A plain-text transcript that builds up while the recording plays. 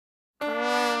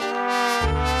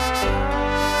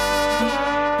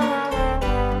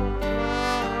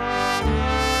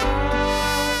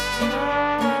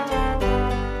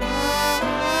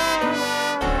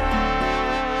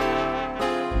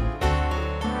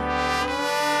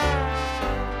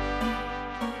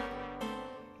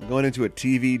Going into a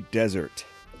TV desert.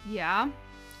 Yeah.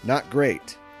 Not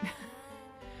great.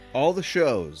 All the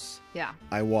shows Yeah.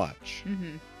 I watch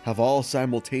Mm-hmm. have all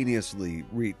simultaneously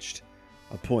reached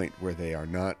a point where they are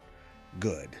not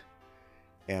good.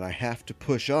 And I have to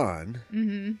push on.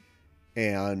 Mm-hmm.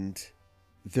 And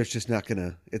there's just not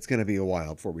it's gonna be a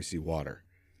while before we see water.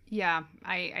 Yeah,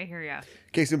 I hear ya.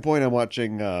 Case in point, I'm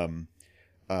watching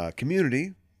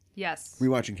Community, Yes.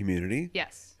 rewatching Community.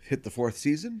 Yes. Hit the 4th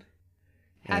season.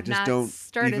 And I Have just not don't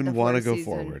started even the want to 4th go season.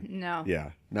 forward. No. Yeah,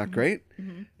 not great.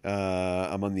 Mm-hmm.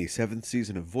 I'm on the 7th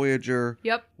season of Voyager.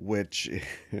 Yep. Which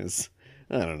is,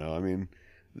 I don't know. I mean,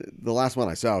 the last one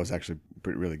I saw was actually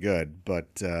really good, but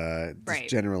Right.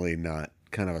 it's generally not,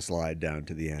 kind of a slide down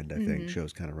to the end, I think.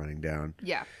 Show's kind of running down.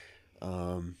 Yeah.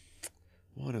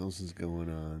 What else is going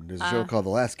on? There's a show called The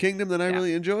Last Kingdom that I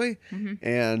really enjoy. Mm-hmm.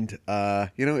 And,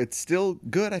 it's still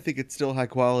good. I think it's still high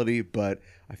quality, but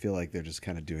I feel like they're just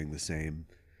kind of doing the same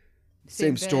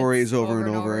bits stories over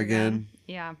and over again.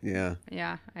 Yeah. Yeah.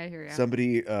 Yeah, I hear ya.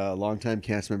 Somebody, a longtime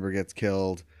cast member gets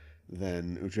killed.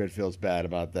 Then Uhtred feels bad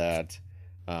about that.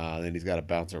 Then he's got to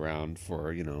bounce around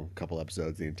for, a couple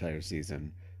episodes the entire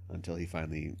season until he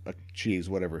finally achieves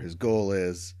whatever his goal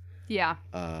is. Yeah.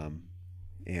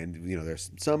 And there's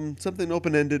something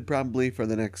open ended probably for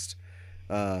the next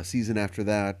season after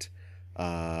that.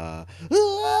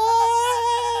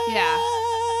 Yeah.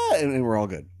 And we're all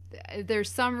good.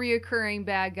 There's some reoccurring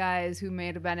bad guys who may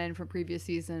have been in from previous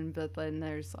season, but then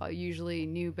there's usually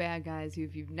new bad guys who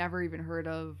you've never even heard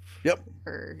of. Yep.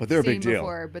 Or But they're a seen big deal.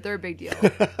 before, but they're a big deal.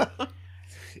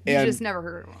 You And- just never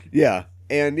heard of them. Yeah.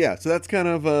 And so that's kind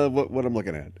of what I'm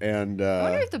looking at. And I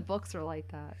wonder if the books are like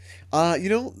that.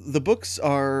 the books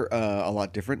are a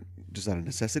lot different, just out of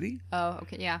necessity. Oh,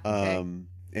 okay, yeah. Okay.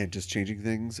 And just changing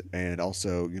things, and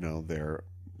also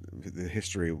the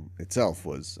history itself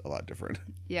was a lot different.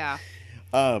 Yeah.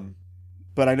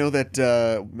 But I know that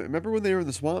remember when they were in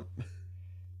the swamp?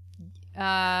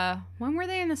 When were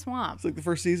they in the swamp? It's like the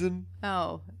first season.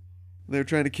 Oh, They were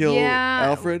trying to kill Yeah.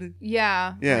 Alfred.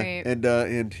 yeah. Yeah, Right.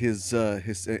 and his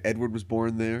Edward was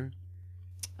born there,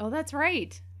 Oh, that's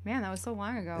right. Man, that was so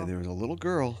long ago. and there was a little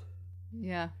girl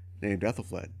Yeah. named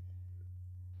Ethelfled.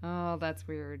 Oh, that's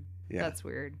weird. Yeah. That's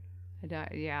weird.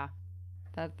 Yeah.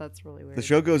 That's really weird. The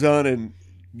show goes on, and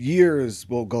years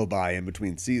will go by in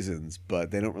between seasons, but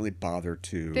they don't really bother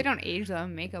to. They don't age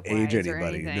them makeup Age wise or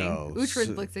anybody, anything. no. Uhtred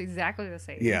So- looks exactly the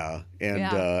same. Yeah, and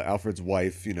Yeah. Alfred's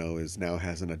wife, is now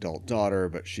has an adult daughter,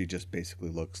 but she just basically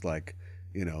looks like,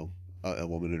 a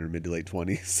woman in her mid to late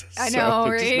 20s. I So know,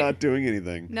 they're just right? not doing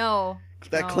anything. No.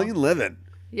 That no. clean living.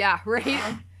 Yeah,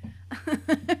 right.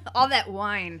 All that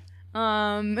wine.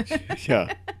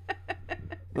 Yeah.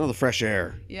 Oh, the fresh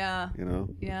air. Yeah.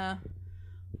 Yeah.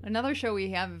 Another show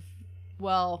we haven't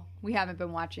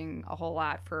been watching a whole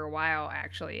lot for a while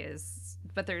actually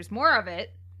but there's more of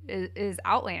it is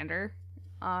Outlander.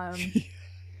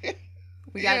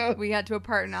 We got to a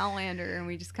part in Outlander and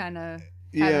we just kind of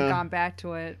haven't gone back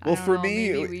to it. Well, I don't for know,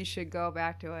 me, maybe we should go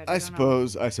back to it. I don't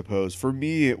know. suppose for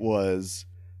me it was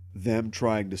them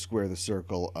trying to square the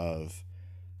circle of,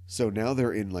 so now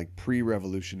they're in like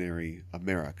pre-revolutionary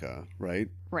America, right?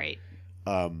 Right.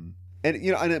 And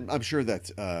and I'm sure that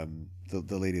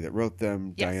the lady that wrote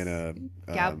them, Yes. Diana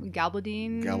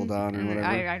Gabaldon or whatever,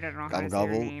 I don't know how to say her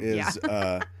Gobble name. is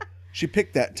she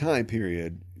picked that time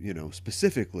period,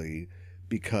 specifically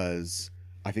because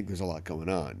I think there's a lot going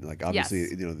on. Like obviously,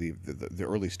 Yes. The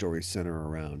early stories center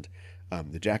around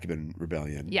the Jacobin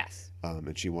Rebellion. Yes.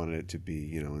 And she wanted it to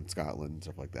be, in Scotland and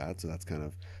stuff like that. So that's kind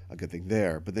of a good thing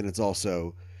there. But then it's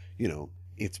also,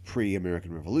 it's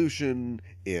pre-American Revolution.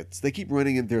 They keep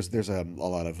running in. There's a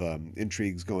lot of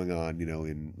intrigues going on,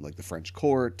 in like the French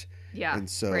court. Yeah. And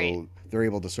so right. they're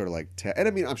able to sort of like, and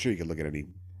I mean, I'm sure you could look at any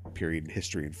period in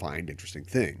history and find interesting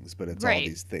things, but it's all Right.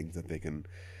 these things that they can,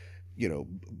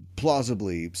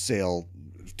 plausibly sail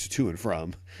to and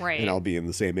from, Right. and I'll be in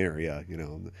the same area,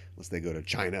 unless they go to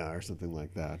China or something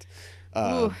like that.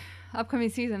 Ooh, upcoming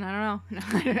season. I don't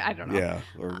know. I don't know. Yeah,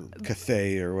 or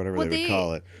Cathay or whatever Well, they would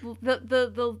call it.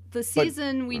 The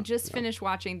season we just finished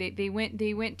watching, they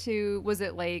went to, was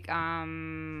it like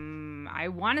I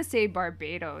want to say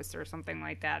Barbados or something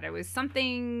like that. It was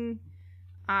something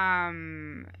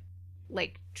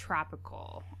like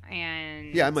tropical,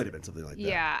 and Yeah, it might have been something like that.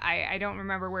 yeah, I don't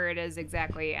remember where it is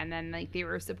exactly. And then like they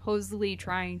were supposedly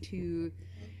trying to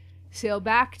sail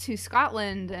back to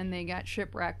Scotland, and they got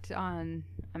shipwrecked on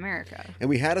America. And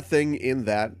we had a thing in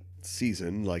that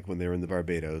season, like when they were in the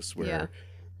Barbados, where Yeah.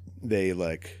 they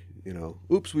like,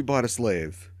 oops, we bought a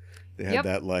slave. They had Yep.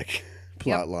 that like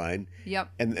plot line,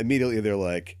 Yep. and immediately they're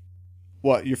like,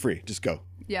 "What? You're free. Just go."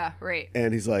 Yeah, right.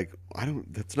 And he's like,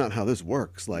 that's not how this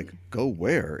works. Like, go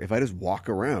where? If I just walk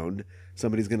around,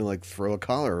 somebody's going to like throw a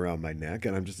collar around my neck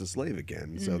and I'm just a slave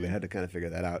again. So they had to kind of figure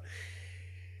that out.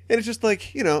 And it's just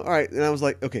like, all right. And I was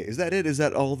like, okay, is that it? Is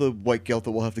that all the white guilt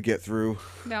that we'll have to get through?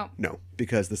 No. No,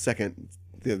 because the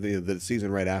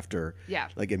season right after,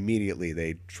 like immediately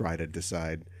they try to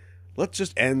decide, let's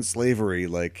just end slavery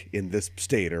like in this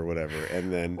state or whatever.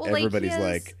 And then everybody's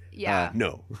like,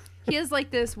 no. He has like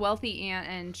this wealthy aunt,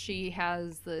 and she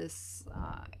has this.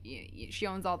 She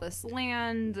owns all this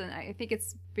land, and I think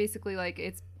it's basically like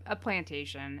it's a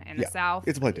plantation in the South.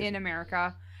 It's a plantation in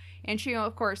America, and she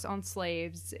of course owns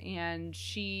slaves, and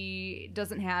she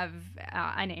doesn't have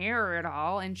an heir at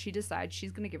all, and she decides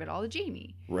she's going to give it all to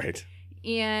Jamie. Right.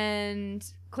 And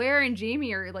Claire and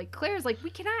Jamie are like, Claire's like, we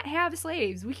cannot have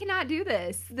slaves. We cannot do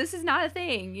this. This is not a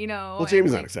thing, Well,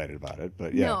 Jamie's not excited about it,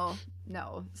 but yeah.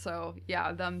 No. So,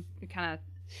 yeah, them kind of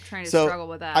trying to struggle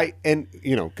with that.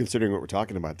 Considering what we're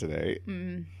talking about today,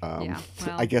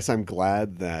 I guess I'm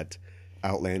glad that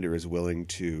Outlander is willing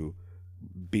to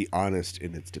be honest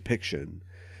in its depiction,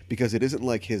 because it isn't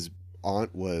like his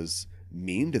aunt was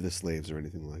mean to the slaves or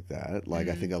anything like that. Like,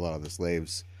 I think a lot of the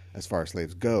slaves, as far as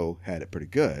slaves go, had it pretty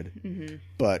good. Mm-hmm.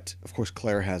 But, of course,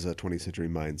 Claire has a 20th century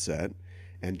mindset,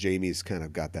 and Jamie's kind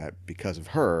of got that because of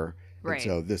her. Right. And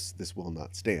so this will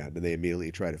not stand. And they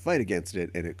immediately try to fight against it,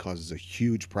 and it causes a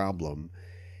huge problem.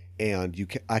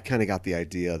 And I kind of got the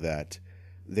idea that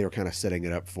they were kind of setting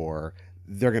it up for,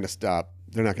 they're going to stop.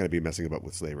 They're not going to be messing about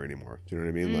with slavery anymore. Do you know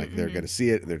what I mean? Like, they're going to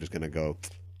see it, and they're just going to go,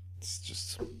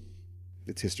 it's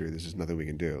history. There's just nothing we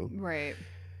can do. Right.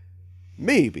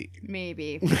 Maybe.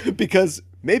 Because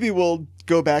maybe we'll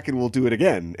go back and we'll do it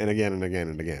again and again and again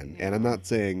and again. Yeah. And I'm not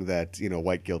saying that,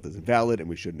 white guilt isn't valid and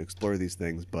we shouldn't explore these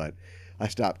things, but I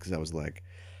stopped because I was like,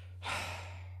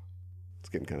 it's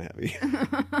getting kind of heavy.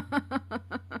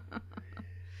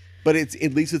 But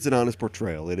at least it's an honest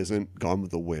portrayal. It isn't Gone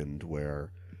with the Wind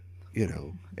where,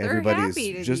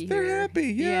 everybody's just, they're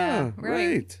happy. Yeah,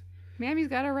 right. Mammy's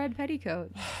got a red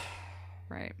petticoat.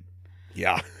 Right.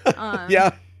 Yeah.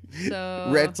 Yeah.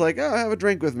 So Red's like, have a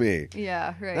drink with me.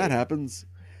 Yeah, right. That happens.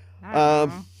 I don't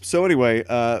know. So anyway,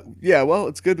 well,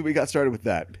 it's good that we got started with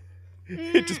that.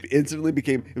 It just instantly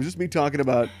became, it was just me talking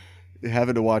about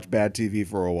having to watch bad TV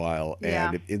for a while,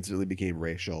 and it instantly became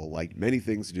racial, like many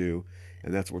things do.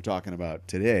 And that's what we're talking about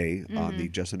today on the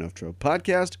Just Enough Trope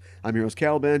podcast. I'm your host,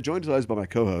 Caliban, joined as always by my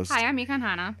co-host. Hi, I'm Mikan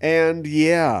Hana. And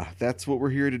that's what we're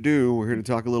here to do. We're here to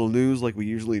talk a little news like we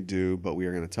usually do, but we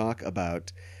are going to talk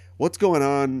about what's going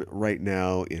on right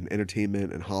now in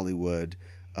entertainment and Hollywood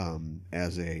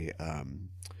as a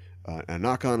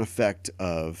knock-on effect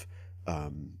of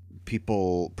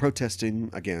people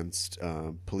protesting against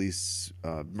police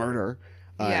murder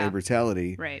and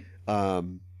brutality. Right.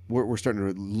 We're starting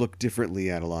to look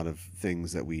differently at a lot of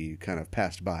things that we kind of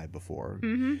passed by before.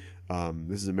 Mm-hmm.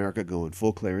 This is America going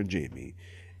full Claire and Jamie.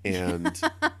 And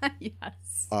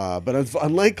yes. But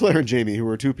unlike Claire and Jamie, who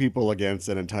were two people against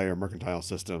an entire mercantile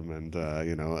system and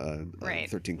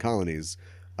 13 colonies,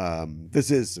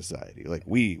 this is society. Like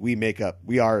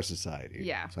we are a society.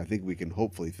 Yeah. So I think we can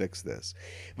hopefully fix this.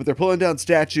 But they're pulling down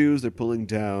statues. They're pulling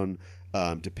down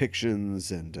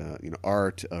depictions and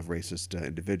art of racist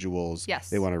individuals. Yes.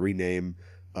 They want to rename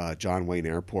John Wayne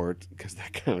Airport because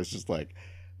that guy was just like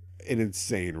an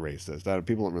insane racist.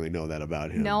 People don't really know that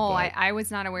about him. No, I was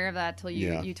not aware of that till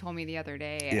you told me the other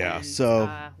day. Yeah. And,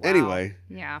 so anyway.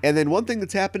 Yeah. And then one thing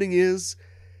that's happening is,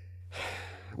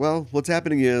 what's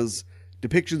happening is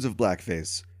depictions of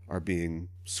blackface are being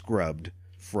scrubbed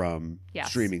from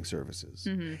streaming services.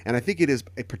 Mm-hmm. And I think it is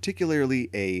particularly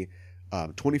a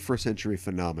 21st century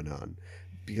phenomenon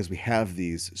because we have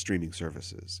these streaming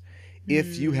services.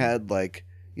 If you had the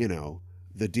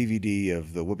DVD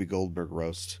of the Whoopi Goldberg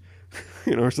roast,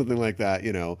 or something like that,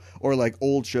 or like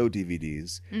old show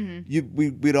DVDs,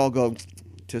 we'd all go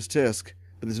tisk tisk,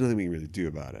 but there's nothing we can really do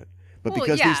about it. But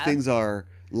because these things are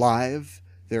live,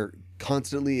 they're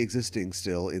constantly existing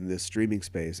still in this streaming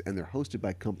space, and they're hosted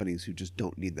by companies who just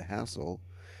don't need the hassle.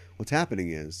 What's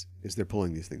happening is they're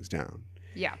pulling these things down.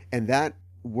 Yeah. And that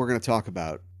we're going to talk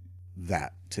about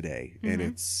that today, and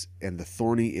the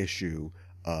thorny issue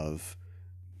of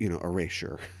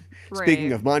erasure. Right.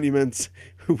 Speaking of monuments,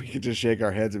 we could just shake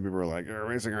our heads and people are like, you're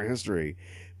erasing our history.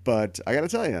 But I got to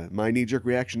tell you, my knee-jerk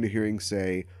reaction to hearing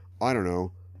say, I don't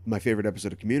know, my favorite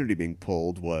episode of Community being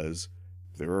pulled was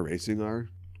they're erasing our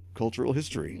cultural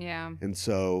history. Yeah. And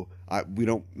so we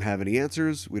don't have any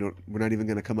answers. We're not even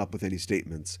going to come up with any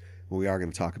statements. But we are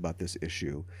going to talk about this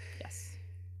issue. Yes.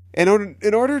 And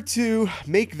in order to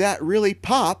make that really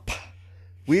pop,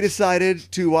 we decided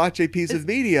to watch a piece of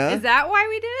media Is that why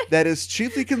we did? that is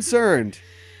chiefly concerned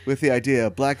with the idea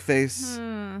of blackface.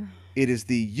 It is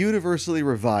the universally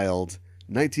reviled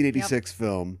 1986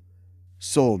 film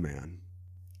Soul Man.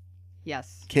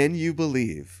 Yes. Can you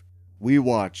believe we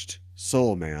watched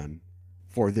Soul Man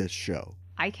for this show?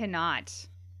 I cannot.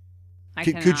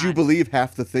 Could you believe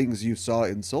half the things you saw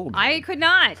in Soul Man? I could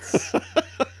not.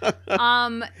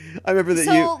 I remember that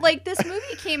so like this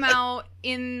movie came out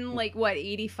in like what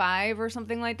 85 or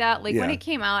something like that. Like when Yeah. it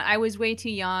came out, I was way too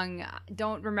young.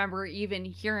 Don't remember even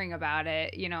hearing about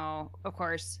it. Of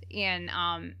course. And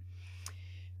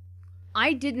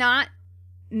I did not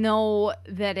know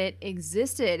that it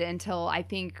existed until I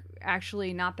think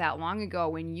actually not that long ago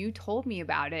when you told me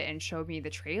about it and showed me the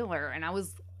trailer, and I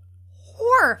was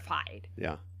horrified.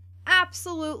 Yeah.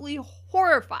 Absolutely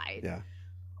horrified. Yeah.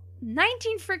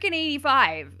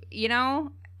 1985,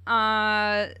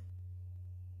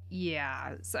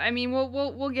 yeah. So I mean,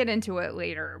 we'll get into it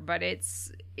later, but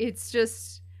it's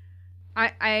just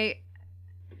I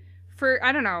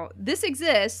don't know. This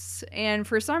exists, and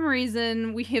for some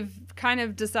reason we have kind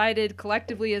of decided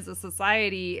collectively as a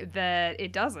society that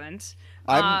it doesn't.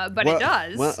 But it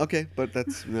does. Well, okay, but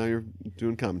that's now you're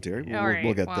doing commentary. All right,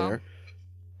 we'll get well, there.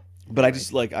 But I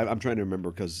just like I'm trying to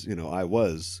remember because I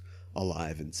was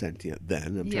alive and sentient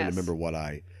then. I'm trying to remember what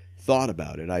I thought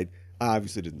about it. I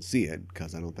obviously didn't see it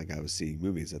because I don't think I was seeing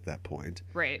movies at that point.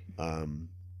 Right.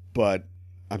 But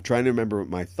I'm trying to remember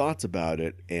my thoughts about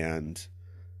it, and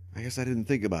I guess I didn't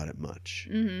think about it much.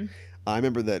 Mm-hmm. I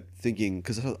remember that thinking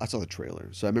because I saw the trailer,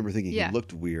 so I remember thinking Yeah. he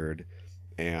looked weird,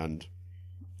 and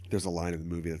there's a line in the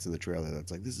movie that's in the trailer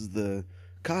that's like, "This is the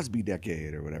Cosby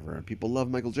decade" or whatever, and people love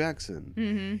Michael Jackson.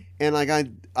 Mm-hmm. And like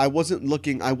I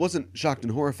wasn't shocked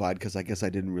and horrified because I guess I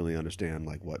didn't really understand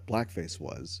like what blackface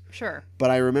was. Sure.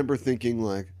 But I remember thinking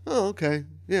like, oh, okay,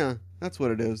 yeah, that's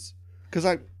what it is. Because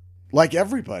like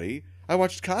everybody, I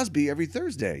watched Cosby every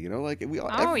Thursday. Everybody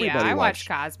I watched watched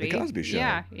Cosby. The Cosby Show.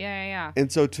 Yeah.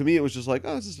 And so to me, it was just like,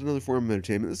 oh, it's just another form of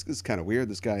entertainment. This is kind of weird.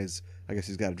 This guy's, I guess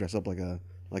he's got to dress up like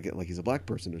he's a black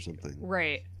person or something.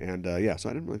 Right. And so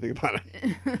I didn't really think about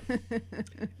it.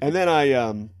 And then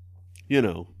I,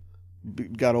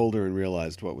 got older and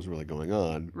realized what was really going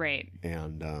on. Right.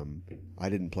 And I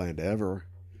didn't plan to ever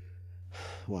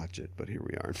watch it, but here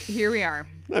we are. Here we are.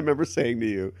 I remember saying to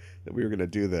you that we were going to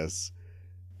do this,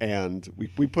 and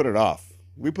we put it off.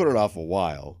 We put it off a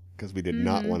while because we did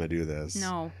not want to do this.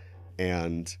 No.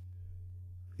 And,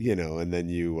 and then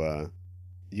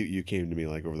you came to me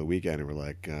like over the weekend and were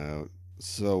like,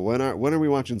 so when are we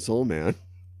watching Soul Man?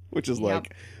 Which is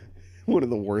like one of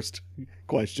the worst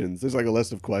questions. There's like a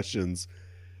list of questions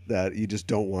that you just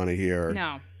don't want to hear.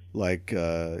 No. Like,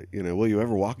 will you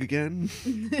ever walk again?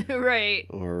 Right.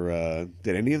 Or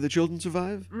did any of the children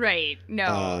survive? Right.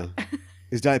 No.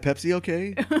 Is Diet Pepsi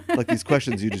okay? Like these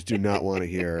questions you just do not want to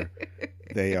hear.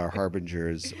 They are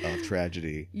harbingers of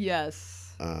tragedy.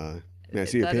 Yes. May I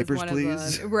see your That is papers, one of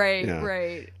please? the- Right, Yeah.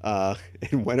 right.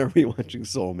 And when are we watching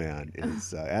Soul Man?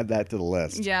 Is add that to the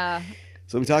list. Yeah.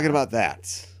 So we're talking about that.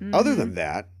 Mhm. Other than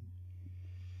that,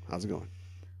 how's it going?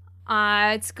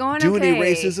 It's going Doing okay. any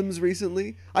racisms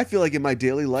recently? I feel like in my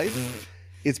daily life,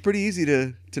 it's pretty easy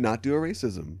to not do a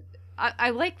racism.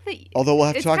 I like the. Although we'll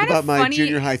have to It's talk kind of about my funny-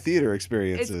 junior high theater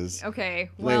experiences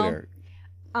Okay. Well,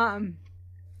 later.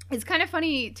 It's kind of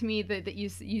funny to me that you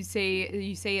say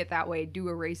it that way. Do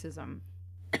a racism.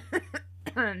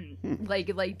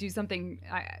 like do something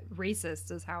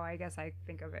racist is how I guess I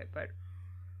think of it, but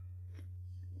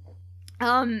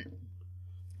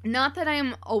not that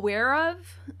I'm aware of,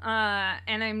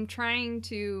 and I'm trying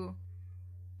to.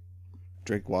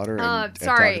 Drink water and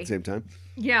talk sorry. at the same time.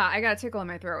 Yeah, I got a tickle in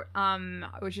my throat,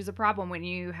 which is a problem when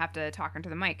you have to talk into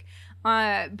the mic.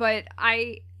 But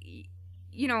I'm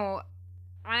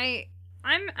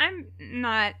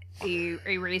not a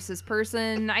racist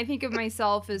person. I think of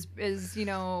myself as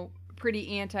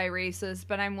pretty anti-racist,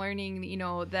 but I'm learning,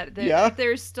 that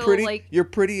there's still You're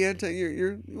pretty anti.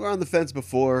 You're on the fence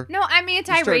before. No, I'm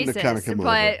starting to kinda anti-racist, come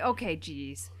but okay,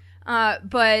 geez.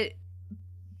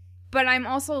 But I'm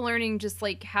also learning just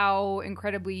like how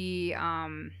incredibly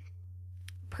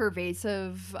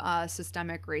pervasive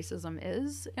systemic racism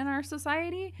is in our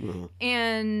society, Uh-huh.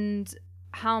 and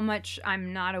how much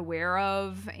I'm not aware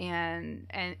of, and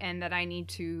that I need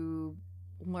to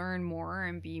learn more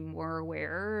and be more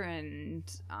aware, and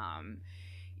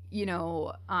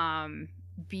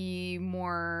be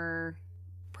more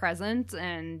present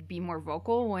and be more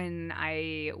vocal when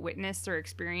I witness or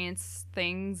experience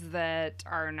things that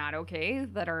are not okay,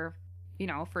 that are,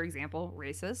 for example,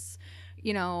 racist,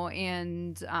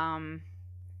 and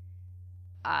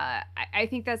I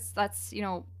think that's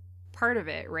part of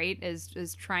it, right?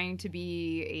 Is trying to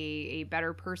be a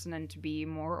better person and to be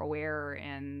more aware.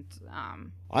 And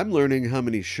I'm learning how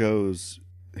many shows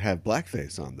have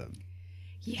blackface on them.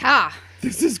 yeah,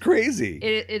 This is crazy.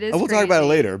 it is. And we'll talk about it crazy.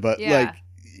 later, but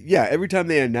Yeah. every time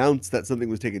they announce that something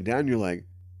was taken down, you're like,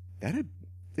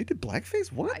 they did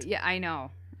blackface? What? Yeah, I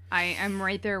know. I'm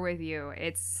right there with you.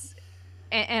 It's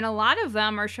and a lot of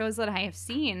them are shows that I have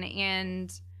seen,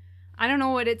 and I don't know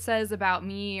what it says about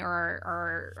me or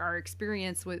our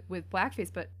experience with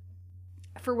blackface, but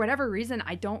for whatever reason,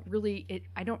 I don't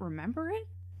remember it.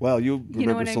 Well, you'll remember You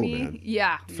know what Soul I mean? Man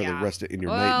Yeah. for the yeah. rest of in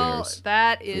your well, nightmares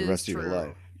that for is the rest true. of your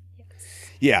life. Yes.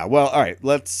 Yeah, well, all right.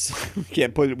 We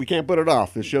can't put it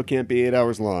off. The show can't be 8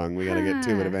 hours long. We got to get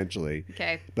to it eventually.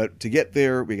 Okay. But to get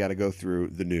there, we got to go through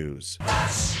the news.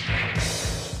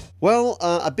 Well,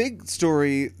 a big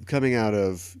story coming out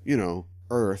of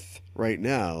Earth right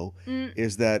now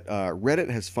is that Reddit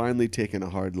has finally taken a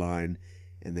hard line,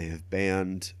 and they have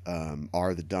banned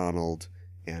R the Donald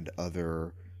and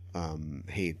other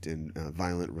hate and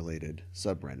violent related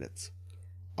subreddits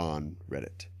on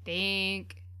Reddit.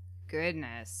 Thank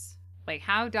goodness. Like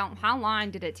how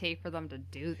long did it take for them to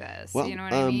do this? Well, You know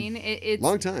what I mean? It's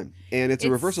long time, and it's a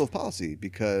it's- reversal of policy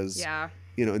because yeah,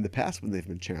 in the past when they've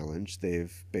been challenged,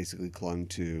 they've basically clung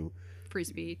to free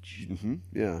speech.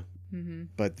 yeah. Mm-hmm.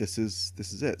 But this is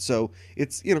it. So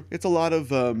it's it's a lot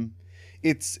of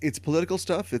it's political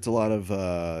stuff. It's a lot of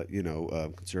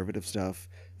conservative stuff.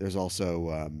 There's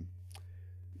also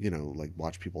like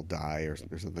watch people die or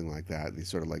something like that. These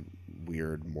sort of like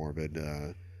weird, morbid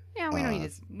Yeah,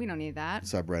 we don't need that.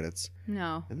 subreddits.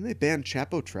 No. And then they banned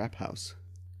Chapo Trap House.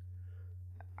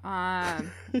 Why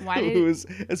Who did is,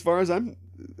 as far as I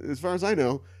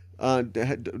know,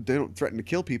 they don't threaten to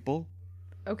kill people.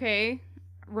 okay?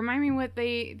 Remind me what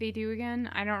they do again.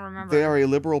 I don't remember. They are a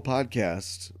liberal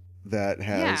podcast that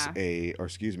has Yeah. a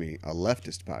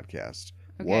leftist podcast.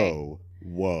 Okay.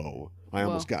 Whoa. I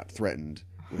almost got threatened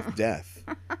with death.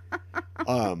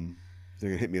 They're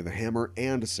gonna hit me with a hammer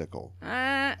and a sickle.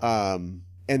 And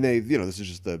they, this is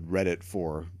just the Reddit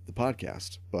for the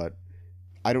podcast, but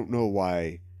I don't know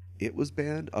why it was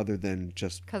banned other than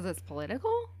just because it's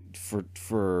political. for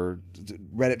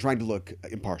Reddit trying to look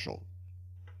impartial.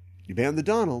 You ban the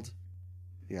Donald,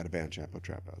 you got to ban Chapo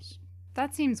Trap House.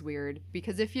 That seems weird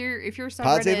because if you're subreddit,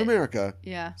 Pod Save America,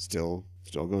 yeah. still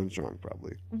going strong,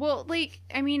 probably. Well, like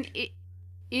I mean,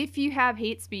 if you have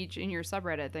hate speech in your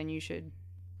subreddit, then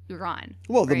you're gone.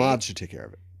 Well, the right? mods should take care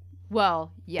of it.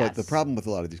 Well, yes. But the problem with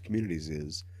a lot of these communities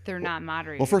is they're not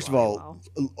moderated. well, first of very all,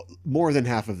 well. more than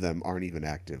half of them aren't even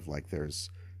active. Like there's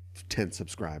 10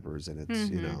 subscribers, and it's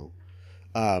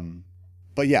Mm-hmm.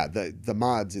 But yeah, the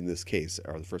mods in this case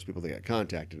are the first people that get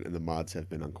contacted, and the mods have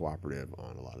been uncooperative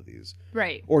on a lot of these,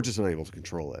 right. or just unable to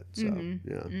control it. So yeah,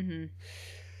 Mm-hmm.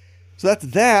 so that's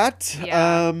that.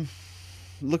 Yeah.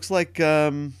 Looks like I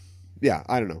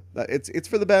don't know. It's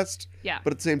for the best, Yeah.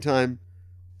 but at the same time,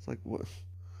 it's like what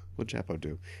Chapo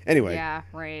do anyway? Yeah.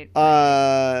 Right.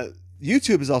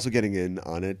 YouTube is also getting in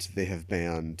on it. They have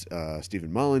banned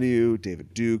Stephen Molyneux,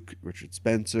 David Duke, Richard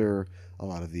Spencer, a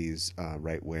lot of these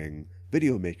right-wing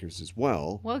video makers as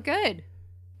well. Well, good.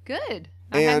 I had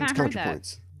And not heard that.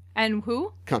 ContraPoints. And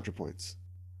who? ContraPoints.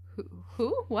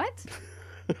 Who? What?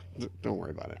 Don't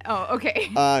worry about it. Oh, okay.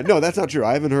 No, that's not true.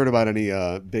 I haven't heard about any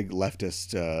big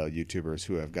leftist YouTubers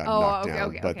who have gotten knocked okay, down.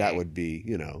 okay, but that okay. would be,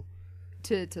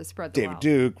 to spread the David wealth.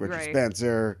 Duke, Richard Right.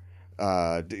 Spencer,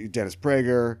 Dennis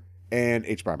Prager, and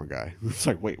H. Bomber Guy. It's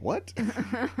like, wait, what?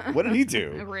 What did he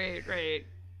do? Right.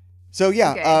 So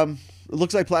yeah, Okay. it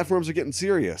looks like platforms are getting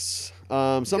serious.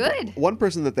 Good. One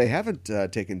person that they haven't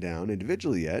taken down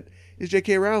individually yet is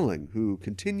J.K. Rowling, who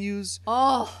continues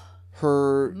Oh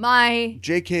her my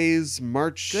J.K.'s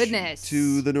march goodness.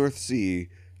 to the North Sea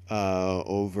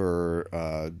over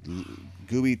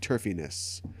gooey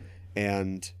turfiness,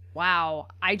 and wow.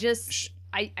 I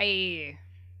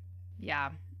yeah.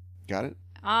 got it.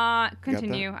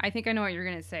 Continue. I think I know what you're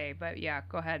gonna say, but yeah,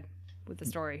 go ahead with the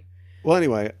story. Well,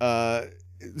 anyway,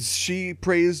 she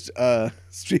praised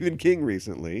Stephen King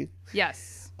recently.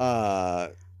 Yes.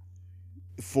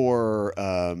 For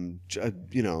I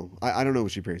don't know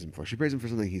what she praised him for. She praised him for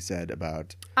something he said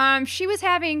about. She was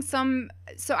having some.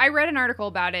 So I read an article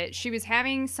about it. She was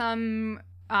having some.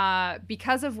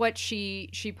 Because of what she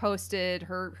posted,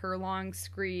 her long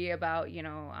scree about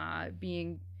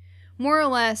being more or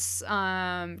less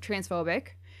transphobic.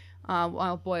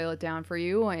 I'll boil it down for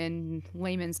you in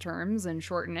layman's terms and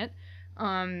shorten it.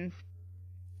 I'll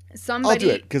Somebody. do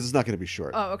it because it's not going to be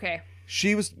short. Oh, okay.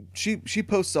 she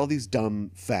posts all these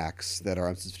dumb facts that are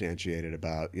unsubstantiated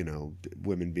about,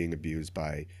 women being abused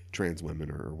by trans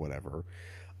women or whatever.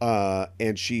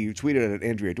 And she tweeted an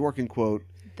Andrea Dworkin quote.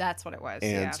 That's what it was.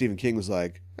 And yeah. Stephen King was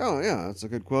like, "Oh yeah, that's a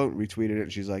good quote." Retweeted it,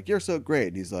 and she's like, "You're so great."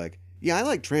 And he's like, "Yeah, I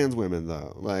like trans women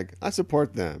though. Like, I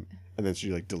support them." And then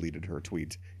she like deleted her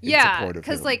tweet. Yeah,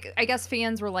 because like I guess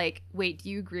fans were like, "Wait, do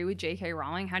you agree with J.K.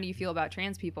 Rowling? How do you feel about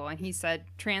trans people?" And he said,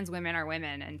 "Trans women are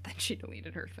women," and then she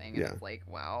deleted her thing. And it's like,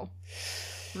 wow,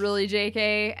 really,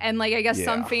 J.K. And like I guess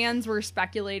some fans were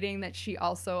speculating that she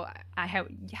also,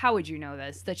 how would you know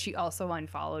this? That she also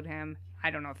unfollowed him. I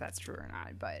don't know if that's true or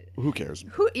not, but who cares?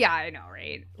 Yeah, I know,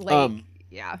 right? Like,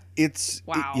 yeah, it's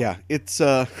wow, it's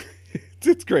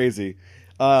it's crazy.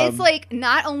 It's like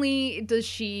not only is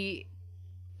she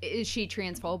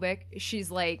transphobic,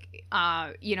 she's like,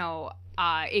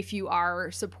 if you are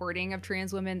supporting of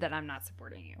trans women, then I'm not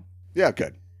supporting you. Yeah,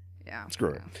 good. Yeah,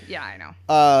 screw it. Yeah, I know.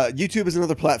 YouTube is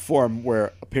another platform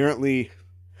where apparently.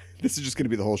 This is just going to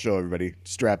be the whole show, everybody.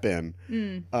 Strap in.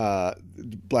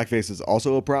 Blackface is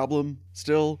also a problem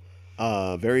still.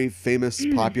 Very famous,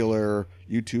 popular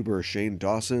YouTuber Shane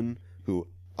Dawson, who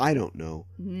I don't know.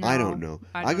 I don't know.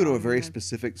 I go to a very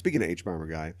specific, speaking of H-Bomber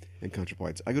guy and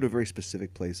ContraPoints, I go to a very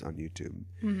specific place on YouTube.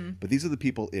 Mm-hmm. But these are the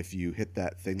people, if you hit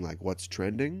that thing like what's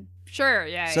trending. Sure,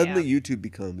 yeah. Suddenly YouTube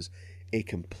becomes a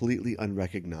completely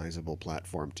unrecognizable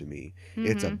platform to me. Mm-hmm.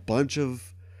 It's a bunch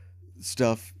of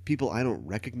stuff, people I don't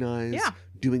recognize,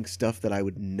 doing stuff that I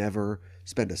would never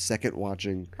spend a second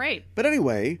watching. Right. But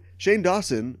anyway, Shane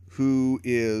Dawson, who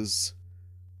is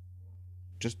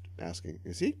just asking,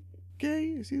 is he gay?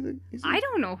 Is he? I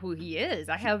don't know who he is.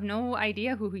 I have no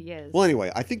idea who he is. Well,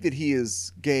 anyway, I think that he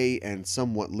is gay and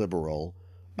somewhat liberal.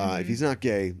 If he's not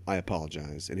gay, I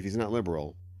apologize. And if he's not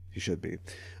liberal, he should be.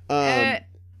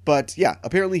 But yeah,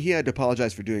 apparently he had to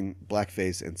apologize for doing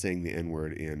blackface and saying the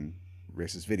N-word in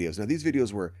racist videos. Now, these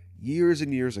videos were years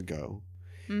and years ago,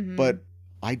 but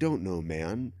I don't know,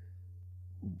 man.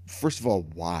 First of all,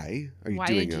 why are you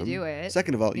doing them? Why did you do it?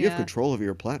 Second of all, you have control of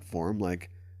your platform. Like,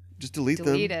 just delete them.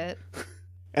 Delete it.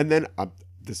 And then,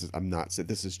 this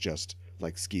is just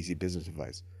like skeezy business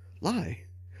advice. Lie.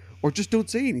 Or just don't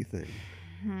say anything.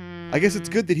 I guess it's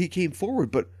good that he came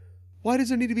forward, but why does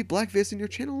there need to be blackface in your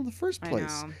channel in the first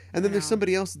place? And then there's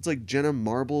somebody else that's like Jenna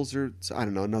Marbles or I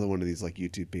don't know, another one of these like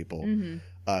YouTube people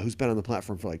who's been on the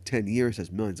platform for like 10 years,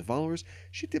 has millions of followers.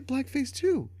 She did blackface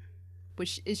too.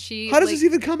 Which is she? How does this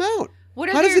even come out? What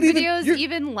are their videos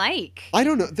even like? I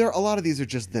don't know. A lot of these are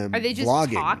just them. Are they just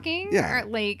vlogging. talking? Yeah. Or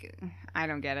like, I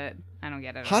don't get it. I don't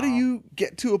get it. How do you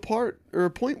get to a point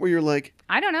where you're like,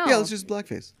 I don't know. Yeah, let's just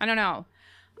blackface. I don't know.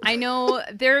 I know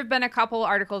there have been a couple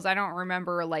articles, I don't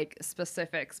remember like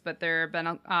specifics, but there have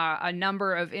been a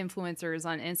number of influencers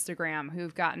on Instagram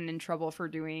who've gotten in trouble for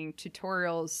doing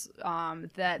tutorials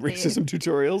that racism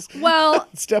tutorials. Well,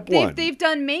 step one, they've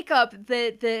done makeup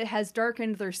that has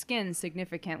darkened their skin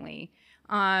significantly.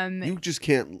 You just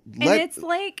can't and it's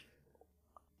like.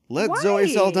 Let Why? Zoe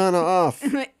Saldana off.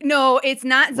 No, it's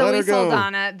not Zoe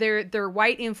Saldana. They're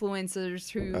white influencers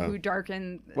who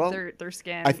darken their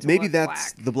skin. Maybe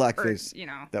that's black, the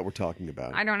blackface that we're talking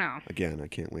about. I don't know. Again, I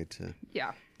can't wait to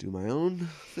do my own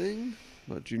thing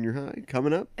about junior high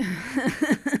coming up.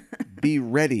 Be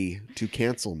ready to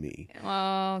cancel me.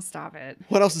 Oh, stop it.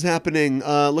 What else is happening?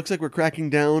 Looks like we're cracking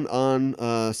down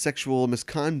on sexual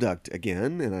misconduct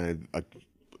again, and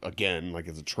again, like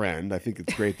it's a trend. I think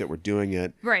it's great that we're doing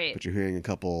it. Right. But you're hearing a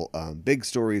couple big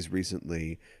stories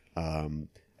recently.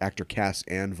 Actor Cass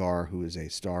Anvar, who is a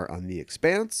star on The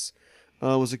Expanse,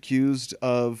 was accused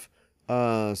of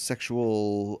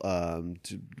sexual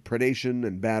predation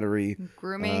and battery.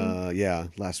 Grooming.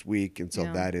 Last week. And so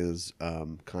that is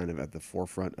kind of at the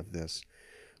forefront of this.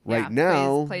 Right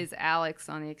now. Plays Alex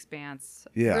on The Expanse.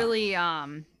 Yeah. Really,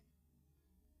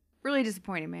 really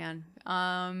disappointing, man.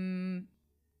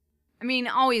 I mean,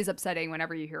 always upsetting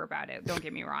whenever you hear about it. Don't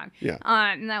get me wrong. Yeah.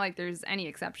 Not like there's any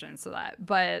exceptions to that,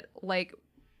 but like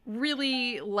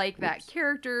really like that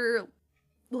character,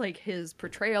 like his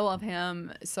portrayal of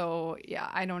him. So yeah,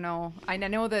 I don't know. I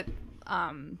know that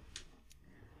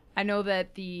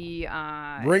the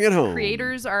Bring it home.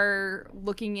 creators are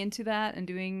looking into that and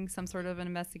doing some sort of an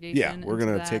investigation. Yeah, we're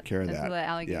gonna take care of that. The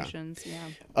allegations.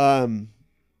 Yeah.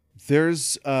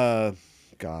 There's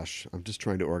gosh, I'm just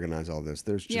trying to organize all this.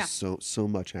 There's just so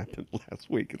much happened last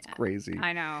week. It's crazy.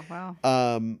 I know. Well,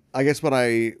 I guess what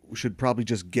I should probably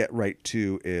just get right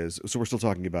to is, so we're still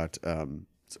talking about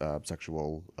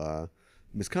sexual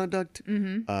misconduct.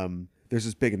 Mm-hmm. There's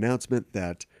this big announcement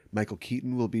that Michael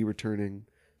Keaton will be returning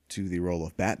to the role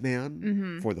of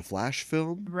Batman for the Flash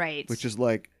film. Right. Which is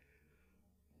like,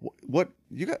 What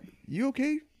you got? You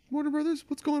okay, Warner Brothers?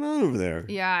 What's going on over there?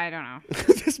 Yeah, I don't know.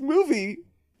 This movie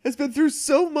has been through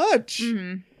so much.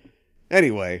 Mm-hmm.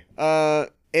 Anyway,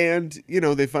 and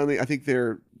they finally, I think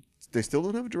they still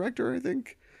don't have a director, I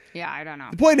think. Yeah, I don't know.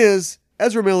 The point is,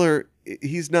 Ezra Miller,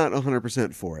 he's not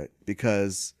 100% for it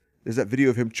because there's that video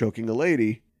of him choking a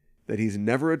lady that he's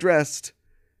never addressed.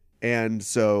 And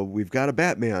so we've got a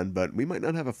Batman, but we might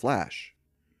not have a Flash.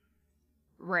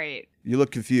 Right. You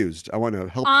look confused. I want to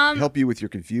help you with your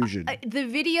confusion. The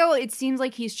video, it seems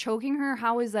like he's choking her.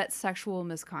 How is that sexual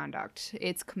misconduct?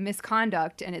 It's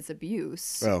misconduct and it's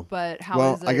abuse. Oh. But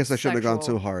how is it I guess I shouldn't have gone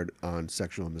sexual? so hard on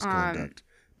sexual misconduct.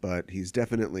 But he's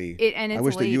definitely... and it's I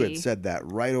wish that you had lady. said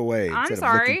that right away instead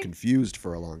of looking confused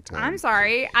for a long time. I'm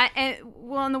sorry. And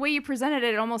the way you presented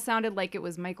it, it almost sounded like it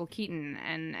was Michael Keaton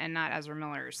and not Ezra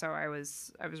Miller. So I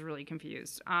was really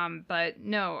confused. But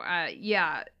no,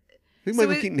 yeah. I think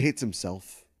Michael Keaton hates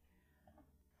himself.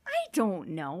 I don't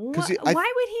know. Why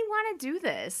would he want to do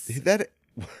this? That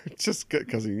just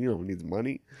because he needs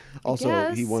money.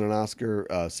 Also, he won an Oscar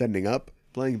Sending Up,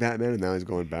 playing Batman, and now he's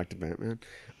going back to Batman.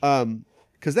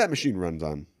 Because that machine runs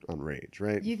on rage,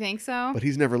 right? You think so? But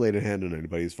he's never laid a hand on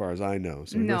anybody, as far as I know.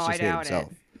 So he must just hate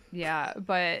himself. Yeah,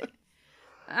 but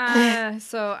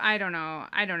so I don't know.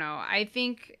 I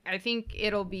think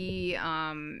it'll be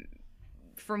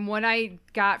from what I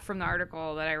got from the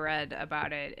article that I read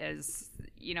about it is,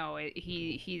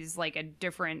 he's like a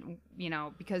different,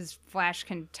 because Flash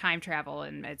can time travel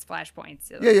and it's flashpoints.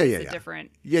 So it's a different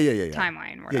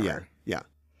timeline, whatever. Yeah.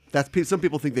 Some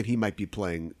people think that he might be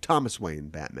playing Thomas Wayne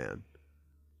Batman.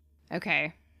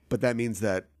 Okay. But that means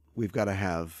that we've got to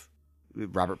have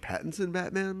Robert Pattinson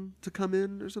Batman to come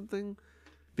in or something,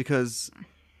 because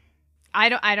I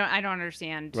don't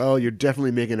understand. Well, you're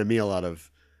definitely making a meal out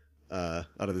of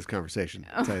this conversation.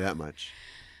 I'll tell you that much.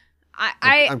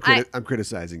 I'm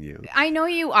criticizing you. I know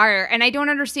you are, and I don't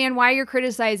understand why you're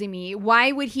criticizing me.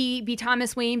 Why would he be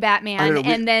Thomas Wayne Batman,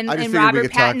 and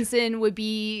Robert Pattinson would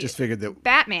be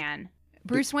Batman,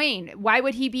 Bruce Wayne? Why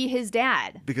would he be his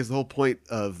dad? Because the whole point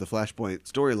of the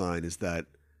Flashpoint storyline is that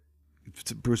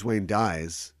Bruce Wayne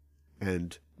dies,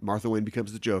 and Martha Wayne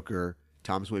becomes the Joker.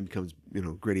 Thomas Wayne becomes,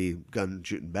 gritty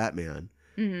gun-shooting Batman.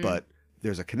 Mm-hmm. But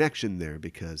there's a connection there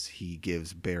because he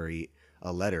gives Barry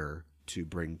a letter to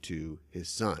bring to his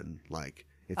son. Like,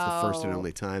 it's the first and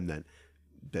only time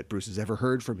that Bruce has ever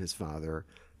heard from his father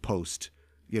post,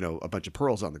 a bunch of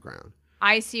pearls on the ground.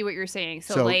 I see what you're saying.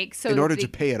 So in order to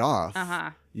pay it off,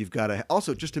 you've got to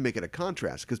also, just to make it a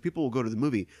contrast, because people will go to the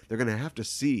movie, they're going to have to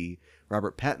see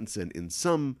Robert Pattinson in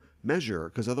some measure,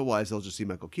 because otherwise they'll just see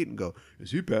Michael Keaton and go,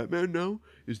 is he Batman now?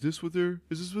 Is this what they're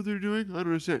doing? I don't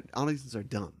understand. Audiences are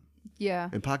dumb. Yeah.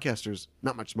 And podcasters,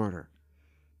 not much smarter.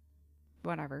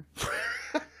 Whatever.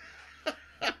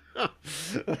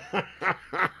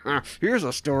 Here's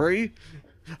a story.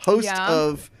 Host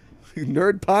of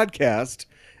Nerd Podcast,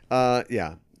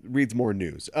 reads more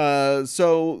news. I just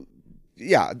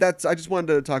wanted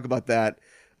to talk about that.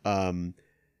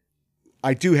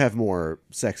 I do have more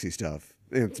sexy stuff.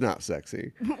 It's not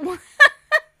sexy.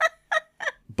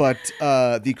 But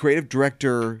the creative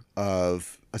director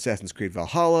of Assassin's Creed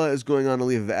Valhalla is going on a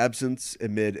leave of absence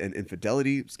amid an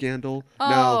infidelity scandal.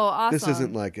 Awesome. This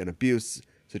isn't like an abuse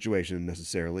situation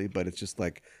necessarily, but it's just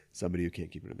like somebody who can't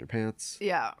keep it in their pants.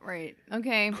 Yeah, right.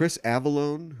 Okay. Chris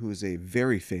Avellone, who is a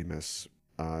very famous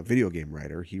video game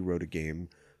writer, he wrote a game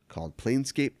called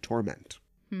Planescape Torment.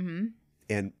 Mm-hmm.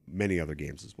 And many other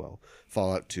games as well.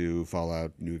 Fallout 2,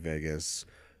 Fallout New Vegas.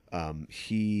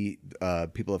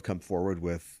 People have come forward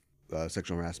with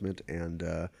sexual harassment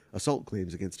and assault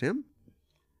claims against him.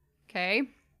 Okay.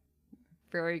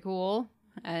 Very cool.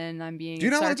 And I'm being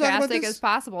sarcastic as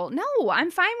possible. No, I'm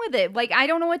fine with it. Like, I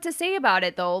don't know what to say about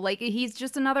it, though. Like, he's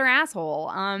just another asshole.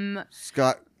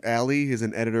 Scott Alley is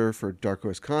an editor for Dark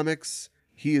Horse Comics.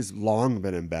 He has long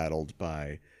been embattled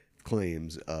by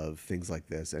claims of things like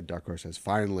this, and Dark Horse has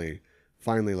finally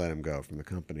let him go from the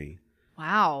company.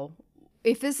 Wow.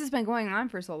 If this has been going on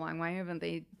for so long, why haven't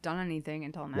they done anything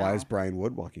until now? Why is Brian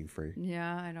Wood walking free?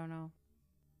 Yeah, I don't know.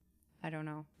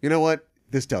 You know what?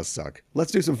 This does suck.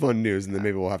 Let's do some fun news, and then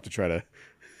maybe we'll have to try to,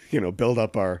 build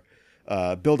up our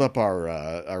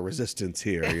resistance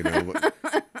here.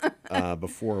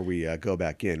 Before we go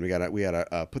back in, we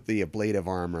gotta put the ablative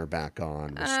armor back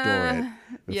on, restore it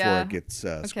before it gets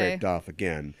scraped off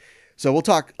again. So we'll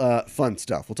talk fun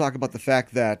stuff. We'll talk about the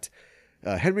fact that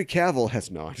Henry Cavill has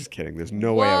no. I'm just kidding. There's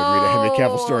no way I would read a Henry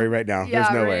Cavill story right now. Yeah,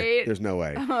 There's no right? way. There's no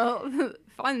way.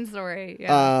 Fun story.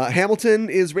 Yeah. Hamilton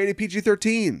is rated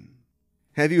PG-13.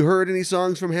 Have you heard any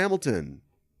songs from Hamilton?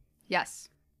 Yes.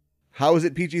 How is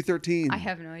it PG-13? I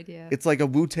have no idea. It's like a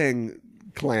Wu-Tang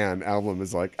Clan album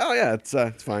is like, oh yeah, it's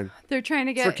fine. They're trying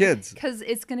to get for kids because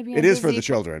it's going to be. It is for the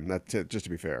children. That's just to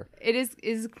be fair. It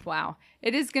is wow.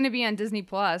 It is going to be on Disney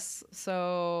Plus.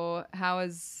 So how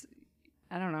is?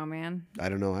 I don't know, man. I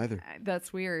don't know either.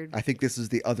 That's weird. I think this is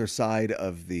the other side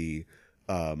of the.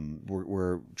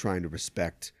 We're trying to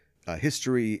respect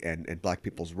history and Black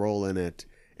people's role in it,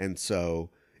 and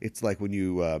so it's like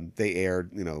when they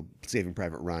aired Saving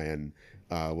Private Ryan.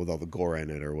 With all the gore in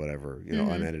it or whatever,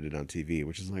 unedited on TV,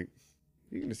 which is like,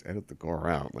 you can just edit the gore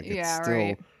out. Like, it's still,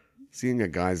 right. Seeing a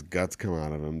guy's guts come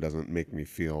out of him doesn't make me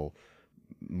feel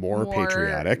more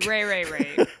patriotic.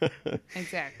 Right.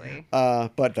 Exactly.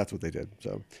 But that's what they did.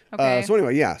 So, Okay. So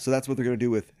anyway, yeah. So that's what they're going to do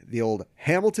with the old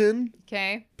Hamilton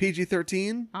Okay.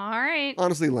 PG-13. All right.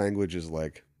 Honestly, language is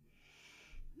like,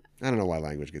 I don't know why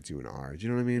language gets you an R. Do you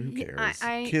know what I mean? Who Yeah,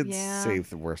 cares? Kids say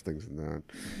the worst things than that.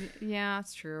 Yeah,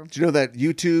 that's true. Do you know that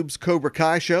YouTube's Cobra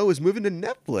Kai show is moving to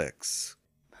Netflix?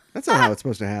 That's not how it's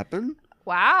supposed to happen.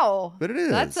 Wow. But it is.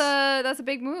 That's a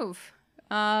big move.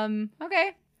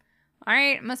 Okay. All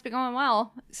right. Must be going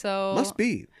well. So Must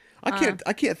be. I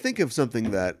can't think of something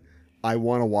that I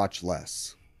want to watch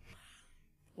less.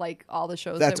 like all the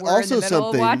shows That's that we're also in the middle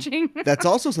something. of watching. That's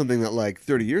also something that like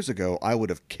 30 years ago I would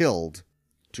have killed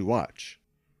to watch.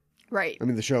 Right. I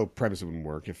mean, the show premise wouldn't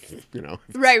work if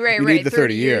Right. you need the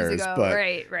 30 years years, ago. but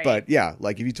right. But yeah,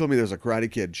 like if you told me there was a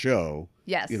Karate Kid show,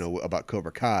 Yes. about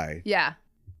Cobra Kai, Yeah.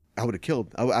 I would have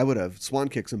killed. I would have swan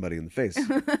kicked somebody in the face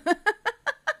to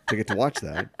get to watch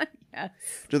that. Yes.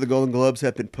 So the Golden Globes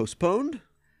have been postponed.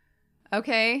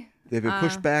 Okay. They've been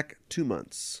pushed back 2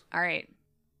 months. All right.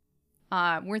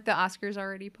 Weren't the Oscars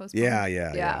already postponed? Yeah.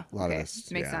 A lot okay. of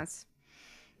this Makes sense.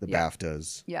 The Yep.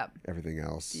 BAFTAs, Yep. everything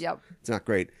else. Yep. It's not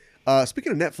great.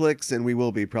 Speaking of Netflix, and we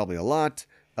will be probably a lot,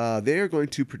 they are going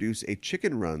to produce a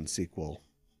Chicken Run sequel.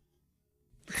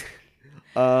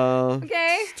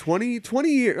 Okay. 20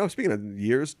 years. Oh, speaking of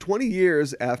years, 20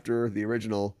 years after the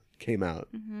original came out.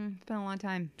 Mm-hmm. It's been a long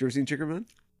time. Did you ever seen Chicken Run?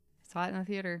 Saw it in the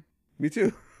theater. Me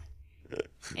too.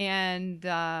 And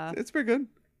It's pretty good.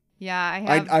 yeah, I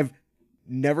have. I've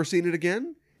never seen it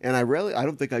again, and I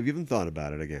don't think I've even thought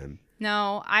about it again.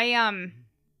 No, I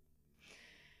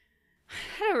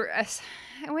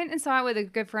went and saw it with a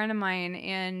good friend of mine,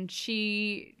 and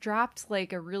she dropped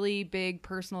like a really big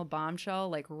personal bombshell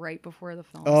like right before the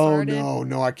film started.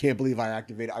 No, I can't believe I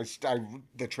activated.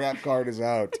 The trap card is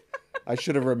out. I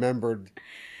should have remembered.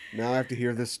 Now I have to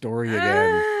hear this story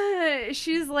again.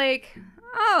 She's like,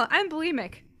 "Oh, I'm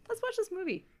bulimic. Let's watch this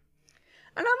movie."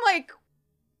 And I'm like,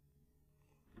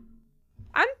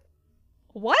 "I'm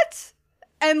what?"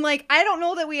 And like, I don't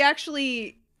know that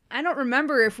I don't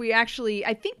remember if we actually,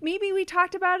 I think maybe we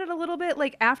talked about it a little bit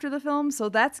like after the film, so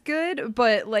that's good.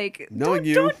 But like, don't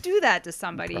do that to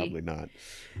somebody. Probably not.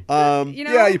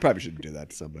 Yeah, you probably shouldn't do that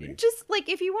to somebody. Just like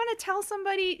if you want to tell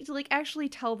somebody, like actually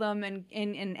tell them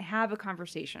and have a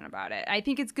conversation about it. I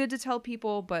think it's good to tell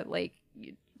people, but like,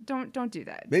 don't do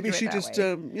that. Maybe do she that just,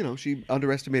 way. she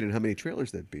underestimated how many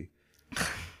trailers there'd be.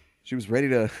 She was ready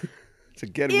to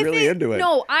get really into it.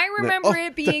 No, I remember Like,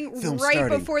 it being the film's right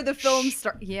starting. before the film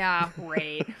started. Yeah,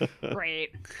 right.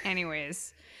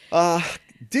 Anyways.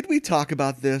 Did we talk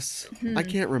about this? Hmm. I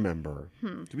can't remember.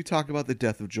 Did we talk about the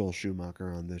death of Joel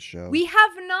Schumacher on this show? We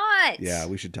have not. Yeah,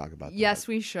 we should talk about that. Yes,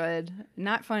 we should.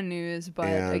 Not fun news, but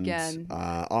And, again.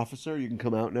 officer, you can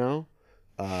come out now.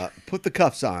 Put the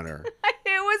cuffs on her.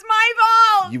 It was my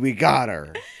fault. We got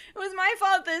her. It was my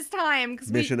fault this time.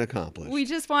 Mission accomplished. We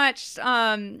just watched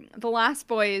The Last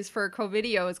Boys for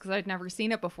co-videos because I'd never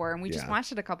seen it before, and we just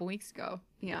watched it a couple weeks ago.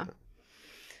 Yeah.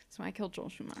 So I killed Joel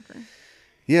Schumacher.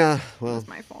 Yeah, It well, was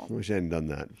my fault. I wish I hadn't done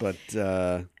that. But,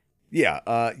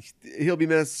 he'll be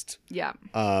missed. Yeah.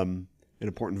 An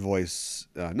important voice,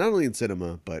 not only in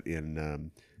cinema, but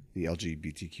in the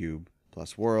LGBTQ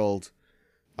plus world.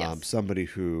 Yes. Somebody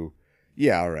who,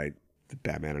 all right, the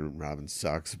Batman and Robin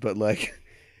sucks, but like,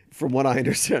 from what I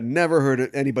understand, never heard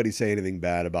anybody say anything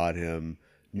bad about him.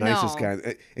 Nicest No.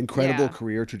 guy, incredible Yeah.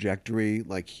 career trajectory.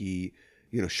 Like he,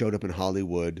 showed up in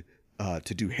Hollywood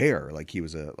to do hair. Like he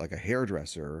was a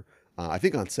hairdresser, I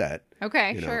think on set.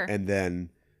 Okay, you know, sure. and then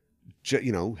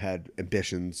had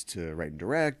ambitions to write and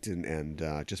direct and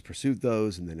just pursued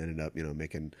those, and then ended up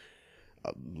making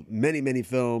many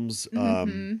films.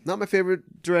 Not my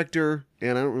favorite director,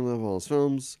 and I don't really love all his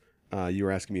films. You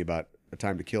were asking me about A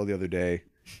Time to Kill the other day,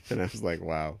 and I was like,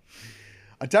 wow.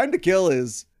 A Time to Kill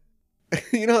is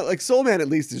like Soul Man at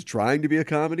least is trying to be a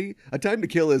comedy. A Time to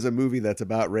Kill is a movie that's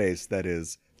about race that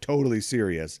is totally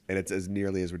serious, and it's as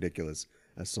nearly as ridiculous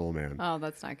as Soul Man. Oh,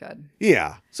 that's not good.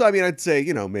 Yeah. So I mean, I'd say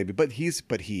maybe, but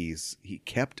he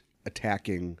kept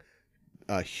attacking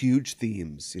huge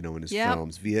themes, in his Yep.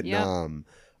 films, Vietnam,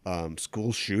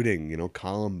 school shooting,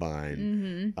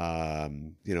 Columbine,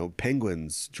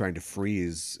 penguins trying to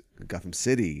freeze Gotham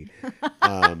City.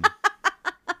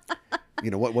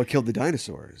 What killed the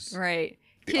dinosaurs? Right.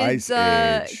 The Kids,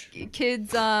 Ice Age.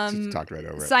 Kids, Just talked right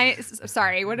over it. science.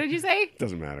 Sorry, what did you say?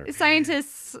 Doesn't matter.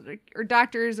 Scientists or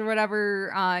doctors or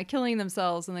whatever killing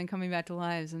themselves and then coming back to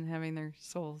lives and having their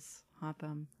souls haunt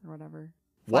them or whatever.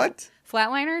 What?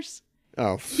 Flatliners?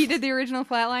 Oh, He did the original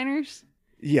Flatliners?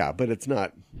 yeah, but it's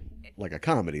not like a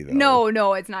comedy though.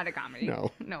 No, it's not a comedy.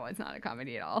 No. No, it's not a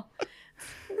comedy at all.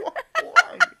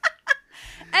 Why?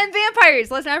 And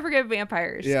vampires. Let's not forget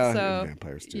vampires. Yeah, So, and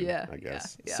vampires too. yeah, I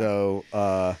guess. yeah. So,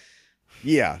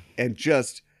 yeah, and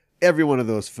just every one of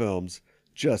those films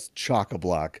just chock a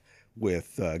block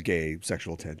with gay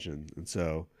sexual tension, and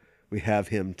so we have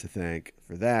him to thank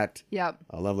for that. Yep.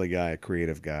 A lovely guy, a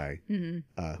creative guy,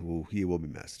 Mm-hmm. who he will be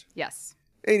missed. Yes.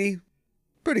 80,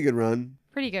 pretty good run.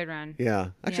 Pretty good run. Yeah,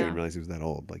 actually, I Yeah. didn't realize he was that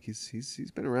old. Like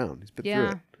he's been around. He's been Yeah.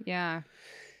 through Yeah.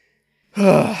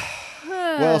 it.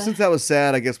 Well, since that was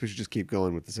sad, I guess we should just keep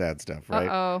going with the sad stuff, right?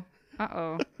 Uh-oh.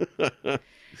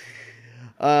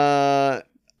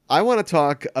 I want to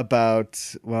talk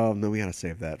about. Well, no, we got to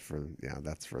save that for. Yeah,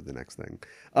 that's for the next thing.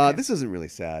 Okay. This isn't really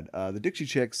sad. The Dixie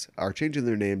Chicks are changing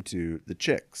their name to the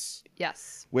Chicks,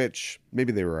 Yes. which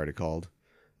maybe they were already called.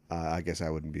 I guess I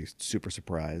wouldn't be super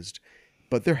surprised.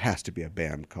 But there has to be a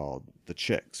band called the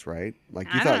Chicks, right? Like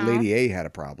you I thought don't know. Lady A had a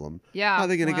problem. Yeah. How are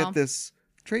they going to well, get this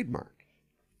trademark?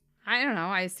 I don't know.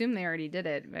 I assume they already did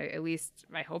it. At least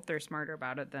I hope they're smarter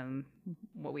about it than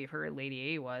what we've heard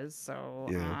Lady A was. So,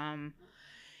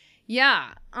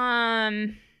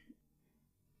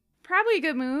 probably a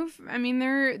good move. I mean,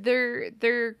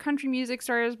 they're country music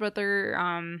stars, but they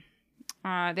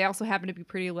also happen to be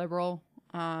pretty liberal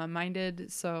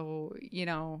minded. So,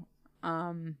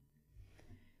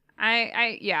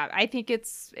 I think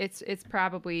it's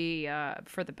probably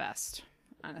for the best,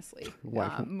 honestly.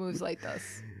 Wow. Moves like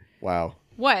this. Wow.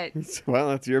 What? Well,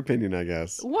 that's your opinion, I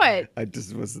guess. What? I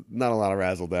just was not a lot of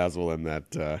razzle dazzle in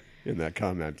that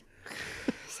comment.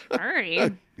 Sorry.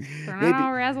 They're Maybe- not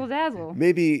all razzle dazzle.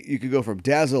 Maybe you could go from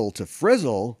dazzle to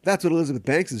frizzle. That's what Elizabeth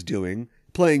Banks is doing,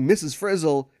 playing Mrs.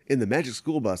 Frizzle in the Magic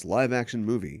School Bus live action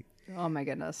movie. Oh my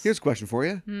goodness. Here's a question for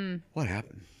you. What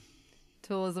happened?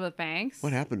 To Elizabeth Banks?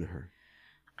 What happened to her?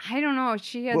 I don't know.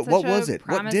 She had What such was a it?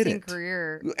 What promising did it?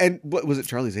 career. And what was it?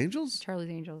 Charlie's Angels? Charlie's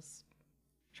Angels.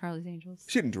 Charlie's Angels.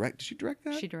 She didn't direct. Did she direct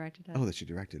that? She directed it. Oh, that she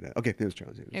directed that. Okay, it was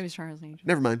Charlie's Angels. It was Charlie's Angels.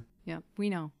 Never mind. Yep. We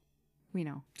know.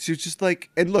 She was just like,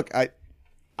 and look, I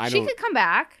She don't. could come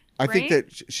back. I think right?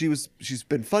 that she's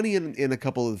been funny in a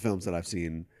couple of the films that I've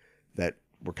seen that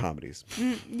were comedies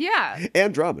Yeah.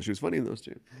 and drama. She was funny in those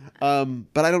too.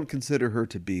 But I don't consider her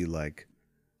to be like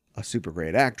a super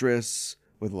great actress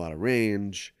with a lot of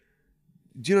range.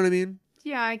 Do you know what I mean?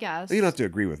 Yeah, I guess. You don't have to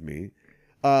agree with me.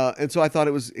 And so I thought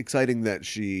it was exciting that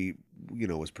she,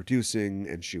 was producing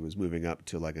and she was moving up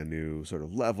to like a new sort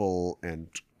of level and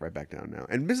right back down now.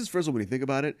 And Mrs. Frizzle, when you think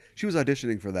about it, she was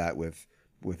auditioning for that with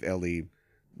Ellie,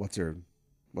 what's her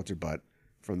butt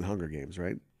from the Hunger Games,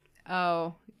 right?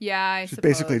 Oh, yeah. She's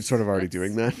basically suppose. sort of already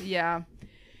That's- doing that. Yeah.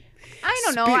 I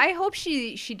don't know. I hope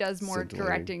she does more Scintillating.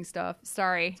 directing stuff.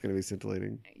 Sorry. It's gonna be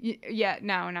scintillating. Yeah.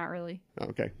 No, not really. Oh,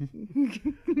 okay.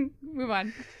 Move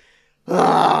on.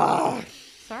 Ah,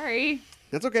 Sorry.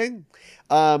 that's okay.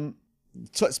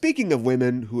 So speaking of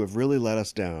women who have really let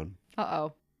us down,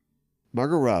 Uh-oh.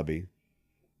 Margot Robbie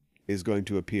is going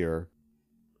to appear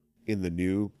in the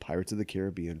new Pirates of the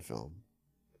Caribbean film.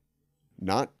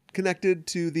 Not connected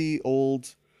to the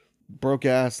old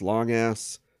broke-ass,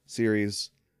 long-ass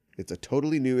series. It's a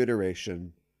totally new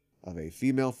iteration of a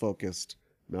female-focused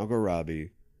Margot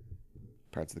Robbie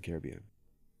Pirates of the Caribbean.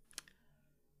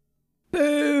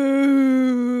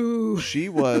 Boo! She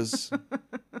was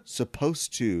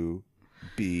supposed to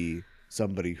be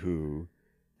somebody who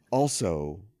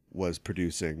also was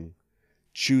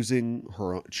choosing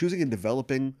and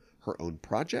developing her own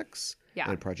projects Yeah.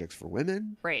 and projects for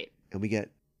women, Right. and we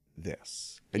get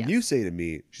this. And Yes. you say to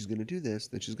me, she's going to do this,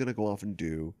 then she's going to go off and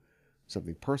do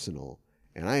something personal,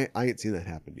 and I ain't seen that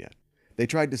happen yet. They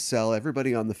tried to sell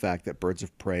everybody on the fact that Birds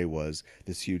of Prey was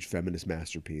this huge feminist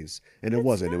masterpiece, and it It's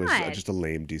wasn't. It was not. just a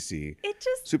lame DC It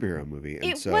just superhero movie. And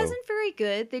it so wasn't very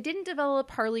good. They didn't develop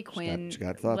Harley Quinn. she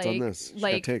got thoughts on this. She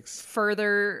got takes.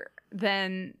 further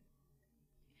than.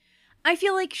 I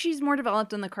feel like she's more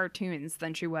developed in the cartoons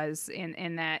than she was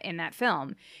in that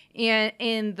film,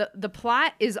 and the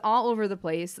plot is all over the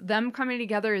place. Them coming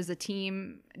together as a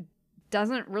team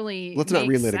doesn't really Let's not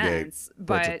make relitigate sense,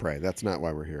 Birds but of Prey. That's not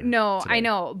why we're here. no, today. I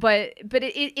know, but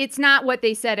it's not what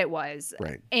they said it was,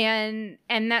 Right. and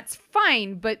that's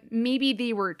fine. But maybe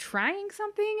they were trying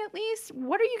something at least.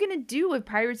 What are you gonna do with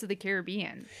Pirates of the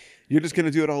Caribbean? You're just going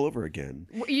to do it all over again.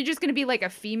 You're just gonna be like a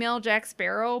female Jack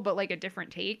Sparrow, but like a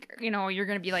different take. You know, you're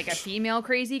gonna be like a female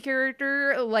crazy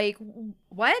character. Like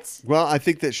what? Well, I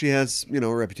think that she has,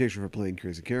 a reputation for playing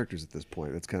crazy characters at this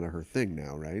point. That's kind of her thing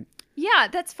now, right? Yeah,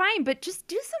 that's fine, but just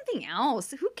do something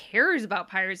else. Who cares about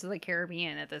Pirates of the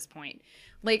Caribbean at this point?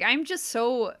 Like, I'm just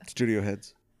so Studio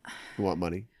heads who want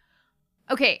money.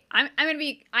 okay. I'm gonna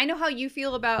be. I know how you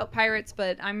feel about pirates,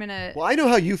 but I'm gonna. Well, I know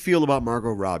how you feel about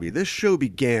Margot Robbie. This show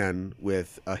began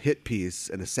with a hit piece,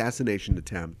 an assassination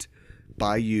attempt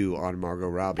by you on Margot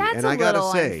Robbie. That's and a I gotta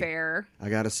little say, unfair. I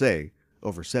gotta say,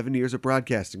 over 7 years of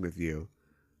broadcasting with you,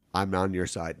 I'm on your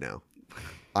side now.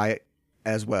 I,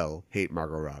 as well, hate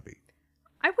Margot Robbie.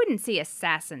 I wouldn't say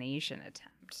assassination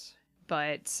attempt,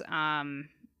 but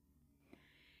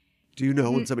Do you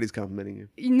know when somebody's complimenting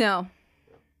you? no.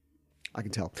 I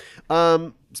can tell.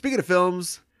 Speaking of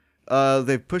films,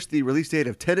 they've pushed the release date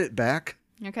of Tenet back.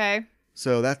 Okay.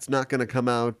 So that's not going to come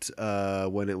out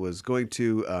when it was going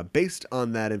to. Based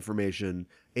on that information,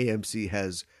 AMC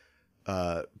has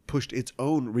pushed its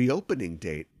own reopening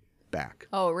date back.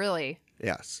 Oh, really?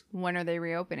 Yes. When are they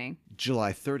reopening?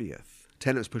 July 30th.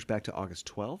 Tenet was pushed back to August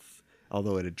 12th,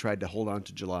 although it had tried to hold on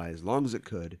to July as long as it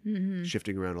could,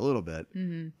 shifting around a little bit.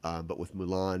 But with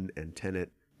Mulan and Tenet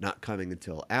not coming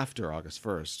until after August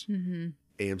 1st,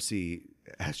 AMC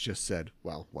has just said,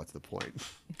 well, what's the point?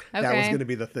 That was Okay. going to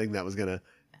be the thing that was going to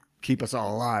keep us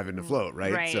all alive and afloat,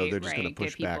 right? Right, So they're just going right. to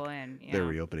push Get back people in, their yeah.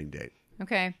 reopening date.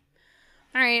 Okay.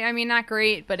 All right. I mean, not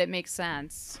great, but it makes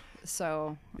sense.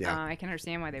 So Yeah. I can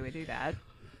understand why they would do that.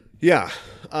 Yeah.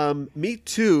 Me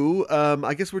too.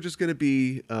 I guess we're just going to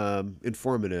be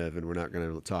informative and we're not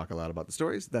going to talk a lot about the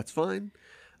stories. That's fine.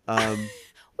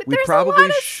 But We there's probably a lot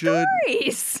of should-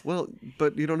 stories. Well,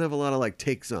 but you don't have a lot of like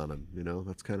takes on them,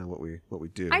 That's kind of what we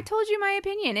do. I told you my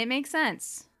opinion. It makes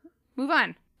sense. Move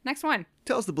on. Next one.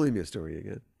 Tell us the bulimia story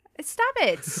again. Stop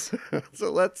it.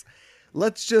 So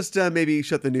let's just maybe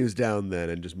shut the news down then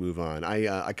and just move on.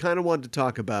 I kind of wanted to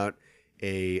talk about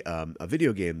a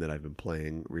video game that I've been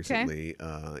playing recently.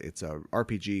 It's a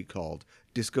RPG called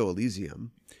Disco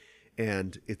Elysium,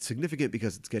 and it's significant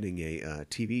because it's getting a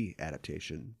TV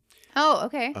adaptation. Oh,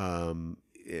 okay.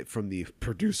 From the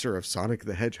producer of Sonic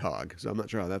the Hedgehog. So I'm not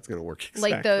sure how that's going to work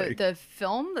exactly. Like the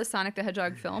film, the Sonic the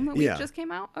Hedgehog film that Yeah. just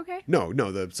came out? Okay. No,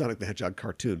 the Sonic the Hedgehog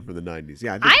cartoon from the 90s.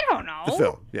 Yeah, I don't know. the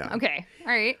film. Yeah. Okay. All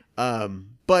right.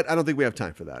 But I don't think we have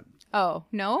time for that. Oh,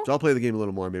 no? So I'll play the game a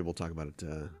little more. Maybe we'll talk about it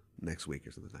next week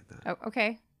or something like that. Oh,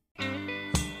 okay.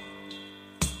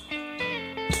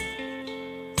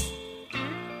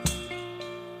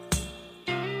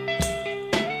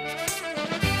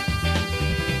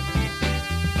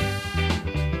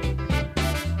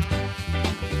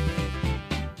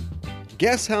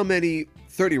 Guess how many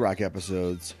 30 Rock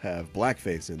episodes have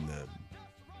blackface in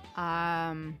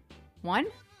them? One?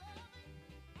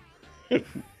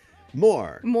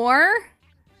 More. More?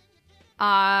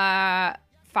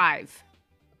 5.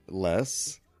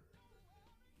 Less.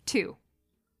 2.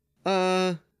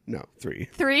 No, 3.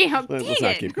 3? Oh, Let's dang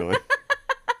not it. keep going.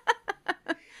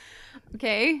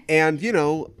 Okay. And,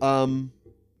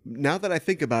 now that I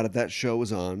think about it, that show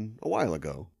was on a while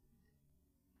ago.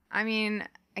 I mean,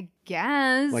 I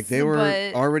guess. Like they were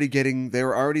but... already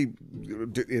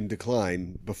in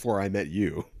decline before I met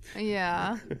you.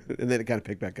 Yeah. And then it kind of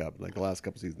picked back up. Like the last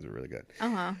couple seasons were really good.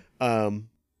 Uh-huh.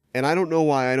 And I don't know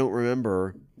why I don't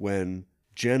remember when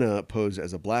Jenna posed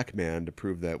as a black man to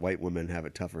prove that white women have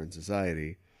it tougher in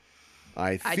society.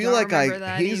 I feel don't like I remember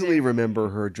that hazily either. remember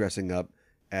her dressing up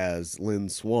as Lynn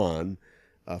Swan,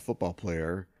 a football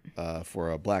player, for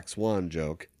a Black Swan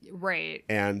joke. Right.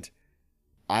 And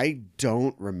I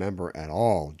don't remember at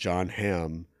all John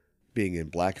Hamm being in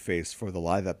blackface for the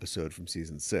live episode from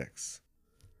season 6.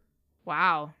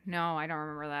 Wow. No, I don't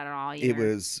remember that at all either. It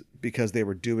was because they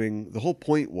were doing, the whole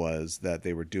point was that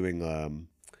they were doing,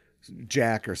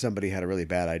 Jack or somebody had a really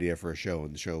bad idea for a show,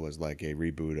 and the show was like a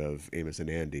reboot of Amos and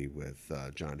Andy with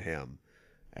John Hamm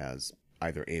as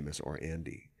either Amos or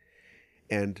Andy.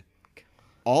 And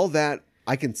all that,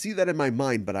 I can see that in my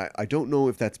mind, but I don't know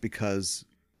if that's because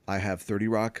I have 30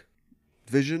 Rock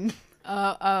vision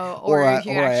Or if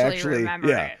you actually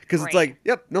remember it. Because it's like,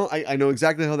 yep, no, I know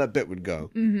exactly how that bit would go.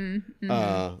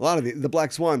 A lot of the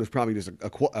Black Swan was probably just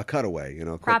a cutaway,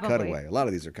 a quick cutaway. A lot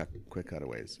of these are quick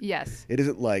cutaways. Yes. It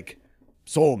isn't like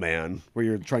Soul Man, where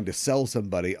you're trying to sell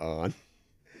somebody on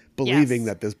believing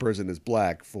that this person is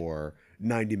black for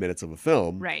 90 minutes of a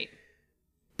film. Right.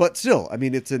 But still, I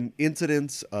mean, it's an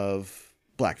incidence of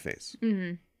blackface.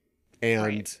 Mm-hmm.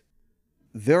 And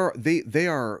they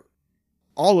are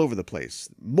all over the place,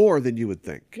 more than you would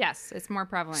think. Yes, it's more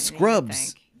prevalent.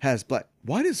 Scrubs has black.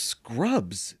 Why does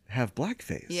Scrubs have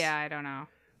blackface? Yeah, I don't know.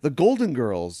 The Golden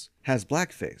Girls has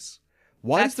blackface.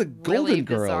 Why does the Golden really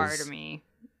Girls bizarre to me.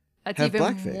 That's have even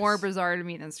blackface? more bizarre to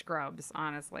me than Scrubs,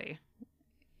 honestly.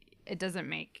 It doesn't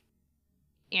make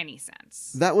any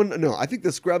sense. That one, no. I think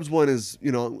the Scrubs one is,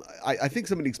 I think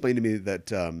somebody explained to me that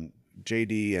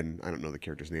JD and I don't know the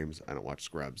characters' names. I don't watch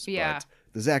Scrubs. Yeah. But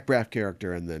the Zach Braff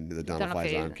character and then the Donald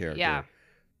Faison character yeah.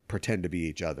 pretend to be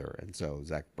each other, and so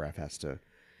Zach Braff has to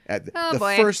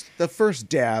the first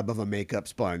dab of a makeup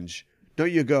sponge.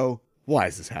 Don't you go? Why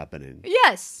is this happening?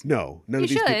 Yes. No, none of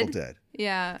these people did.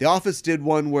 Yeah. The Office did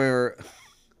one where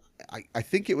I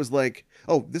think it was like,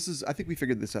 I think we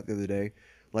figured this out the other day.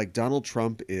 Like Donald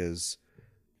Trump is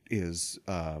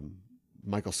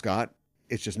Michael Scott.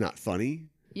 It's just not funny.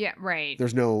 Yeah, right.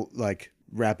 There's no like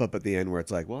wrap up at the end where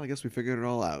it's like, well, I guess we figured it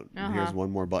all out. And here's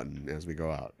one more button as we go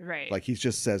out. Right. Like he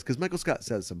just says, because Michael Scott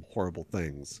says some horrible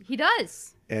things. He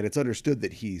does. And it's understood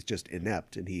that he's just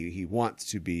inept and he wants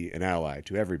to be an ally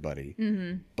to everybody.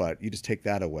 Mm-hmm. But you just take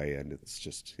that away and it's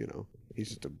just, he's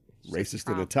just a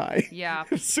racist in a tie. Yeah.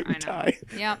 Suit and tie.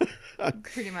 Yeah.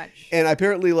 Pretty much. And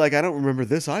apparently, I don't remember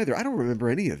this either. I don't remember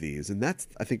any of these. And that's,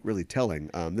 I think, really telling.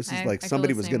 This is like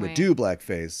somebody was going to do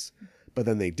blackface, but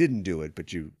then they didn't do it.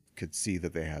 But you could see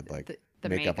that they had the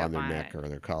makeup on their neck or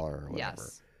their collar or whatever.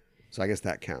 Yes. So I guess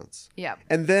that counts. Yeah.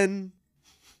 And then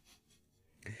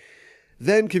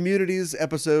Community's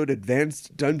episode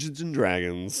Advanced Dungeons and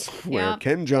Dragons, where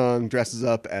Ken Jeong dresses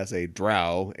up as a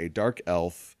drow, a dark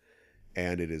elf.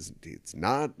 And it's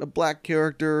not a black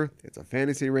character. It's a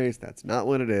fantasy race. That's not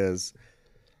what it is.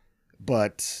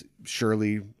 But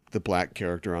surely the black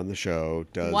character on the show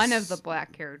does... One of the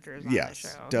black characters on the show.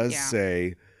 Does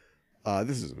say,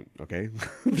 this isn't okay.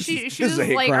 She this is a was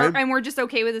hate like, crime. and we're just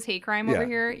okay with this hate crime over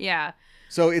here? Yeah.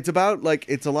 So it's about,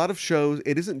 it's a lot of shows.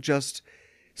 It isn't just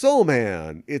Soul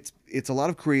Man. It's a lot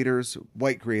of creators,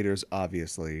 white creators,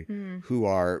 obviously, who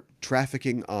are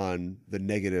trafficking on the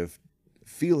negative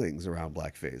feelings around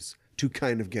blackface to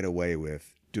kind of get away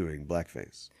with doing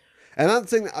blackface. And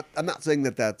I'm not saying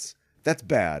that that's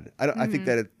bad. I think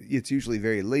that it's usually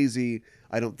very lazy.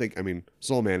 I don't think,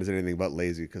 Soul Man is anything but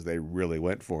lazy because they really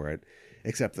went for it,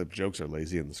 except the jokes are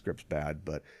lazy and the script's bad,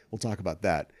 but we'll talk about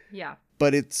that. Yeah.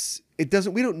 But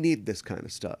we don't need this kind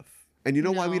of stuff. And you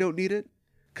know why we don't need it?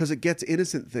 Because it gets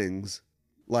innocent things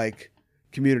like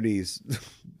Community's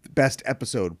best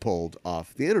episode pulled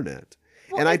off the internet.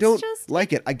 Well, and I don't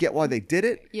like it. I get why they did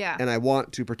it. Yeah. And I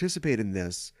want to participate in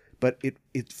this, but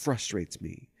it frustrates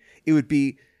me. It would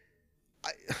be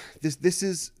this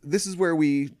is where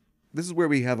we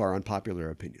have our unpopular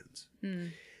opinions.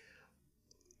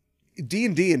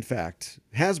 D&D, in fact,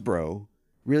 Hasbro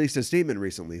released a statement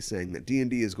recently saying that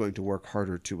D&D is going to work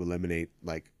harder to eliminate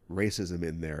racism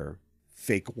in their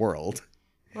fake world.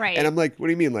 Right. And I'm like, what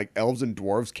do you mean? Like elves and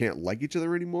dwarves can't like each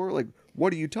other anymore? Like,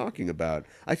 what are you talking about?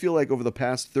 I feel like over the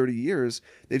past 30 years,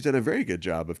 they've done a very good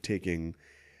job of taking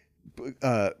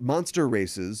monster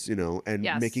races, and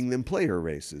making them player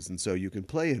races. And so you can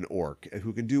play an orc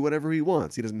who can do whatever he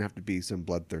wants. He doesn't have to be some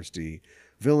bloodthirsty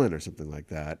villain or something like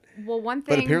that. Well, one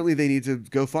thing... But apparently they need to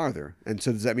go farther. And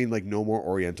so does that mean no more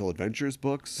Oriental Adventures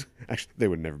books? Actually, they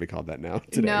would never be called that now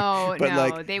today. No,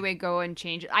 but they would go and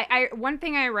change it. One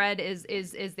thing I read is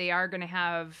they are going to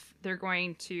have... They're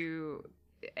going to...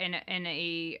 in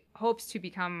a hopes to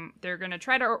become, they're going to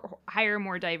try to hire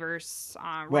more diverse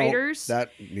writers. That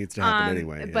needs to happen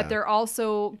anyway. But they're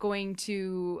also going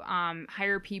to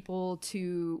hire people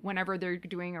to, whenever they're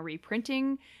doing a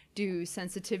reprinting, have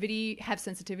sensitivity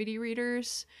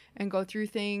readers and go through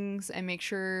things and make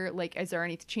sure, is there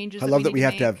any changes? I love that we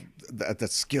have to have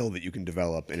that skill that you can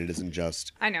develop, and it isn't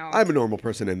just, I know, I'm a normal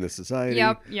person in this society.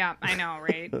 Yep, I know,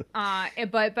 right?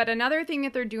 But another thing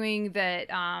that they're doing that,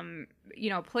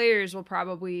 players will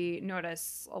probably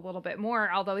notice a little bit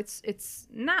more, although it's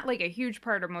not a huge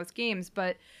part of most games,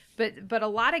 but a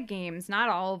lot of games, not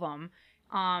all of them,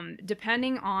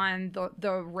 depending on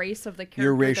the race of the character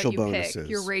your racial that you bonuses. pick,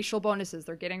 your racial bonuses,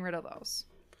 they're getting rid of those.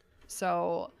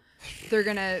 So they're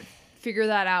gonna figure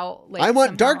that out. I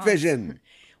want dark vision.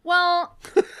 Well,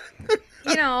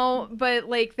 you know, but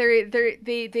like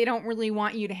they don't really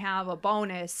want you to have a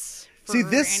bonus for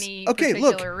any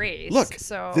particular race. Look,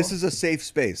 so this is a safe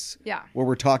space. Yeah. Where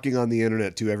we're talking on the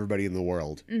internet to everybody in the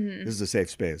world. Mm-hmm. This is a safe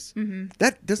space. Mm-hmm.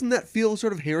 Doesn't that feel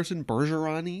sort of Harrison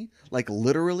Bergeron-y? Like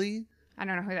literally? I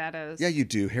don't know who that is. Yeah, you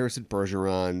do. Harrison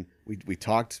Bergeron. We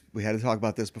had to talk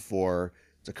about this before.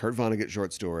 It's a Kurt Vonnegut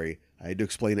short story. I had to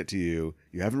explain it to you.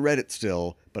 You haven't read it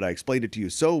still, but I explained it to you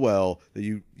so well that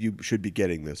you should be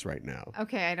getting this right now.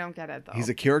 Okay, I don't get it though. He's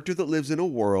a character that lives in a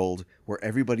world where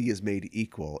everybody is made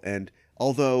equal. And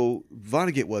although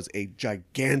Vonnegut was a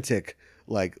gigantic,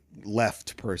 like,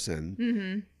 left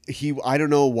person, I don't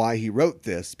know why he wrote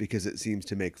this, because it seems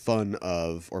to make fun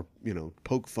of, or, you know,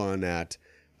 poke fun at,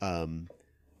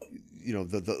 you know,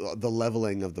 the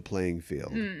leveling of the playing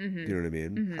field. Mm-hmm. You know what I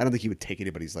mean? I don't think he would take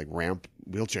anybody's like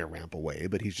wheelchair ramp away,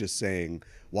 but he's just saying,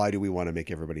 why do we want to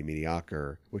make everybody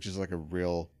mediocre? Which is like a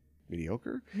real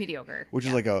mediocre, which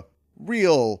is like a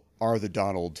real Are the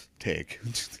Donald take,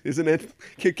 isn't it?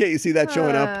 Can't you see that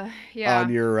showing up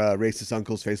on your racist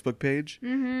uncle's Facebook page?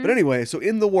 Mm-hmm. But anyway, so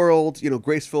in the world, you know,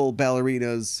 graceful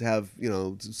ballerinas have, you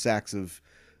know, sacks of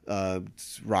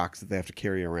rocks that they have to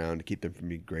carry around to keep them from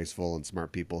being graceful, and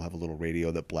smart people have a little radio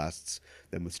that blasts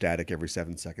them with static every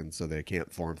 7 seconds so they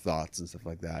can't form thoughts and stuff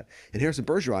like that. And Harrison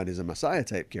Bergeron is a Messiah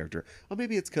type character. Well,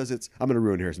 maybe it's because I'm going to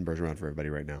ruin Harrison Bergeron for everybody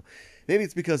right now. Maybe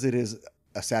it's because it is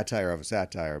a satire of a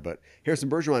satire, but Harrison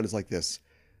Bergeron is like this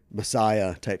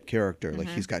Messiah type character. Like,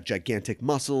 he's got gigantic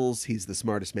muscles. He's the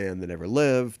smartest man that ever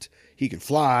lived. He can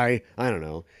fly. I don't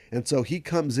know. And so he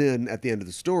comes in at the end of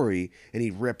the story and he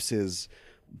rips his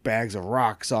bags of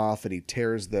rocks off and he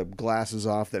tears the glasses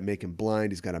off that make him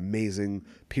blind. He's got amazing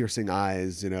piercing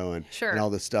eyes, you know, and all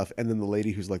this stuff. And then the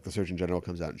lady who's like the Surgeon General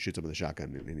comes out and shoots him with a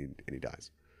shotgun, and he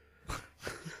dies.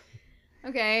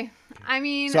 Okay. I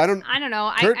mean, so I don't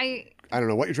know. Kurt, I don't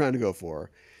know what you're trying to go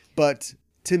for, but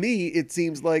to me, it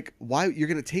seems like, why you're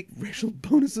going to take racial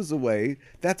bonuses away?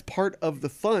 That's part of the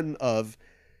fun of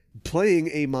playing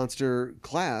a monster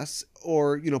class,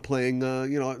 or, you know, playing,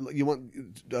 you know, you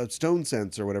want stone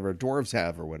sense or whatever dwarves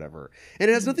have or whatever. And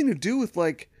it has nothing to do with,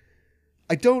 like,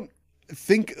 I don't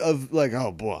think of like,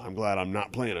 oh boy, I'm glad I'm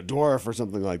not playing a dwarf or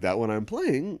something like that when I'm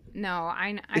playing. No,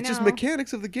 I know. It's just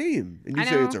mechanics of the game. And you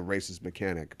say it's a racist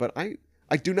mechanic, but I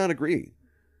do not agree.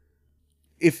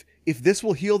 If this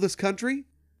will heal this country,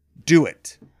 do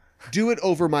it. Do it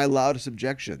over my loudest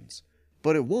objections.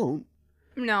 But it won't.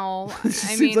 No, I mean,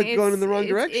 seems like going in the wrong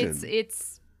direction.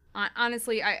 It's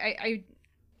honestly, I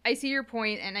see your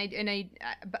point, and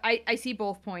I see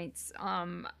both points.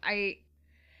 Oh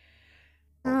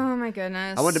my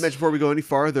goodness. I wanted to mention before we go any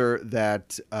farther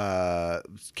that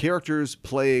characters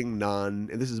playing and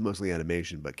this is mostly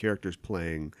animation, but characters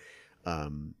playing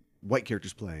white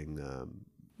characters playing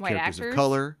white characters actors? of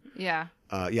color. Yeah.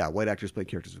 White actors playing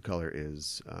characters of color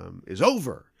is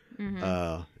over.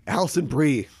 Mm-hmm. Alison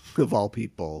Brie, of all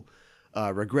people,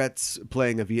 regrets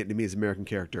playing a Vietnamese American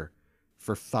character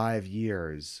for 5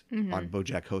 years on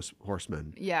BoJack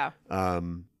Horseman. Yeah.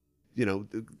 You know,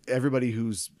 everybody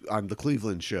who's on the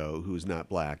Cleveland show who's not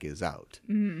black is out.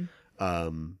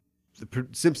 Mm-hmm. The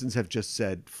Simpsons have just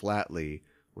said flatly,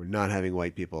 we're not having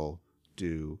white people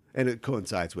do, and it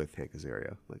coincides with Hank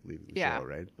Azaria, like, leaving the show,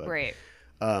 right? But, right.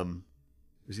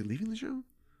 Is he leaving the show?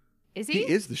 Is he?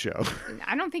 He is the show.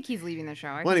 I don't think he's leaving the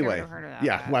show. Well, anyway, I would have heard of that.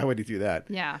 Yeah, why would he do that?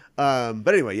 Yeah.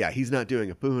 But anyway, yeah, he's not doing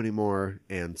a Pooh anymore,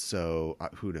 and so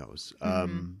who knows?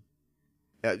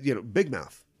 You know, Big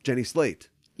Mouth, Jenny Slate.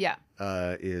 Yeah.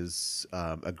 Is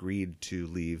agreed to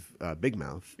leave Big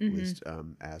Mouth, at least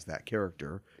as that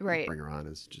character. Right. Bring her on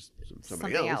as just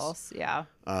somebody else. Yeah.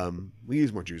 We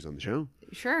use more Jews on the show.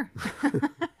 Sure.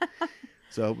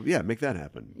 So yeah, make that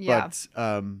happen. Yeah.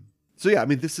 But so yeah, I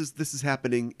mean, this is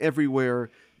happening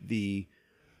everywhere. The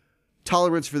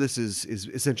tolerance for this is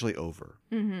essentially over.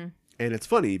 Mm-hmm. And it's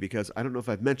funny because I don't know if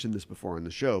I've mentioned this before on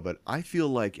the show, but I feel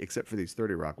like, except for these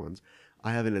 30 Rock ones,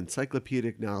 I have an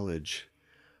encyclopedic knowledge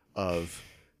of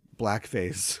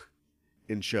blackface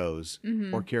in shows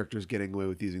or characters getting away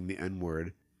with using the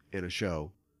N-word in a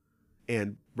show.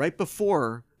 And right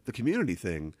before the Community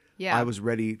thing, I was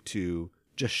ready to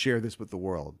just share this with the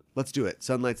world. Let's do it.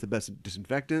 Sunlight's the best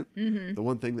disinfectant. The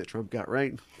one thing that Trump got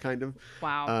right, kind of.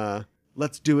 Wow.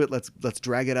 Let's do it. Let's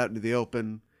drag it out into the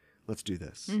open. Let's do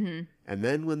this. And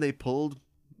then when they pulled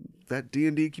that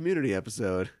D&D Community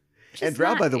episode, and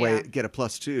Drow, by the way, get a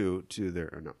 +2 to their,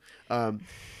 or no.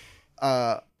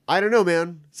 I don't know,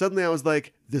 man. Suddenly I was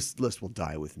like, this list will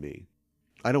die with me.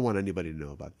 I don't want anybody to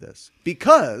know about this.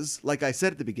 Because, like I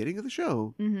said at the beginning of the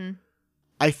show,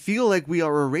 I feel like we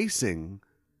are erasing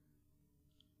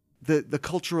the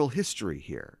cultural history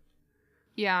here.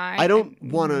 Yeah. I don't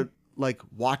want to like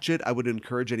watch it. I would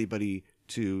encourage anybody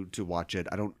to watch it.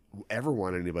 I don't ever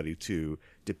want anybody to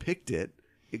depict it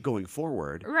going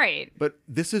forward. Right. But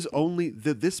this is only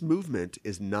this movement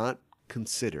is not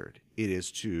considered. It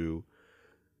is to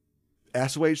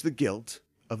assuage the guilt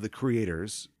of the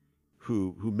creators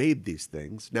who made these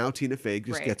things. Now Tina Fey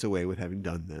just Right. gets away with having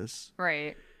done this.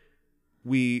 Right.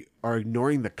 We are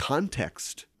ignoring the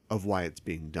context of why it's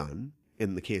being done.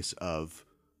 In the case of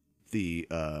the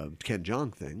Ken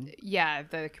Jeong thing, Yeah,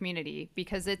 the community,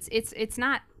 because it's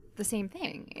not the same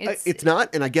thing. it's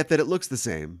not, and I get that it looks the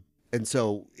same, and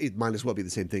so it might as well be the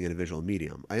same thing in a visual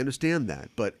medium. I understand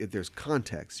that, but if there's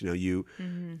context, you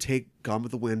take Gone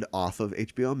with the Wind off of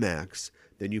HBO Max,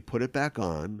 then you put it back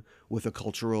on with a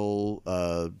cultural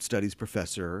studies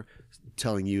professor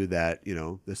telling you that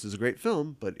this is a great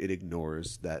film, but it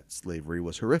ignores that slavery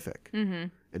was horrific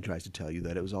and tries to tell you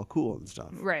that it was all cool and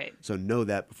stuff. Right. So know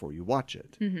that before you watch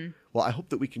it. Well, I hope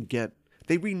that we can get.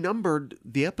 They renumbered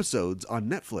the episodes on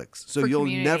Netflix, so For you'll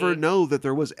Community. never know that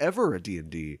there was ever a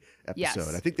D&D episode.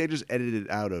 Yes. I think they just edited it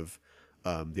out of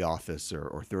The Office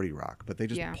or 30 Rock, but they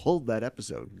just Yeah. pulled that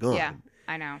episode. Gone. Yeah,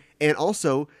 I know. And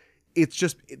also, this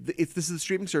is the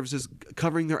streaming services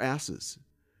covering their asses.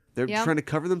 They're Yep. trying to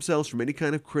cover themselves from any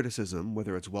kind of criticism,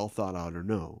 whether it's well thought out or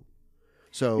no.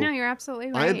 So No, you're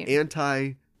absolutely I am right.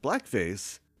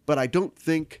 anti-blackface, but I don't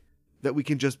think that we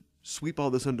can just sweep all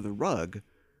this under the rug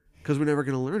because we're never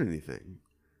going to learn anything.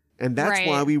 And that's Right.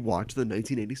 why we watched the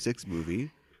 1986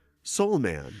 movie Soul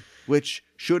Man, which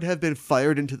should have been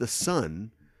fired into the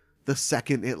sun the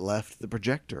second it left the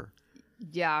projector.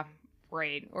 Yeah,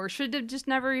 right. Or should have just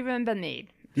never even been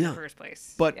made in Yeah. the first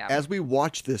place. But yeah. as we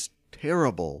watch this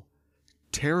terrible,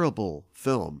 terrible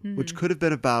film, Mm-hmm. which could have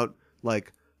been about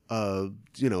like a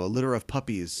litter of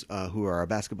puppies who are a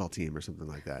basketball team or something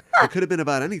like that. It could have been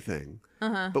about anything.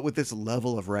 But with this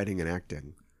level of writing and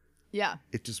acting, Yeah,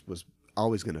 it just was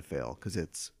always going to fail because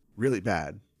it's really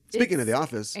bad. Speaking of The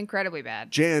Office, incredibly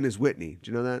bad. Jan is Whitney.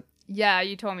 Do you know that? Yeah,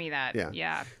 you told me that. Yeah.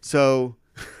 Yeah. So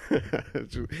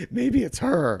maybe it's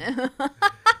her.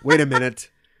 Wait a minute.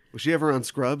 Was she ever on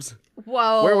Scrubs?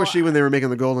 Whoa. Where was she when they were making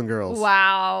the Golden Girls?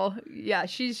 Wow. Yeah,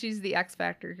 she's the X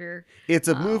factor here. It's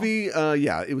a movie.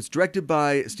 It was directed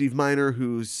by Steve Miner,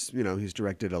 who's he's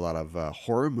directed a lot of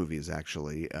horror movies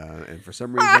actually, and for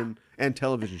some reason, and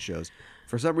television shows.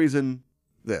 For some reason,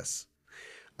 this.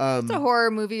 It's a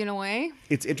horror movie in a way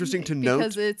It's interesting to note.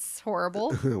 because it's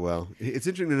horrible. Well, it's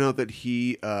interesting to note that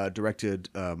he directed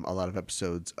a lot of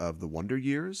episodes of The Wonder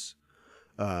Years,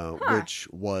 which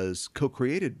was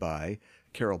co-created by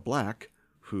Carol Black,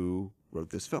 who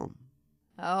wrote this film.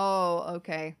 Oh,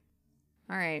 okay.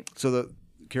 All right. So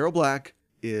Carol Black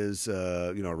is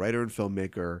a writer and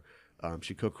filmmaker.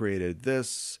 She co-created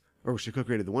she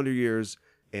co-created The Wonder Years,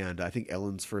 and I think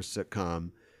Ellen's first sitcom.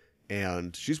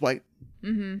 And she's white,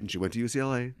 and she went to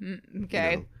UCLA.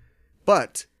 Okay.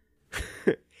 But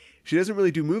she doesn't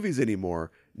really do movies anymore.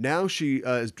 Now she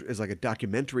is like a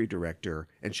documentary director,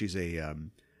 and she's a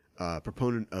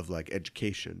proponent of like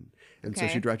education. And so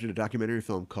Okay. she directed a documentary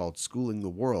film called "Schooling the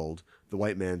World: The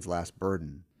White Man's Last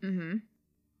Burden,"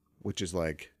 which is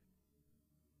like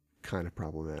kind of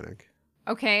problematic.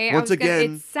 Okay. Once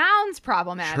again, it sounds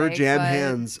problematic. Her jam but-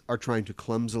 hands are trying to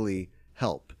clumsily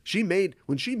help.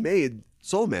 When she made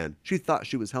Soul Man, she thought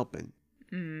she was helping.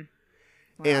 Well,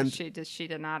 and- she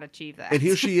did not achieve that. And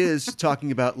here she is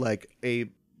talking about like a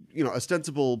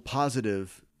ostensible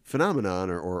positive phenomenon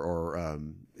or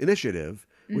initiative,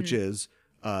 which is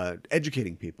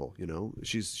educating people.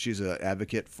 She's an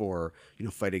advocate for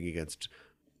fighting against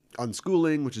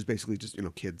unschooling, which is basically just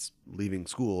kids leaving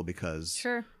school because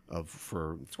Sure. for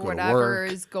For go to whatever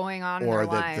work, is going on in or their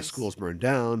that the lives. school's burned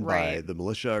down by Right. the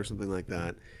militia or something like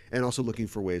that, and also looking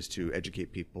for ways to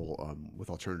educate people with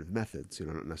alternative methods.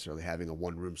 Not necessarily having a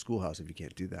one-room schoolhouse if you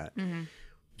can't do that.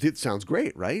 It sounds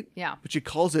great, right? Yeah. But she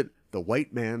calls it the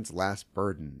white man's last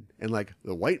burden, and like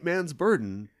the white man's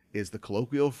burden is the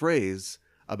colloquial phrase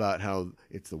about how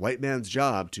it's the white man's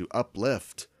job to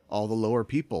uplift all the lower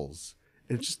peoples.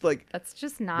 And it's just like, That's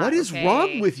just not. what is okay.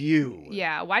 wrong with you?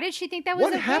 Yeah. Why did she think that was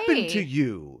What okay? happened to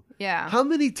you? Yeah. How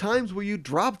many times were you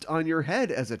dropped on your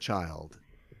head as a child?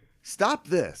 Stop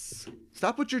this.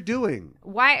 Stop what you're doing.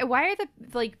 Why are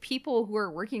the people who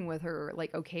are working with her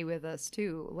okay with us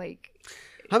too?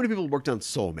 How many people worked on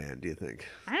Soul Man, do you think?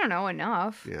 I don't know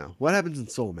enough. Yeah. What happens in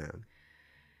Soul Man?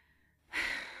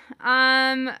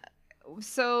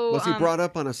 So Was he brought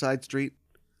up on a side street?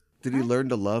 Did he learn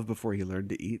to love before he learned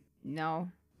to eat? No.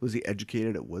 Was he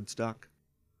educated at Woodstock?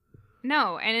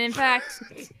 No, and in fact,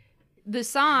 The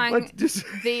song What? Just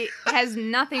they has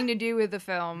nothing to do with the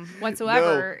film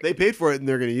whatsoever. No, they paid for it and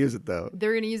they're going to use it though.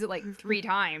 They're gonna use it like 3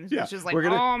 times, Yeah, which is like, we're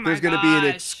gonna, oh my there's gosh. going to be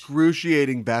an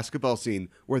excruciating basketball scene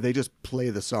where they just play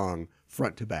the song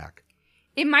front to back.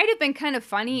 It might have been kind of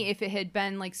funny if it had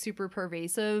been like super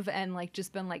pervasive and like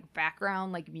just been like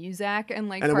background like music and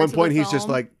like. And at parts one point, of the he's just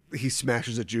film. like he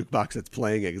smashes a jukebox that's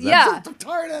playing it. Yeah. I'm so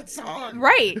tired of that song.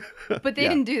 Right, but they Yeah.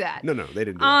 didn't do that. No, they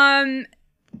didn't. Do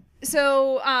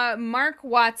So Mark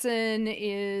Watson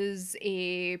is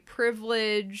a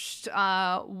privileged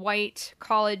white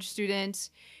college student,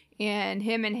 and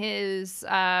him and his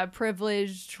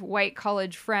privileged white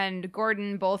college friend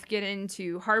Gordon both get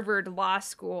into Harvard Law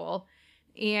School.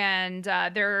 And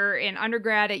they're in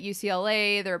undergrad at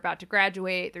UCLA. They're about to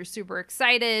graduate. They're super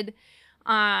excited.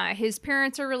 His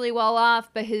parents are really well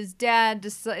off, but his dad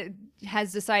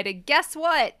has decided, guess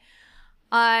what?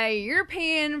 You're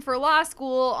paying for law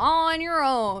school all on your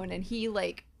own. And he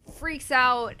like freaks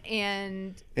out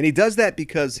and he does that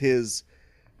because his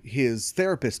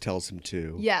therapist tells him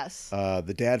to. yes.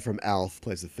 The dad from Alf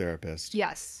plays the therapist.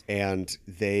 Yes. And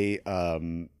they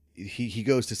he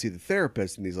goes to see the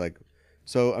therapist and he's like,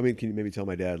 so I mean, can you maybe tell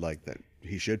my dad like that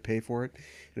he should pay for it?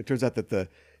 And it turns out that the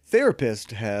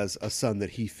therapist has a son that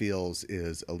he feels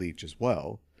is a leech as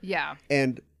well. Yeah.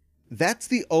 And that's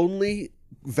the only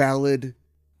valid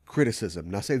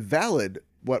criticism. Now, say valid,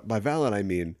 what by valid I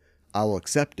mean I will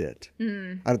accept it. I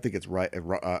don't think it's right.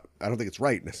 I don't think it's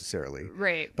right necessarily.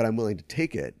 Right. But I'm willing to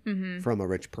take it from a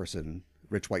rich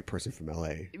white person from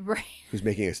LA Right. who's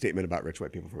making a statement about rich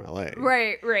white people from LA.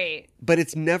 Right. Right. But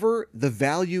it's never, the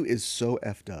value is so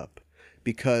effed up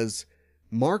because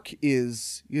Mark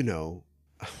is,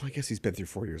 I guess he's been through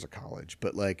 4 years of college,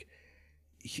 but like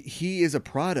he is a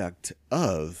product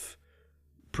of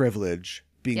privilege,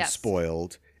 being Yes.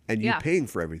 spoiled, and you Yeah. paying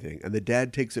for everything. And the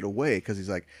dad takes it away because he's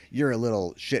like, you're a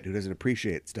little shit who doesn't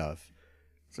appreciate stuff.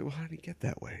 It's like, well, how did he get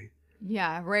that way?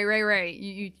 Yeah. Right.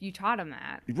 You taught him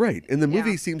that. Right. And the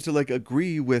movie Yeah. seems to like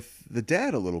agree with the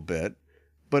dad a little bit,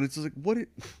 but it's like,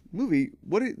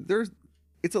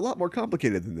 it's a lot more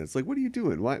complicated than this. Like, what are you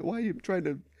doing? Why are you trying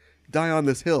to die on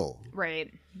this hill?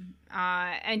 Right.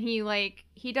 And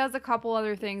he does a couple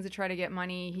other things to try to get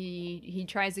money. He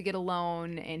tries to get a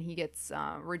loan and he gets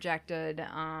rejected.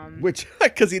 Which,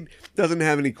 because he doesn't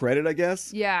have any credit, I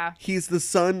guess. Yeah. He's the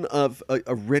son of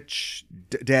a rich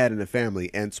dad in a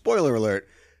family. And spoiler alert,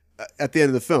 at the end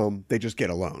of the film, they just get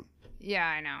a loan. Yeah,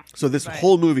 I know. So this But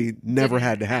whole movie never didn't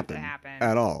had to have happen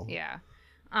at all. Yeah.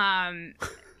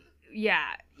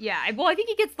 Yeah. Well, I think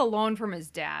he gets the loan from his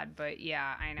dad, but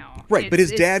yeah, I know. Right, but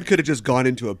his It's dad could have just gone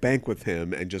into a bank with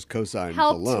him and just co-signed the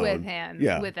helped loan. with him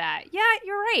Yeah. with that. Yeah,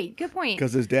 you're right. Good point.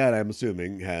 Because his dad, I'm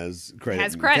assuming, has credit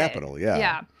Has and credit. capital.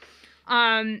 Yeah.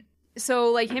 Yeah.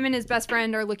 So like him and his best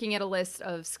friend are looking at a list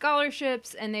of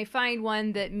scholarships and they find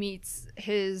one that meets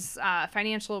his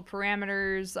financial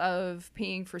parameters of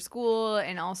paying for school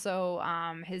and also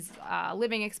his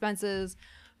living expenses.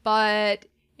 But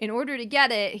in order to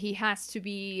get it, he has to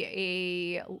be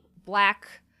a black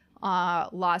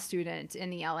law student in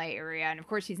the LA area. And of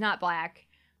course, he's not black.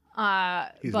 He's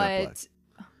not black.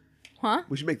 Huh?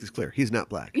 We should make this clear. He's not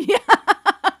black. Yeah.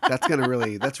 That's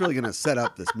really gonna set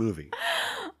up this movie.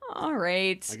 All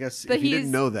right. I guess But if you he's-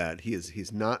 didn't know that,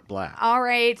 he's not black. All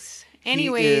right.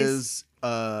 Anyways. He is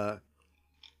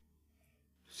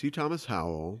C. Thomas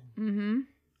Howell. Mm-hmm.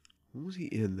 What was he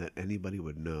in that anybody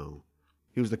would know?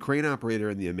 He was the crane operator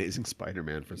in The Amazing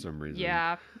Spider-Man for some reason.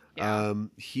 Yeah.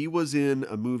 He was in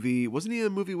a movie. Wasn't he in a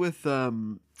movie with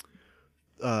Aunt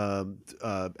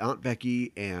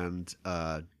Becky and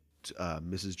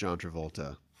Mrs. John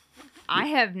Travolta? I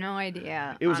have no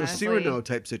idea. It was honestly. a Cyrano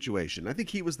type situation. I think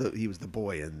he was the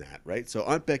boy in that, right? So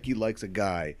Aunt Becky likes a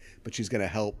guy, but she's gonna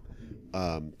help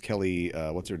Kelly.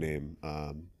 What's her name?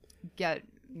 Get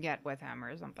with him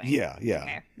or something. Yeah.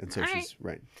 Okay. And so All she's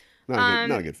right.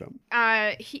 Not a good film.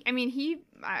 I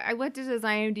looked at his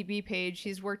IMDb page.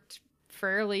 He's worked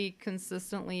fairly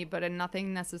consistently, but in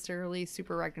nothing necessarily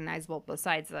super recognizable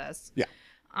besides this. Yeah.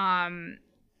 And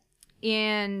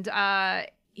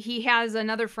he has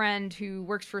another friend who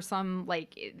works for some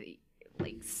like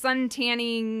sun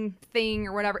tanning thing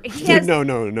or whatever. He has,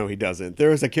 No, he doesn't.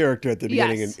 There is a character at the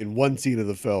beginning Yes. in one scene of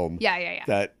the film. Yeah.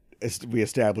 That we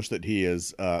established that he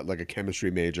is like a chemistry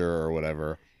major or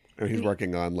whatever, and he's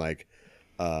working on like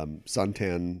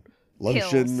suntan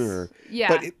lotion Pills. or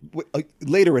Yeah. but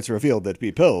later it's revealed that to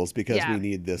be pills because Yeah. we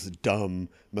need this dumb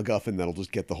MacGuffin that'll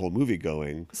just get the whole movie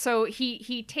going. So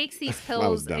he takes these pills I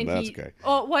was done, and but he. that's okay.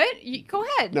 Oh, what? Go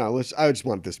ahead. No, I just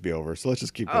want this to be over, so let's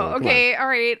just keep going. Oh, Come okay, all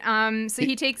right. So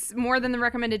he takes more than the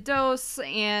recommended dose,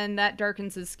 and that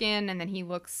darkens his skin, and then he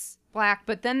looks black.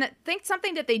 But then think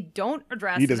something that they don't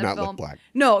address. He does in the not film. look black.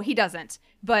 No, he doesn't.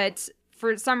 But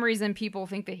for some reason, people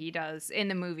think that he does in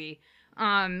the movie.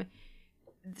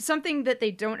 Something that they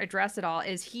don't address at all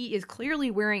is he is clearly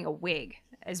wearing a wig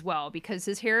as well because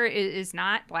his hair is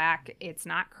not black. It's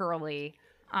not curly.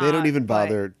 They don't even but-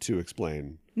 bother to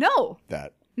explain No,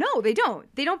 that. no, they don't.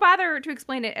 They don't bother to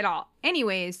explain it at all.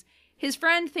 Anyways, his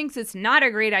friend thinks it's not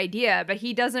a great idea, but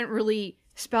he doesn't really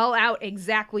spell out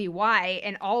exactly why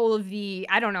and all of the,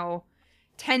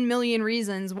 10 million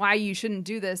reasons why you shouldn't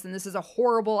do this. And this is a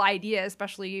horrible idea,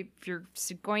 especially if you're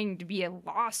going to be a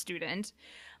law student.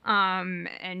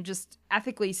 And just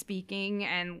ethically speaking.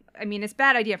 And I mean, it's a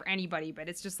bad idea for anybody, but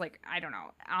it's just like, I don't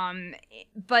know.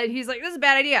 But he's like, this is a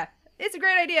bad idea. It's a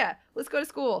great idea. Let's go to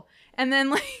school. And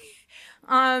then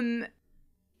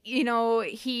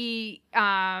he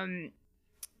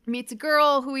meets a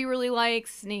girl who he really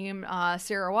likes named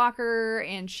Sarah Walker,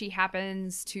 and she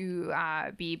happens to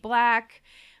be black.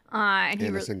 And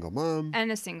A single mom.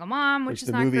 And a single mom, which is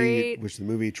the not movie, great. Which the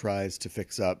movie tries to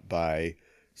fix up by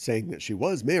saying that she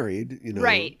was married,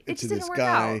 Right. It to just this didn't work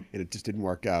guy, out. and it just didn't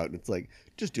work out. And it's like,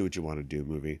 just do what you want to do,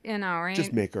 movie. You know, right?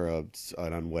 Just make her an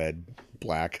unwed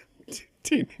black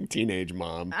teenage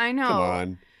mom. I know. Come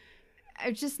on.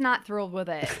 I'm just not thrilled with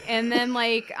it. And then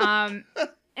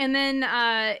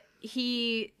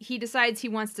he decides he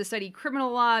wants to study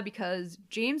criminal law because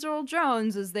James Earl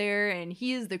Jones is there and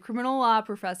he is the criminal law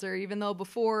professor, even though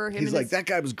before him He's and like, his, that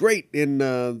guy was great in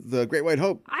The Great White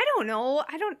Hope. I don't know.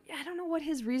 I don't know what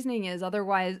his reasoning is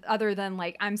other than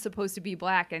like I'm supposed to be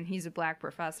black and he's a black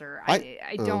professor. I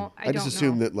just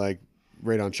assumed that like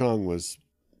Radon Chong was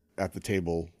at the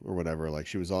table or whatever. Like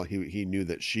she was all he knew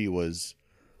that she was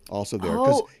also there.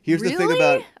 Because here's the thing really?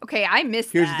 about Okay, I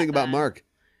missed here's that, the thing about then. Mark.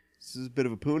 This is a bit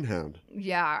of a poon hound.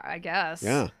 Yeah, I guess.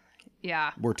 Yeah,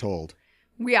 Yeah. we're told.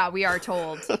 Yeah, we are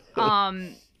told.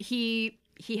 He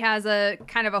has a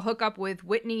kind of a hookup with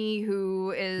Whitney,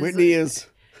 who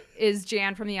is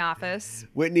Jan from The Office,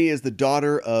 Whitney is the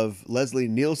daughter of Leslie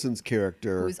Nielsen's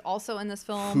character, who's also in this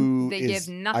film. who They is,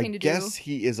 give nothing I to guess do.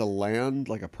 he is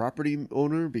a property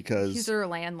owner because He's their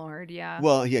landlord. Yeah.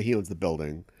 well, yeah, he owns the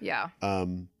building. Yeah.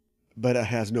 But it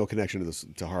has no connection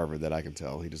to Harvard that I can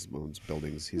tell. He just owns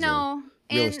buildings. He's a No.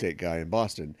 real and- estate guy in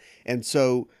Boston. And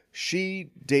so she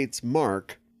dates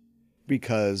Mark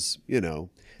because,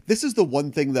 this is the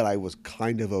one thing that I was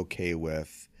kind of okay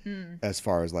with as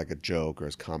far as like a joke or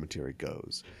as commentary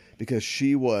goes. Because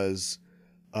she was,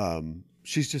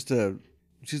 she's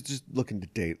just looking to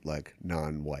date like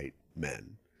non-white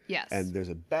men. Yes. And there's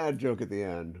a bad joke at the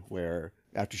end where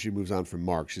after she moves on from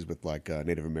Mark, she's with like a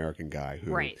Native American guy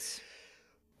who, right.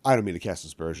 I don't mean to cast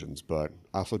aspersions, but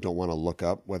I also don't want to look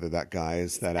up whether that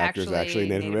actor is actually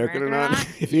Native American or not.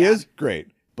 If he is, great.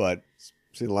 But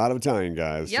seen a lot of Italian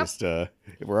guys. Yep. Just we're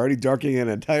already darking an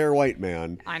entire white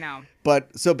man. I know.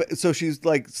 But so she's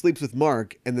like sleeps with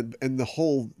Mark, and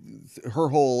her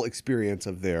whole experience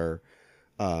of their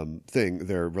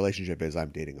their relationship is I'm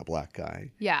dating a black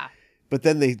guy. Yeah. But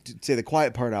then they say the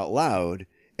quiet part out loud,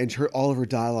 and all of her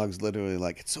dialogue's literally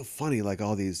like, it's so funny, like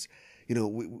all these,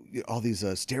 all these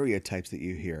stereotypes that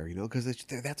you hear, because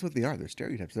that's what they are. They're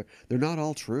stereotypes. They're not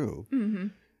all true. Mm-hmm.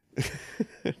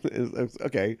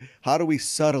 Okay, how do we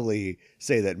subtly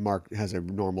say that Mark has a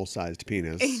normal-sized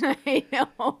penis? I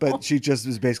know. But she just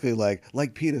is basically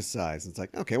like penis size. It's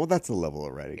like, okay, well, that's the level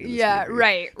already. in this Yeah, movie.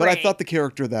 right. But right. I thought the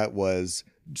character that was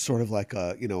sort of like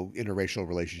a, interracial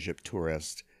relationship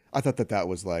tourist, I thought that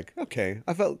was like, okay,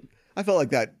 I felt like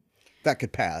that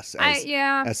could pass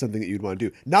as something that you'd want to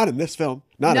do. Not in this film.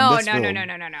 Not in this film.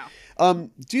 No.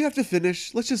 Do you have to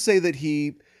finish? Let's just say that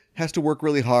he has to work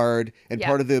really hard, and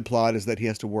part of the plot is that he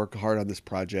has to work hard on this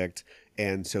project,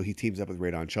 and so he teams up with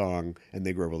Radon Chong, and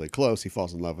they grow really close. He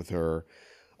falls in love with her.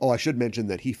 Oh, I should mention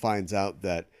that he finds out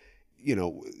that,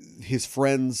 his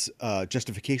friend's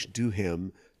justification to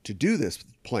him to do this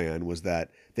plan was that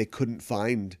they couldn't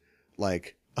find,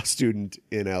 like, a student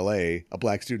in L.A., a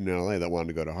black student in L.A. that wanted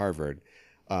to go to Harvard.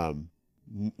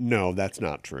 No, that's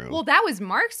not true. Well, that was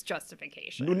Mark's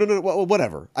justification. No. Well,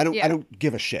 whatever. I don't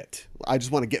give a shit. I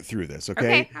just want to get through this,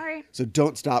 okay? Okay, all right. So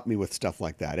don't stop me with stuff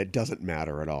like that. It doesn't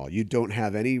matter at all. You don't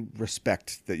have any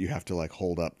respect that you have to like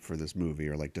hold up for this movie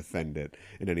or like defend it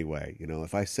in any way.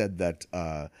 If I said that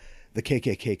the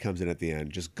KKK comes in at the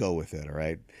end, just go with it, all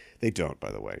right? They don't,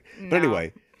 by the way. But No.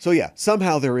 anyway, So yeah,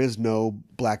 somehow there is no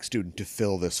black student to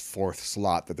fill this fourth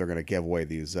slot that they're going to give away.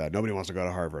 These nobody wants to go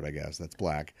to Harvard, I guess. That's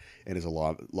black and is a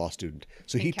law student.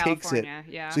 So In he takes it. California,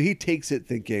 yeah. So he takes it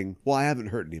thinking, well, I haven't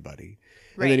hurt anybody,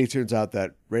 Right. and then he turns out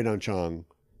that Radon Chong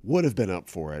would have been up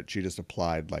for it. She just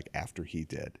applied like after he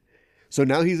did. So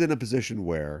now he's in a position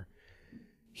where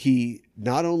he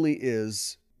not only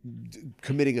is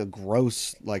committing a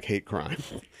gross like hate crime,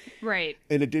 Right.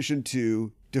 in addition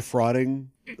to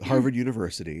defrauding Harvard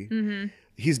University. Mm-hmm.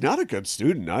 He's not a good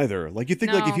student either. Like you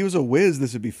think like if No. he was a whiz,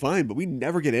 this would be fine, but we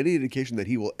never get any indication that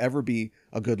he will ever be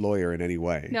a good lawyer in any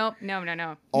way. No.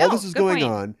 All this is good going point.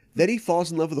 on. Then he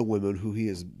falls in love with a woman who he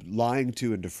is lying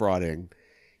to and defrauding.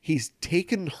 He's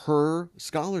taken her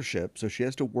scholarship, so she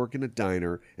has to work in a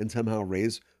diner and somehow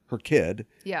raise her kid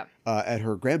Yeah. at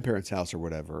her grandparents' house or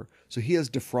whatever. So he has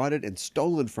defrauded and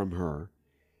stolen from her.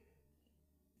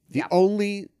 The Yeah.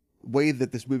 only way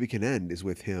that this movie can end is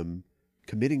with him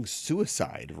committing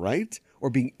suicide, right? Or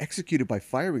being executed by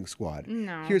firing squad.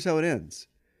 No. Here's how it ends.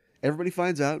 Everybody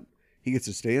finds out. He gets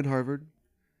to stay in Harvard.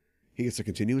 He gets to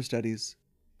continue his studies.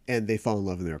 And they fall in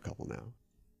love and they're a couple now.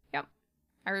 Yep.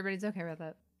 Everybody's okay with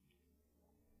it.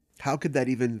 How could that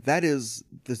even... That is...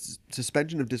 The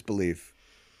suspension of disbelief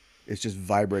is just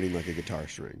vibrating like a guitar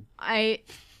string.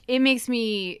 It makes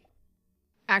me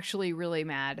actually really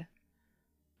mad.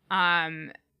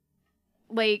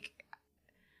 Like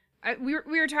we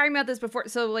were talking about this before.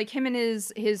 So like him and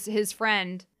his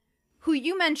friend, who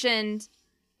you mentioned,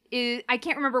 is I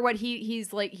can't remember what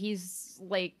he's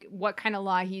like what kind of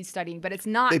law he's studying, but it's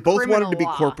not. They both criminal wanted to be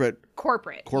law. corporate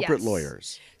corporate yes.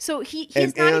 lawyers. So he's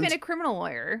And- not and- even a criminal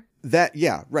lawyer, That,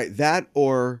 yeah, right. That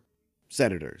or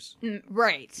senators.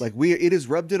 right? Like it is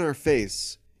rubbed in our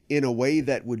face in a way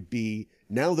that would be,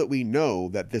 now that we know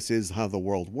that this is how the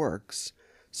world works,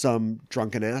 some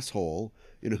drunken asshole,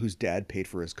 whose dad paid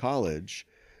for his college,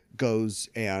 goes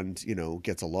and,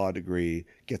 gets a law degree,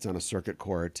 gets on a circuit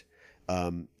court.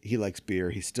 He likes beer.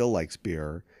 He still likes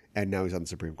beer. And now he's on the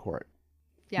Supreme Court.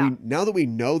 yeah, Now that we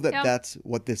know that Yep. that's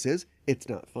what this is, it's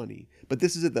not funny. But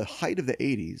this is at the height of the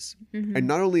 80s. Mhm. And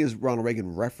not only is Ronald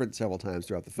Reagan referenced several times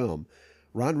throughout the film,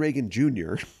 Ron Reagan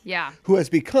Jr., yeah, who has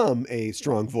become a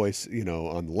strong voice,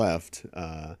 on the left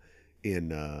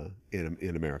in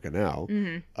America now,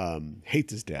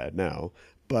 hates his dad now.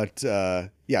 But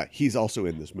yeah, he's also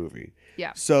in this movie.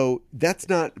 yeah. So that's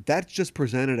just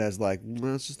presented as like,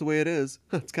 well, it's just the way it is.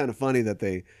 It's kind of funny that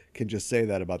they can just say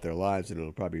that about their lives and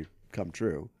it'll probably come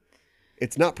true.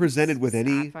 It's not presented with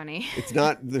any. Not funny. It's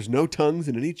not. There's no tongues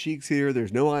in any cheeks here.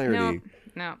 There's no irony.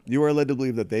 No. You are led to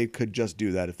believe that they could just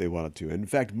do that if they wanted to. And in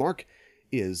fact, Mark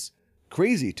is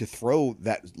crazy to throw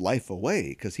that life away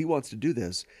because he wants to do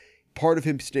this. Part of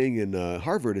him staying in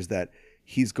Harvard is that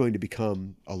he's going to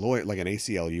become a lawyer, like an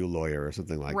ACLU lawyer or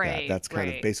something like that. Right, That's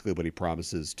kind of basically what he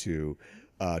promises to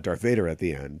Darth Vader at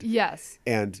the end. Yes.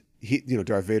 And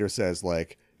Darth Vader says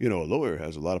like, a lawyer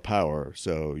has a lot of power,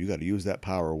 so you got to use that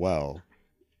power well.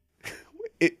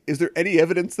 Is there any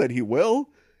evidence that he will?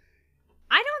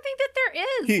 I don't think that there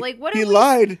is. He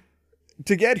lied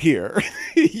to get here.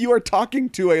 You are talking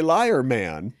to a liar,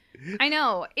 man. I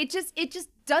know. It just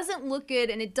doesn't look good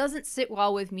and it doesn't sit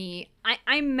well with me.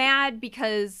 I'm mad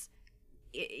because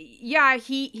yeah,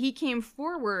 he came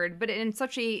forward, but in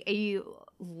such a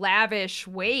lavish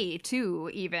way too,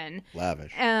 even.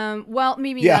 Lavish. Well,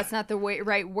 maybe Yeah. that's not the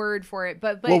right word for it,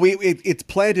 but Well, it's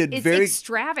planted it's very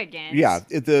extravagant. Yeah,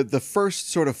 the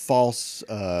first sort of false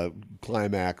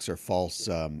climax or false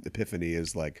epiphany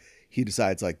is like he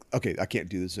decides like, okay, I can't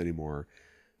do this anymore.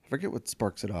 I forget what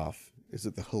sparks it off. Is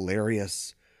it the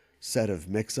hilarious set of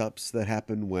mix-ups that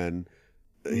happen when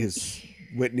his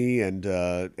Whitney and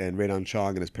Radon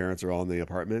Chong and his parents are all in the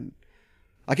apartment?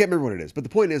 I can't remember what it is, but the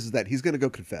point is that he's going to go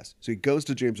confess. So he goes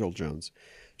to James Earl Jones.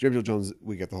 James Earl Jones,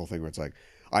 we get the whole thing where it's like,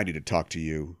 I need to talk to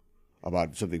you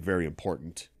about something very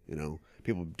important,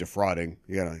 people defrauding.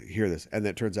 You got to hear this. And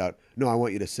then it turns out, no, I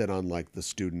want you to sit on like the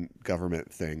student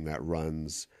government thing that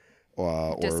runs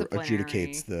or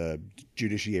adjudicates the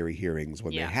judiciary hearings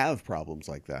when Yeah. they have problems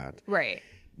like that. Right.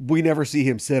 We never see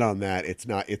him sit on that.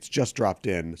 It's just dropped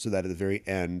in so that at the very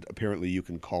end, apparently you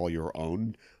can call your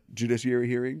own judiciary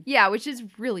hearing. Yeah, which is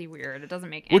really weird. It doesn't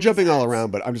make any We're jumping all sense.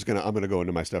 around, but I'm gonna go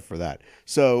into my stuff for that.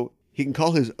 So he can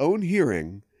call his own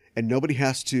hearing, and he doesn't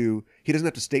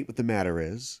have to state what the matter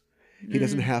is. He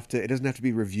doesn't have to. It doesn't have to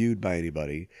be reviewed by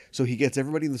anybody. So he gets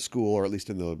everybody in the school, or at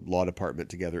least in the law department,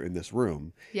 together in this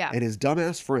room. Yeah. And his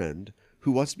dumbass friend,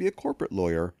 who wants to be a corporate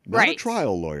lawyer, not a Right.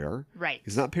 trial lawyer. Right.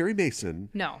 He's not Perry Mason.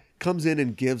 No. Comes in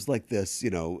and gives like this,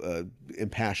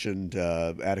 impassioned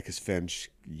Atticus Finch,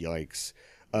 yikes,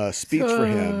 speech for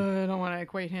him, I don't want to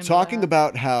equate him. talking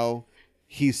about how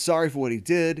he's sorry for what he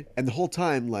did, and the whole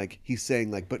time, like, he's saying,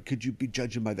 like, but could you be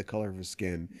judging by the color of his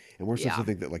skin? And we're supposed to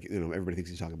think that, like, you know, everybody thinks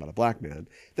he's talking about a black man.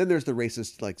 Then there's the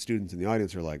racist, like, students in the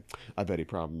audience who are like, I bet he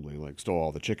probably, like, stole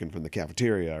all the chicken from the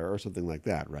cafeteria or something like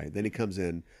that, right? Then he comes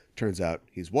in, turns out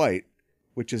he's white,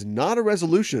 which is not a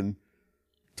resolution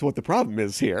to what the problem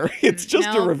is here. It's just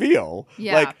a reveal.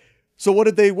 Yeah. Like, so what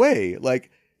did they weigh?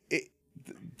 Like,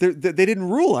 they didn't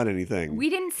rule on anything. We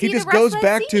didn't see He the just rest goes of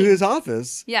that back to scene. his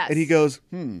office. Yes. And he goes,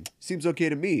 seems okay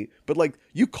to me. But, like,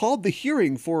 you called the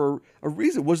hearing for a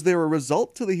reason. Was there a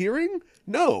result to the hearing?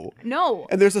 No. No.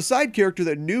 And there's a side character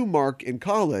that knew Mark in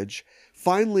college.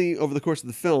 Finally, over the course of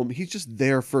the film, he's just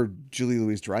there for Julie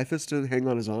Louis-Dreyfus to hang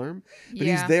on his arm. But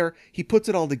he's there. He puts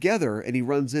it all together, and he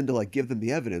runs in to, like, give them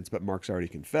the evidence, but Mark's already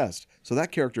confessed. So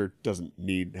that character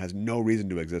has no reason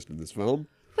to exist in this film.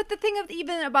 But the thing of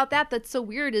even about that's so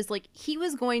weird is, like, he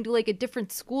was going to, like, a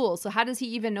different school. So how does he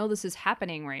even know this is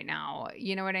happening right now?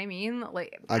 You know what I mean?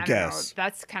 Like, I don't guess. know.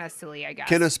 That's kind of silly, I guess.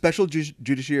 Can a special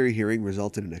judiciary hearing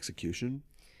result in an execution?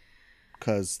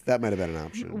 Because that might have been an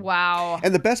option. Wow.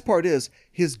 And the best part is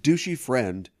his douchey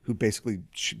friend, who basically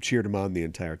cheered him on the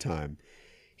entire time.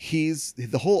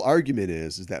 The whole argument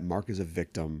is that Mark is a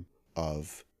victim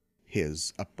of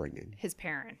his upbringing. His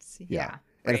parents. Yeah.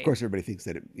 And of course, everybody thinks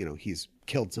that he's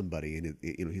killed somebody, and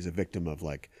he's a victim of,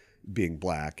 like, being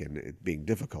black and it being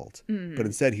difficult. But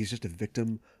instead, he's just a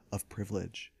victim of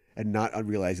privilege and not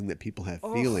realizing that people have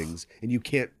feelings, and you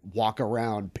can't walk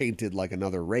around painted like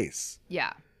another race.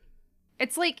 Yeah.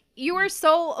 It's like, you are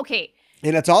so okay.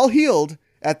 And it's all healed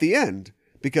at the end,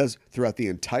 because throughout the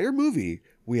entire movie,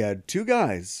 we had two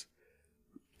guys.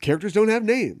 Characters don't have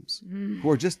names, who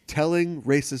are just telling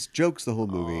racist jokes the whole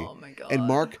movie. Oh my God. And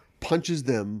Mark punches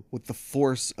them with the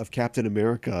force of Captain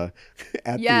America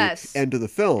at the end of the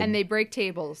film. And they break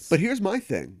tables. But here's my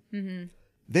thing. Mm-hmm.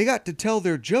 They got to tell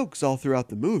their jokes all throughout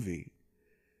the movie.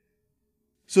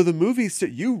 So the movie,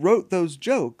 you wrote those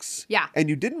jokes. Yeah. And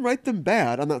you didn't write them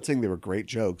bad. I'm not saying they were great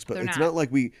jokes, but it's not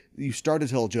like you start to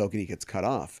tell a joke and he gets cut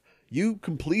off. You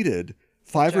completed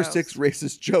 5 or 6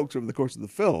 racist jokes over the course of the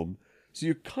film. So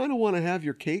you kind of want to have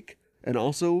your cake and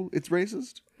also it's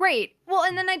racist. Right. Well,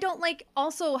 and then I don't like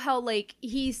also how, like,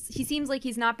 he seems like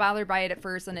he's not bothered by it at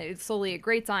first, and it slowly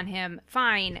grates on him.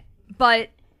 Fine. But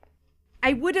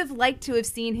I would have liked to have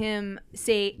seen him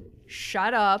say,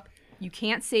 shut up. You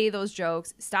can't say those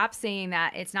jokes. Stop saying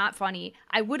that. It's not funny.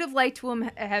 I would have liked to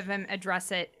have him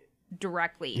address it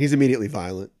directly. He's immediately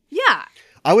violent. Yeah.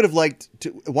 I would have liked to.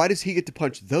 Why does he get to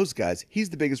punch those guys? He's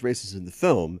the biggest racist in the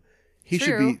film. He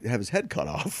should have his head cut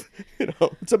off.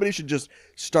 Somebody should just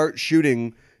start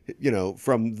shooting,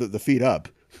 from the feet up.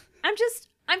 I'm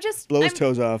just blow his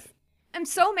toes off. I'm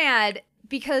so mad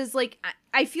because, like,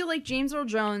 I feel like James Earl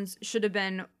Jones should have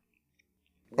been.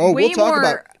 Oh, we'll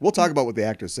talk about what the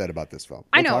actors said about this film.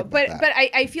 I know, but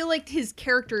I feel like his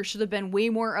character should have been way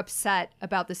more upset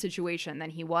about the situation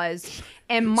than he was,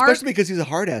 and Mark, especially because he's a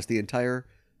hard ass the entire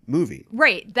movie.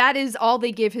 Right, that is all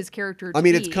they give his character.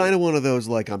 It's kind of one of those,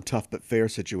 like, I'm tough but fair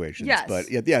situations. Yes.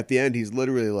 But yeah, at the end, he's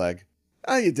literally like,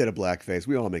 "Oh, you did a blackface.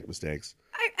 We all make mistakes."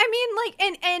 I mean,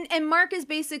 like, and Mark is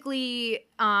basically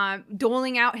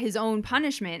doling out his own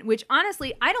punishment, which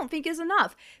honestly I don't think is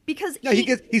enough because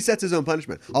he sets his own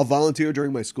punishment. I'll volunteer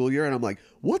during my school year, and I'm like,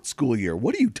 "What school year?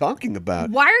 What are you talking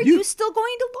about? Why are you still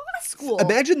going to law school?"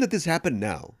 Imagine that this happened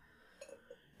now.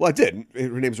 Well, it did.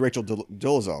 Her name's Rachel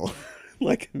Dolezal.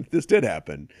 Like, this did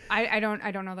happen. I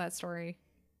don't know that story.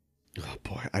 Oh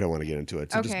boy, I don't want to get into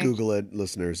it. So just Google it,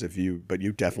 listeners, but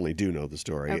you definitely do know the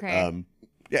story. Okay.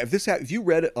 If you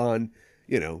read it on,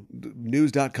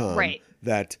 news.com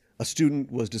that a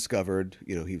student was discovered,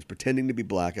 he was pretending to be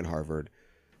black at Harvard,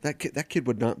 that kid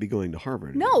would not be going to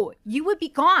Harvard anymore. No, you would be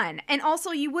gone. And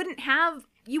also you wouldn't have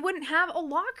a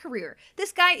law career.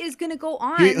 This guy is going to go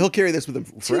on. He'll carry this with him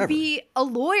forever. To be a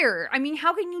lawyer. I mean,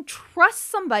 how can you trust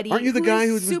somebody? Aren't you the guy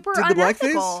who super did the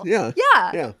blackface? Yeah.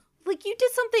 Yeah. Like, you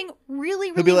did something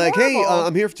really, really He'll be like, horrible. "Hey,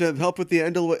 I'm here to help with the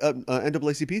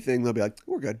NAACP thing." They'll be like,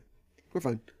 "We're good. We're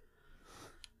fine.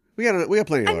 We got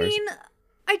plenty of lawyers."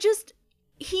 I mean,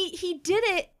 he did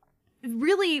it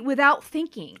really without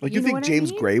thinking. Like, you think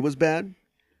James Gray was bad?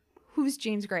 Who's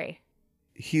James Gray?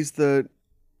 Isn't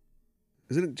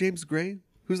it James Gray?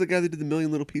 Who's the guy that did the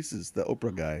Million Little Pieces? The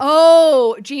Oprah guy.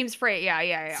 Oh, James Frey.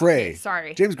 Yeah. Frey. Okay,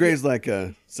 sorry. James Gray's like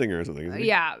a singer or something, isn't he?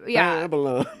 Yeah.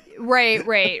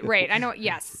 Right. I know.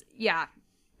 Yes. Yeah.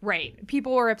 Right.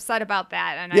 People were upset about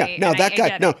that. And that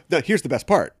guy. No, here's the best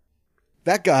part.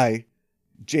 That guy,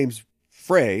 James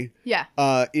Frey, yeah,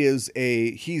 he's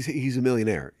a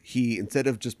millionaire. He, instead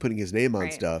of just putting his name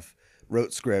on stuff,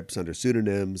 wrote scripts under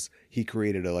pseudonyms. He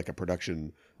created like a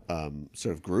production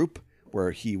sort of group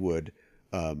where he would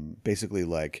basically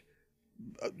like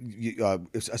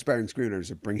aspiring screenwriters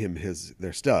would bring him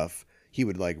their stuff. He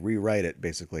would like rewrite it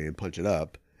basically and punch it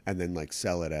up and then like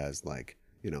sell it as like,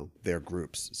 their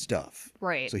group's stuff.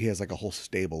 Right. So he has like a whole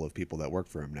stable of people that work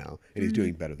for him now, and he's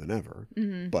doing better than ever.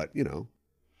 Mm-hmm. But,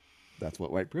 that's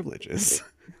what white privilege is.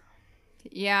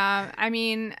 Yeah, I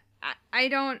mean, I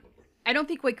don't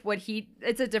think like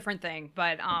it's a different thing,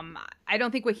 but I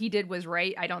don't think what he did was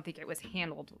right. I don't think it was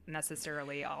handled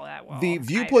necessarily all that well. The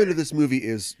viewpoint of this movie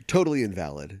is totally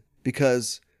invalid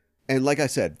because, and like I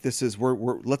said, this is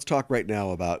let's talk right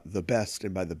now about the best,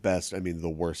 and by the best I mean the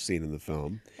worst scene in the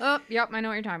film. Oh, yep, I know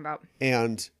what you're talking about.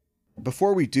 And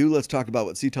before we do, let's talk about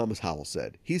what C. Thomas Howell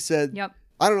said. He said, "Yep,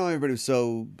 I don't know, everybody was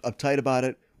so uptight about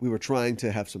it. We were trying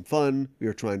to have some fun. We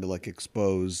were trying to like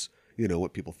expose,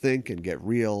 what people think and get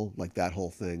real, like that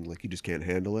whole thing. Like you just can't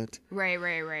handle it." Right.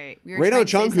 We were Radon trying to say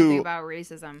Chung, something who about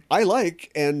racism. I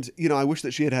like, and I wish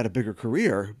that she had a bigger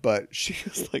career, but she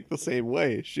was like the same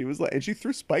way. She was like, and she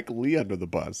threw Spike Lee under the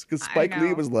bus because Spike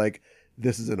Lee was like,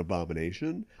 "This is an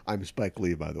abomination. I'm Spike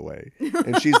Lee, by the way,"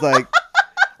 and she's like,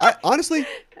 honestly,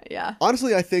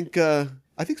 I think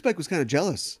Spike was kind of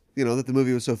jealous. That the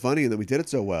movie was so funny and that we did it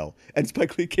so well. And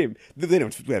Spike Lee they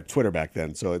didn't have Twitter back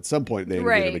then. So at some point they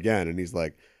interviewed him again. And he's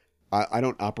like, I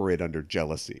don't operate under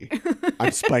jealousy.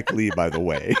 I'm Spike Lee, by the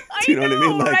way. Do you know what I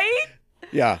mean? Like, right?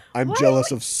 Yeah, I'm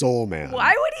jealous of Soul Man.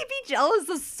 Why would he be jealous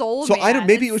of Soul So Man? I don't,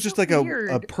 maybe it was just like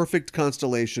weird. a perfect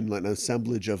constellation, like an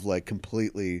assemblage of like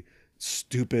completely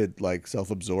stupid, like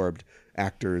self-absorbed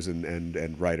actors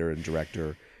and writer and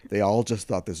director. They all just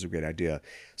thought this was a great idea.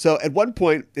 So at one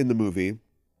point in the movie,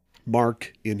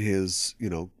 Mark, in his,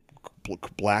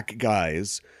 black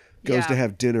guise, goes to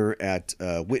have dinner at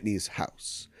Whitney's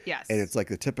house. Yes. And it's like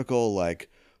the typical, like,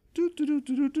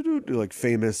 like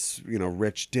famous,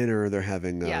 rich dinner. They're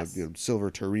having,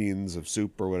 silver tureens of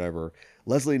soup or whatever.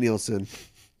 Leslie Nielsen.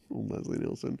 Leslie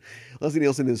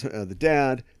Nielsen is the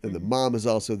dad. Then the mom is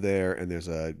also there. And there's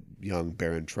a young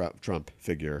Baron Trump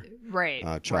figure. Right.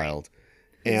 Child. Right.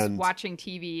 And watching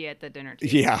TV at the dinner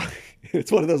table. Yeah.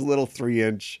 It's one of those little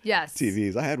 3-inch yes.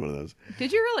 TVs. I had one of those.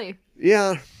 Did you really?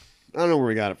 Yeah. I don't know where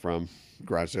we got it from.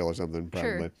 Garage sale or something,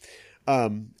 probably.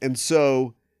 Sure. And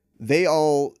so they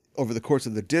all, over the course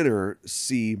of the dinner,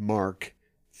 see Mark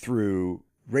through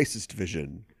racist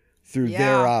vision, through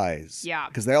their eyes. Yeah.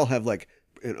 Because they all have like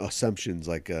assumptions,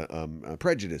 like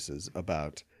prejudices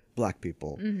about black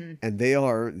people. Mm-hmm. And they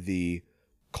are the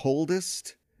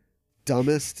coldest,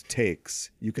 dumbest takes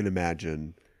you can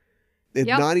imagine.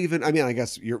 Not even, I mean, I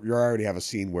guess you already have a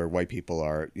scene where white people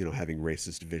are, having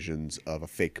racist visions of a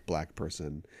fake black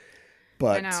person.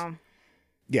 But I know.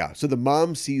 Yeah, so the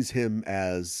mom sees him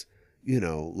as,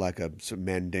 like a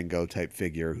Mandingo type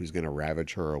figure who's going to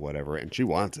ravage her or whatever, and she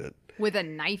wants it. With a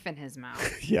knife in his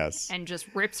mouth. Yes. And just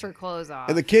rips her clothes off.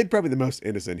 And the kid, probably the most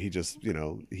innocent, he just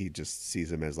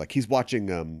sees him as like, he's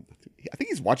watching, I think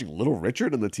he's watching Little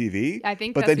Richard on the TV. I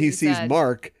think But that's then what he you sees said.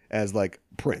 Mark as like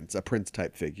a prince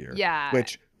type figure. Yeah.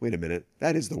 Which, wait a minute,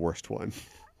 that is the worst one.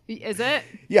 Is it?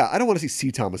 Yeah, I don't want to see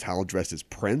C. Thomas Howell dressed as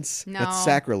Prince. No. That's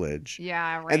sacrilege.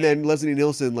 Yeah, right. And then Leslie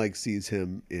Nielsen like sees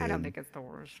him in I don't think it's the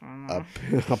worst one.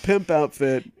 a pimp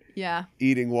outfit, Yeah.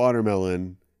 eating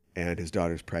watermelon, and his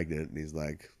daughter's pregnant, and he's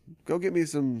like, "Go get me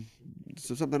something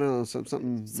else,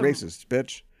 something racist,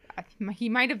 bitch." He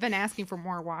might have been asking for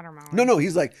more watermelon. No,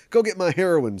 he's like, "Go get my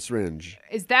heroin syringe."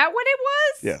 Is that what it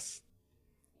was? Yes.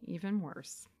 Even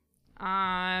worse.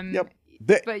 Yep.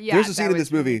 But yeah, there's a scene that in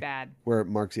this was really movie bad. where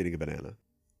Mark's eating a banana.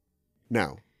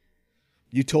 Now,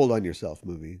 you told on yourself,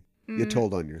 movie. You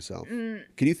told on yourself. Can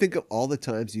you think of all the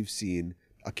times you've seen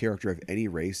a character of any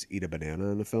race eat a banana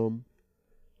in a film?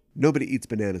 Nobody eats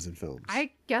bananas in films.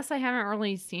 I guess I haven't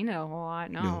really seen it a whole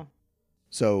lot. No.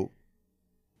 So,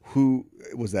 who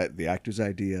was that? The actor's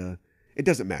idea? It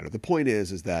doesn't matter. The point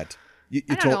is that you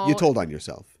told on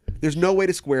yourself. There's no way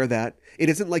to square that. It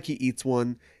isn't like he eats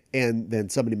one and then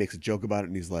somebody makes a joke about it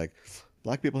and he's like,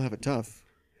 "Black people have it tough."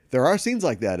 There are scenes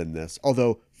like that in this,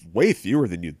 although way fewer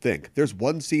than you'd think. There's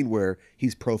one scene where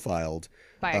he's profiled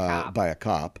by a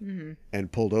cop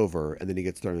and pulled over, and then he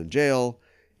gets thrown in jail.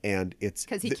 And it's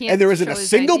because he can't. And there isn't a show his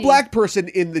single ID. black person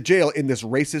in the jail in this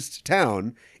racist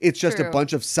town. It's just a True.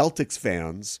 bunch of Celtics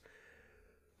fans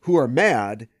who are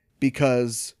mad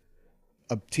because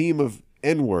a team of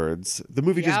N-words. The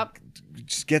movie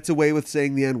just gets away with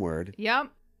saying the N-word. Yep.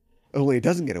 Only it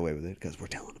doesn't get away with it because we're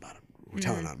telling about him. We're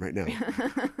telling on him right now.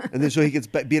 And then so he gets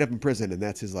beat up in prison, and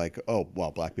that's his like, "Oh,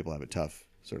 well, black people have it tough"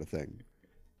 sort of thing.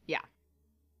 Yeah.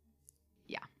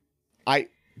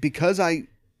 Because I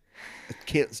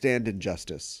can't stand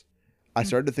injustice, I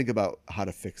started to think about how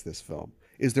to fix this film.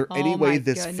 Is there Oh any way my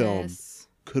this film goodness.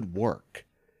 could work?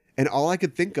 And all I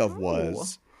could think of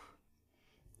was,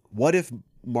 what if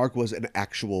Mark was an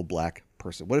actual black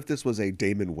person? What if this was a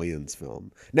Damon Wayans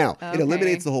film? Now, it Okay.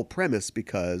 eliminates the whole premise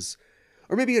because,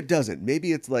 or maybe it doesn't.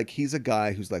 Maybe it's like he's a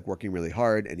guy who's like working really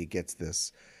hard and he gets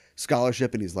this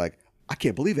scholarship and he's like, I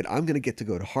can't believe it. I'm going to get to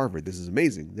go to Harvard. This is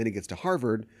amazing. Then he gets to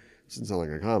Harvard. This doesn't sound like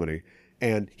a comedy.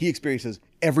 And he experiences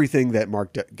everything that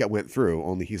Mark went through,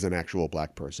 only he's an actual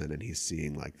black person and he's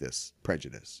seeing like this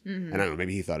prejudice. And I don't know,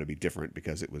 maybe he thought it'd be different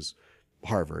because it was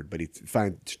Harvard, but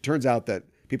turns out that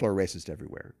people are racist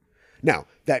everywhere. Now,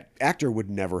 that actor would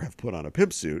never have put on a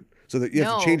pimp suit, so that you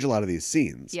have to No. change a lot of these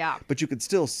scenes. Yeah. But you could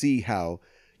still see how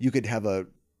you could have a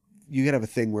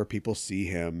thing where people see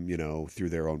him, you know, through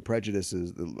their own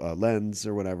prejudices, lens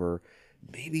or whatever.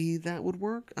 Maybe that would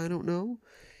work. I don't know.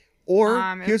 Or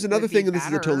It here's another would be thing, and this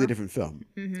is a totally better. different film.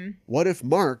 Mm-hmm. What if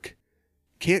Mark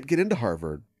can't get into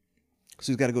Harvard,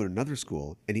 so he's got to go to another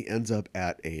school, and he ends up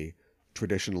at a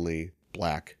traditionally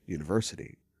black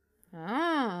university?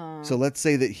 Oh. So let's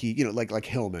say that he, you know, like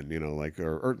Hillman, you know, like,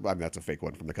 or I mean, that's a fake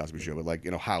one from the Cosby Show, but like,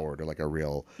 you know, Howard or like a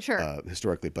real Sure.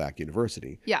 historically black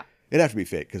university. Yeah. It'd have to be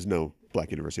fake because no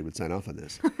black university would sign off on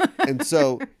this. And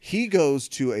so he goes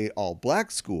to a all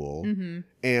black school,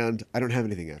 and I don't have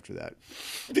anything after that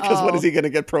because what Oh. is he going to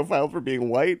get profiled for being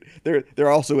white? There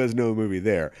also is no movie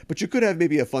there, but you could have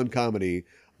maybe a fun comedy,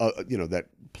 you know, that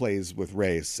plays with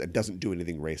race and doesn't do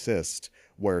anything racist,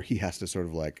 where he has to sort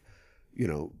of like, you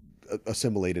know,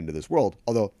 assimilate into this world.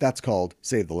 Although that's called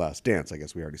Save the Last Dance. I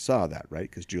guess we already saw that, right?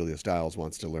 Because Julia Stiles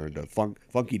wants to learn to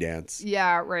funky dance.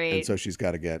 Yeah, right. And so she's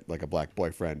got to get like a black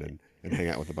boyfriend and hang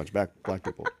out with a bunch of black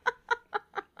people.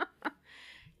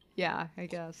 Yeah, I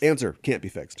guess. Answer, can't be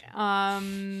fixed.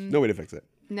 No way to fix it.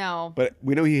 No. But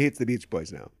we know he hates the Beach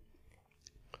Boys now.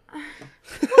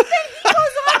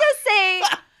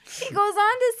 He goes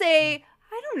on to say,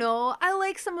 I don't know, I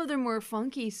like some of their more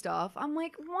funky stuff. I'm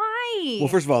like, why? Well,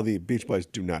 first of all, the Beach Boys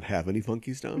do not have any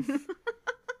funky stuff.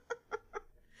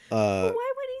 Why would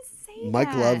he say Mike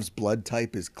that? Love's blood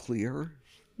type is clear.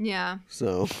 Yeah.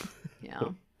 So, Yeah.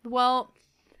 Well,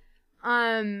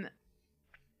 then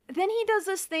he does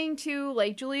this thing too,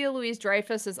 like Julia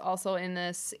Louis-Dreyfus is also in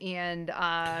this, and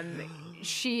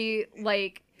she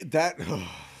like that,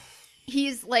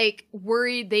 he's like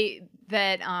worried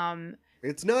that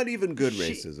it's not even good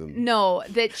she- racism. no,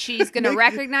 that she's gonna Make-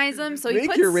 recognize him, so he Make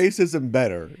puts your racism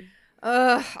better.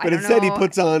 I But don't instead, he know.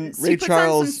 puts on She Ray puts on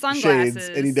Charles some shades,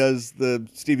 sunglasses. and he does the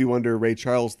Stevie Wonder Ray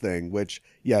Charles thing, which,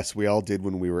 yes, we all did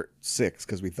when we were 6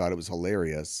 because we thought it was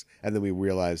hilarious. And then we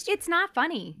realized It's not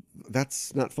funny.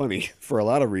 that's not funny for a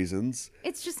lot of reasons.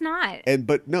 It's just not. And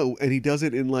he does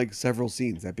it in like several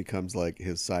scenes. That becomes like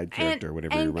his side character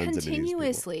whenever he runs into these people.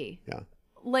 continuously. Yeah.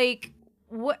 Like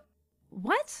what?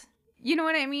 You know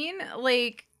what I mean?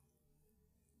 Like,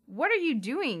 what are you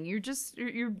doing? You're just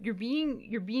you're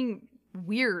being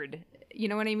weird. You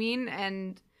know what I mean?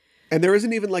 And And there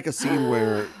isn't even like a scene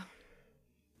where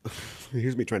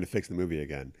here's me trying to fix the movie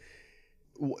again.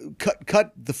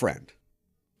 Cut the friend.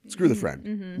 Screw the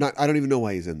friend. Not. I don't even know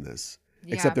why he's in this.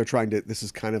 Yeah. Except they're trying to. This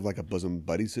is kind of like a bosom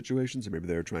buddy situation, so maybe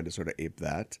they're trying to sort of ape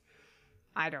that.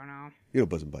 I don't know. You know,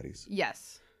 bosom buddies.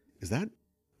 Yes. Is that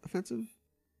offensive?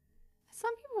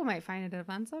 Some people might find it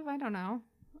offensive. I don't know.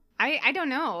 I don't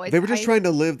know. They were just trying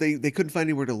to live. They couldn't find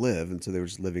anywhere to live, and so they were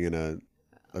just living in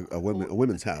a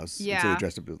women's house. And so Yeah. they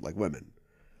dressed up like women.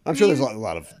 I'm sure there's a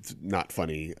lot of not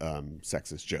funny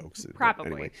sexist jokes. but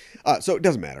Probably. Anyway. So it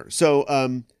doesn't matter.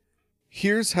 So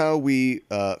here's how we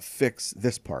fix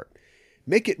this part.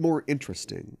 Make it more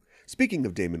interesting. Speaking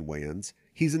of Damon Wayans,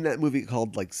 he's in that movie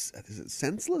called like, is it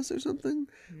Senseless or something?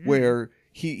 Where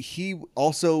he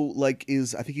also like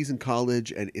is, I think he's in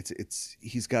college and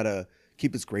he's got to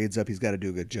keep his grades up. He's got to do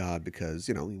a good job because,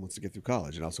 you know, he wants to get through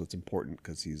college. And also it's important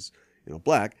because he's, you know,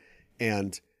 black.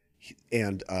 And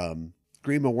Grima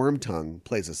Wormtongue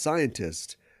plays a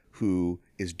scientist who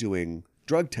is doing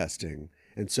drug testing.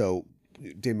 And so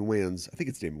Damon Wayans, I think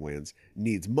it's Damon Wayans,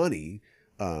 needs money.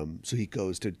 So he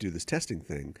goes to do this testing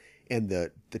thing. And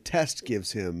the test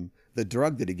gives him, the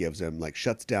drug that he gives him, like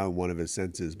shuts down one of his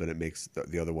senses, but it makes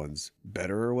the other ones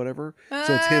better or whatever.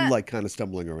 So it's him like kind of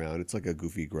stumbling around. It's like a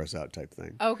goofy, gross out type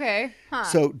thing. Okay. Huh.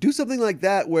 So do something like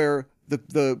that where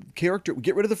the character,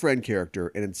 get rid of the friend character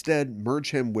and instead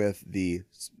merge him with the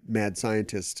mad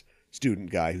scientist student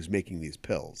guy who's making these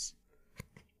pills.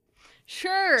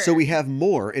 Sure. So we have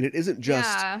more, and it isn't just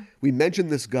Yeah. we mention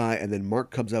this guy, and then Mark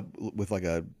comes up with like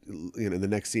the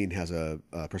next scene has a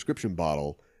prescription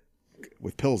bottle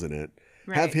with pills in it.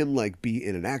 Right. Have him like be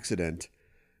in an accident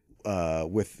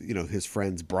with his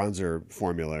friend's bronzer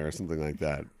formula or something like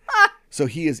that. So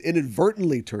he is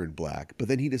inadvertently turned black, but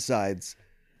then he decides,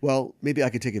 well, maybe I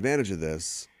could take advantage of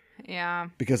this. Yeah.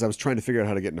 Because I was trying to figure out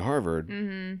how to get into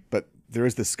Harvard, but there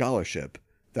is this scholarship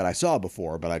that I saw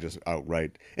before, but I just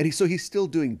outright. And he's still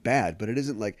doing bad, but it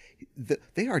isn't like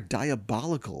they are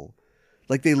diabolical.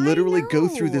 Like they literally go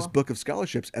through this book of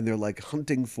scholarships and they're like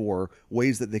hunting for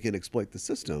ways that they can exploit the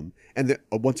system. And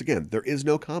once again, there is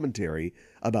no commentary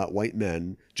about white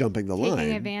men jumping the line.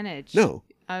 Taking advantage. No.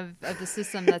 Of the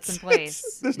system that's in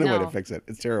place. There's no way to fix it.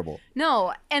 It's terrible.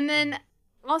 No. And then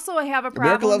also I have a problem.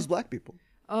 America loves black people.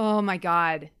 Oh my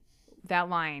God. That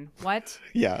line. What?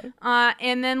 Yeah.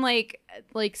 And then like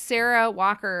Sarah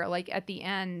Walker, like at the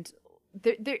end,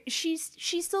 she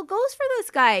still goes for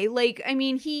this guy. Like, I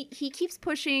mean, he keeps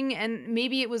pushing, and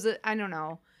maybe it was I don't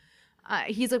know.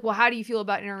 He's like, well, how do you feel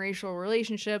about interracial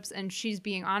relationships? And she's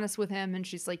being honest with him, and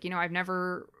she's like, I've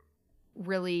never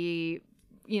really,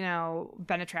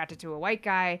 been attracted to a white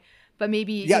guy. But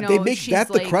maybe, they make that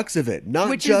the crux of it.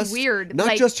 Not which just, is weird.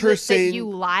 Not just her saying that you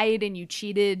lied and you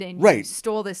cheated and right. you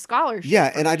stole this scholarship.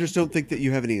 Yeah, and I just don't think that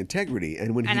you have any integrity.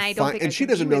 And when and she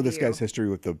doesn't know this guy's history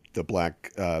with the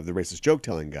black, the racist joke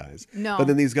telling guys. No. But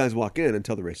then these guys walk in and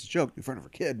tell the racist joke in front of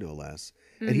her kid, no less.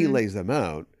 And he lays them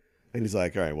out, and he's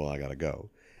like, "All right, well, I gotta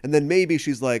go." And then maybe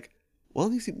she's like,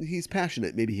 "Well, he's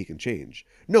passionate. Maybe he can change."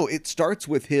 No, it starts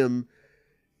with him.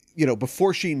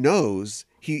 Before she knows,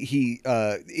 he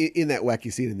in that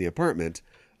wacky scene in the apartment,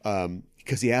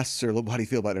 because he asks her, "How do you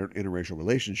feel about interracial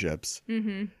relationships?"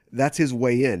 Mm-hmm. That's his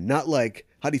way in. Not like,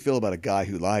 "How do you feel about a guy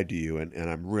who lied to you? And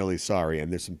I'm really sorry.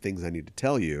 And there's some things I need to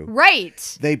tell you."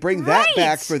 Right. They bring that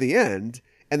back for the end,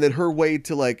 and then her way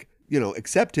to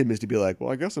accept him is to be like,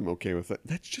 "Well, I guess I'm okay with it."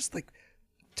 That's just like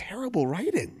terrible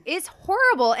writing. It's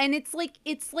horrible, and it's like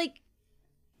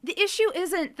the issue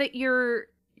isn't that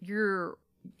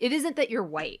it isn't that you're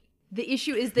white. The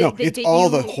issue is that, it's that all you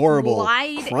the horrible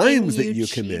lied crimes and that you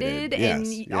committed,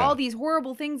 and all these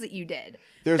horrible things that you did.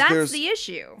 There's the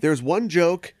issue. There's one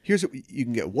joke. Here's what you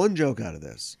can get one joke out of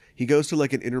this. He goes to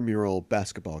like an intramural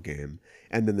basketball game,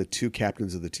 and then the two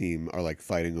captains of the team are like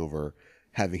fighting over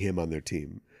having him on their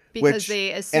team. Because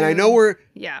they assume, and I know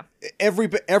yeah,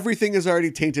 everything is already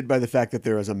tainted by the fact that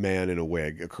there is a man in a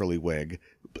wig, a curly wig,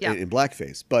 in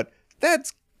blackface. But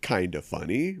that's kind of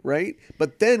funny, right?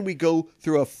 But then we go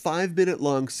through a 5-minute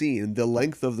long scene, the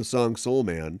length of the song Soul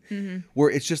Man,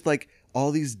 where it's just like all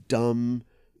these dumb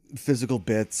physical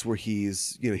bits where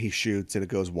he's, he shoots and it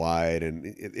goes wide, and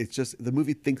it's just, the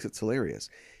movie thinks it's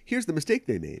hilarious. Here's the mistake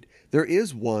they made. There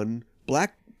is one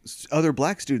other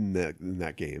black student in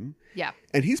that game. Yeah.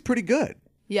 And he's pretty good.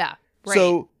 Yeah. Right.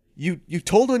 So you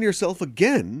told on yourself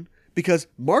again, because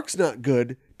Mark's not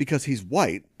good because he's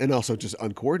white and also just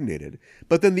uncoordinated.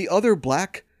 But then the other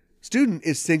black student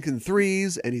is sinking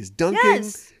threes and he's dunking.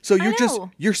 Yes, so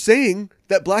you're saying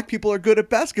that black people are good at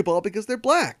basketball because they're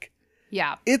black.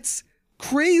 Yeah. It's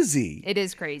crazy. It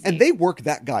is crazy. And they work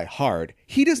that guy hard.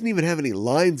 He doesn't even have any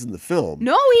lines in the film.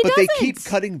 No, he doesn't. But they keep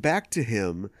cutting back to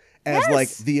him as like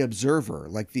the observer,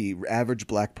 like the average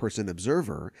black person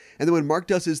observer. And then when Mark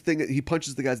does his thing, he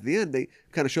punches the guys at the end, they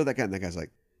kind of show that guy, and that guy's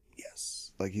like,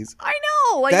 yes. Like I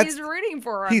know. Like he's rooting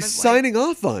for him. He's signing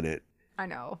off on it. I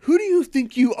know. Who do you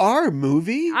think you are,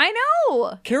 movie? I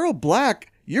know. Carol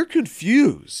Black, you're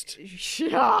confused.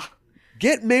 Yeah.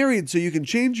 Get married so you can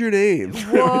change your name.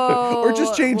 Whoa, or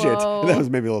just change it. That was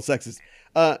maybe a little sexist.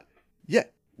 Yeah.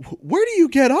 Where do you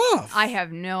get off? I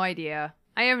have no idea.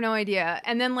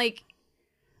 And then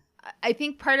I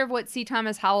think part of what C.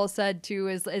 Thomas Howell said too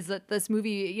is that this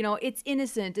movie, it's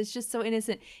innocent. It's just so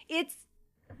innocent. It's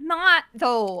not,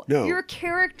 though. No. Your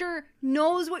character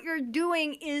knows what you're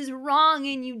doing is wrong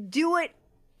and you do it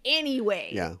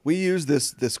anyway. Yeah. We use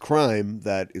this crime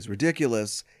that is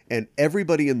ridiculous, and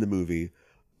everybody in the movie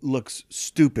looks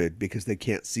stupid because they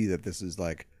can't see that this is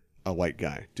like a white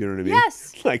guy. Do you know what I mean?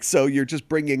 Yes. So you're just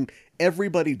bringing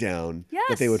everybody down yes.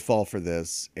 that they would fall for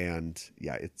this, and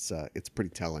yeah, it's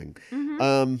pretty telling.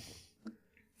 Mm-hmm.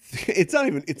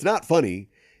 It's not funny.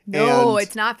 No,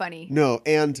 it's not funny. No,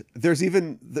 and there's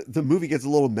even the movie gets a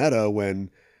little meta when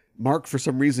Mark, for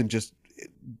some reason, just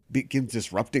begins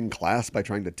disrupting class by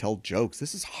trying to tell jokes.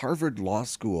 This is Harvard Law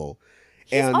School.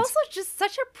 He's also just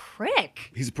such a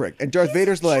prick. He's a prick. And Darth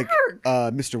Vader's like,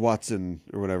 Mr. Watson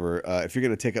or whatever, if you're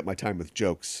going to take up my time with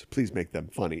jokes, please make them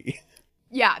funny.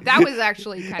 Yeah, that was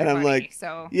actually kind of funny. I'm like,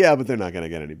 so. Yeah, but they're not going to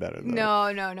get any better, though. No,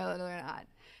 they're not.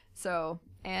 So,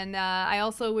 and I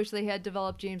also wish they had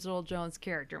developed James Earl Jones'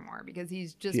 character more, because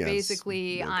he's just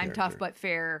basically, I'm tough but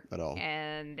fair at all.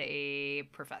 and a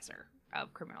professor.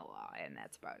 of criminal law, and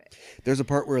that's about it. There's a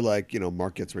part where, like,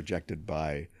 Mark gets rejected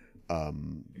by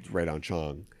Ray Don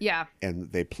Chong. Yeah.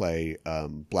 And they play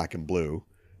Black and Blue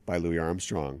by Louis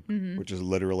Armstrong, which is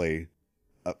literally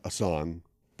a song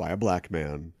by a black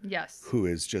man. Yes. Who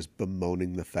is just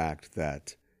bemoaning the fact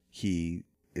that he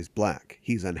is black.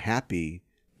 He's unhappy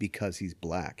because he's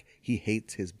black. He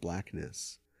hates his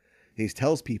blackness. He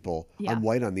tells people, I'm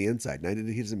white on the inside. Now,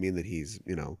 he doesn't mean that he's,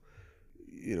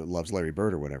 loves Larry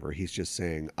Bird or whatever. He's just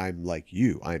saying, I'm like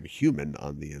you. I'm human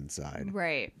on the inside.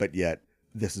 Right. But yet,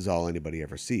 this is all anybody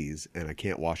ever sees, and I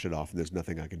can't wash it off, and there's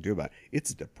nothing I can do about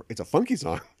it. It's a funky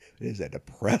song. It is a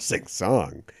depressing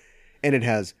song. And it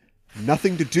has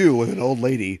nothing to do with an old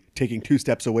lady taking 2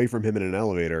 steps away from him in an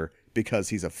elevator because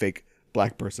he's a fake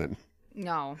black person.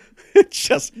 No. It's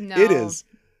just, no.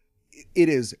 It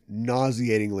is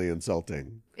nauseatingly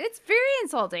insulting. It's very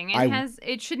insulting.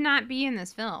 It should not be in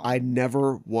this film. I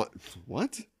never want,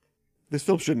 what? This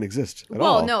film shouldn't exist at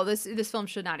all. Well, no, this film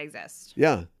should not exist.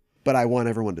 Yeah, but I want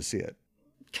everyone to see it.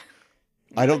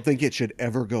 I don't think it should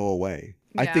ever go away.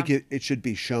 Yeah. I think it should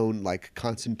be shown like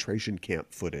concentration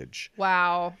camp footage.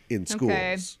 Wow. In schools.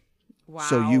 Okay. Wow.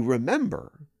 So you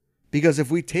remember. Because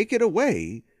if we take it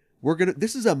away,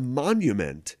 this is a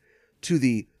monument to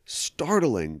the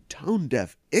startling,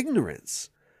 tone-deaf ignorance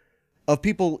of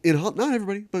people not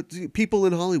everybody, but people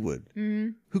in Hollywood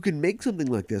who can make something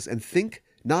like this and think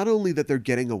not only that they're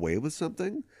getting away with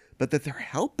something, but that they're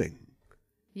helping.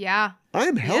 Yeah.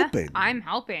 I'm helping. Yeah, I'm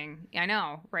helping. I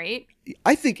know, right?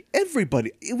 I think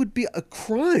it would be a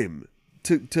crime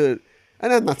to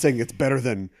and I'm not saying it's better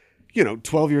than,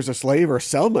 12 Years a Slave or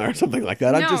Selma or something like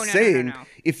that. I'm just saying no.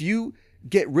 If you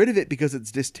get rid of it because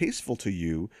it's distasteful to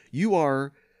you,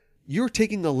 you're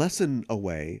taking a lesson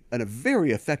away, and a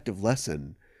very effective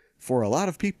lesson for a lot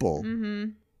of people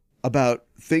about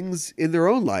things in their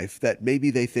own life that maybe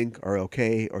they think are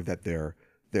okay, or that they're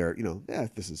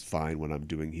this is fine what I'm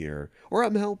doing here, or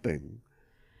I'm helping.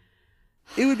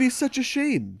 It would be such a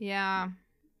shame. Yeah.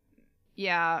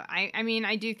 Yeah. I mean,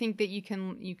 I do think that you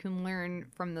can learn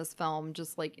from this film,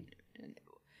 just like,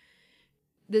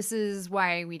 this is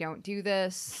why we don't do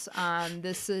this.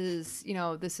 This is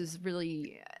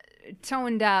really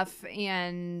tone deaf.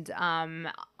 And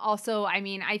also, I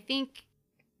mean, I think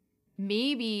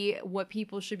maybe what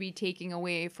people should be taking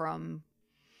away from,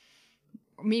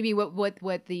 maybe what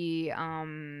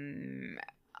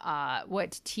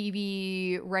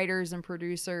TV writers and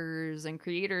producers and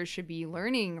creators should be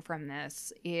learning from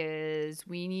this is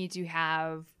we need to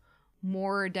have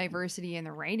more diversity in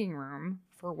the writing room,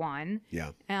 for one. Yeah.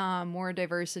 More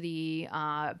diversity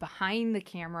behind the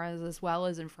cameras as well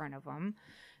as in front of them.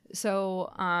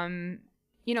 So,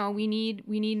 we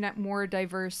need more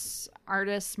diverse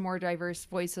artists, more diverse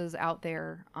voices out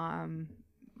there. And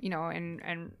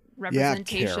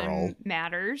representation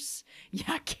matters.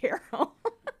 Yeah, Carol.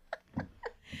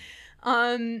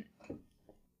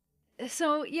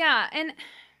 So yeah, and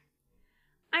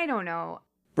I don't know.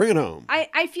 Bring it home.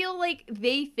 I feel like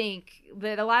they think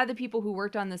that a lot of the people who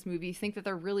worked on this movie think that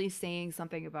they're really saying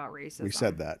something about racism. We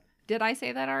said that. Did I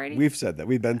say that already? We've said that.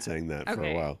 We've been saying that for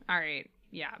a while. All right.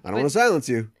 Yeah. I don't want to silence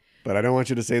you, but I don't want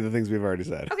you to say the things we've already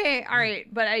said. Okay. All right.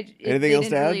 But Anything else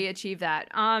to add? Really achieve that.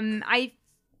 I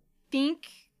think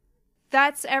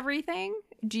that's everything.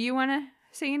 Do you want to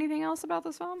say anything else about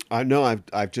this film? No,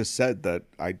 I've just said that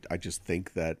I just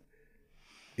think that,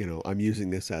 I'm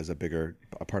using this as a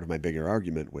part of my bigger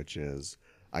argument, which is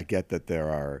I get that there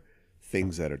are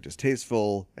things that are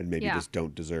distasteful and maybe just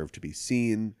don't deserve to be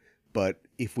seen. But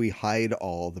if we hide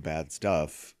all the bad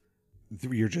stuff,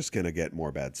 you're just going to get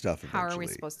more bad stuff eventually. How are we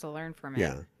supposed to learn from it?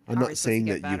 Yeah. I'm not saying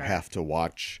that you have to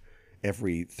watch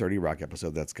every 30 Rock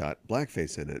episode that's got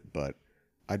blackface in it, but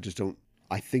I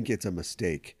think it's a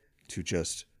mistake to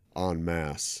just en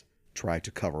masse try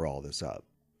to cover all this up.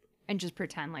 And just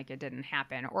pretend like it didn't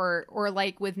happen. Or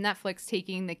like with Netflix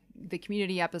taking the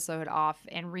Community episode off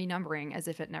and renumbering as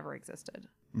if it never existed.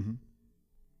 Mm-hmm.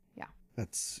 Yeah.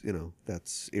 That's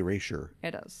erasure.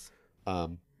 It is.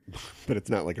 But it's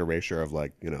not like erasure of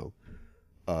like,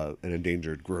 an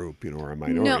endangered group, or a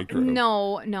minority group.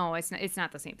 No, it's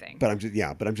not the same thing. But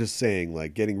I'm just saying,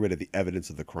 like, getting rid of the evidence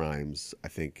of the crimes, I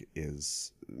think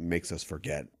makes us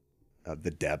forget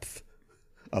the depth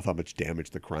of how much damage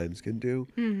the crimes can do.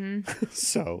 Mm-hmm.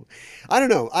 So, I don't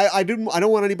know. I don't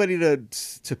want anybody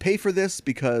to pay for this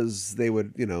because they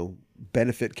would,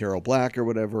 benefit Carol Black or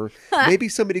whatever. Maybe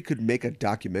somebody could make a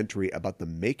documentary about the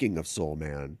making of Soul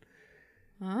Man.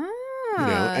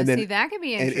 And then see, that could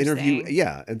be interesting. And interview,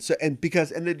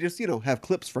 and then just have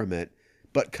clips from it,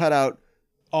 but cut out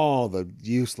all the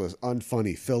useless,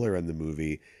 unfunny filler in the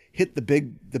movie. hit the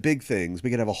big things. We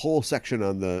could have a whole section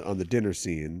on the dinner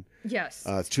scene. Yes.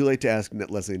 It's too late to ask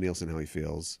Leslie Nielsen how he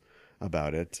feels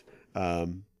about it.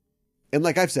 And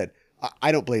like I've said,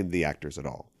 I don't blame the actors at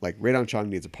all. Like Radon Chong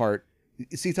needs a part.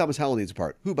 C. Thomas Howell needs a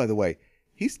part. Who, by the way,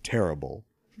 he's terrible.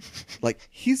 Like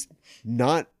he's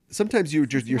not. Sometimes you're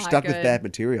stuck with bad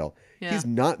material. Yeah. He's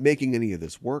not making any of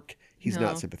this work. He's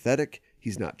not sympathetic.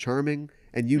 He's not charming.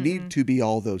 And you need to be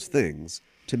all those things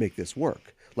to make this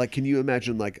work. Like, can you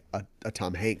imagine like a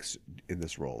Tom Hanks in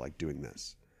this role, like doing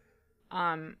this?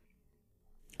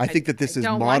 I think that this is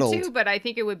modeled. Want to, but I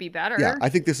think it would be better. Yeah, I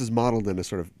think this is modeled in a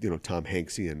sort of Tom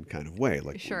Hanksian kind of way.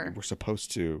 Like we're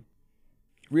supposed to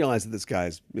realize that this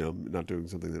guy's not doing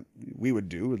something that we would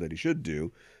do or that he should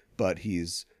do, but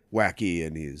he's wacky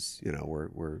and he's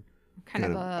we're kind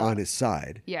of on his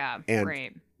side. Yeah, and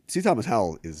right. C. Thomas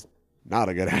Howell is not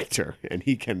a good actor, and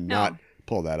he cannot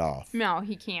pull that off. No,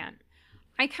 he can't.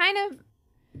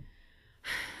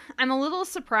 I'm a little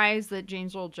surprised that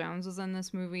James Earl Jones is in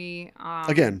this movie.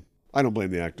 Again, I don't blame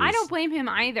the actors. I don't blame him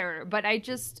either, but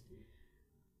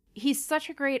he's such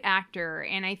a great actor,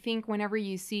 and I think whenever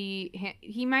you see him,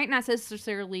 he might not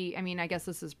necessarily, I mean, I guess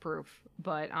this is proof,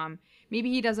 but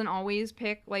maybe he doesn't always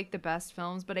pick like the best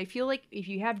films, but I feel like if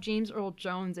you have James Earl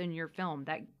Jones in your film,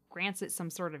 that grants it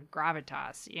some sort of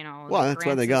gravitas, Well, that's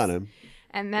why they got him.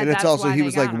 And it's also, he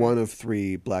was like one of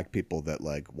 3 black people that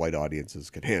like white audiences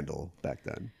could handle back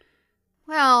then.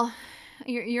 Well,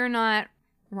 you're not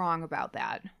wrong about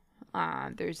that.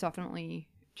 There's definitely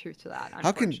truth to that,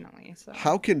 unfortunately.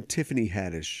 How can Tiffany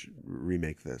Haddish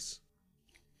remake this?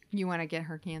 You want to get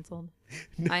her canceled?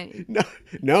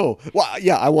 No. Well,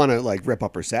 yeah, I want to like rip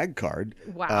up her SAG card.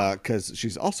 Wow. Because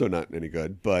she's also not any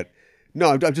good. But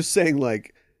no, I'm just saying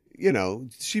like,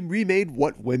 she remade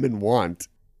what women want.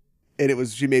 And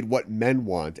she made what men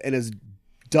want. And as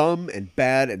dumb and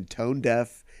bad and tone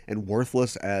deaf and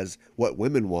worthless as what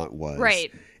women want was.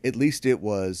 Right. At least it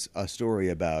was a story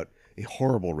about a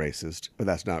horrible racist, but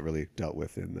that's not really dealt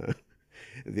with in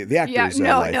the actor's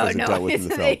life isn't dealt with in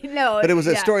the film. But it was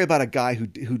a story about a guy who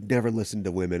never listened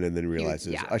to women and then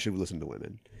realizes I should listen to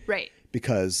women. Right.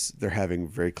 Because they're having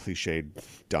very cliched,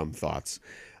 dumb thoughts.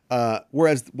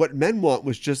 Whereas what men want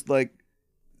was just like,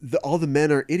 all the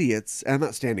men are idiots. And I'm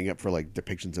not standing up for like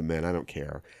depictions of men. I don't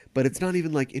care. But it's not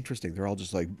even like interesting. They're all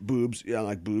just like boobs. Yeah, I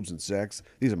like boobs and sex.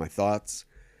 These are my thoughts.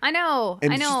 I know.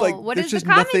 And I know. Like, what is just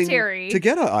the commentary to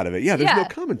get out of it? Yeah, there's no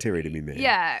commentary to be made.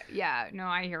 Yeah. No,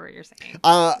 I hear what you're saying.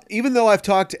 Even though I've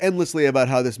talked endlessly about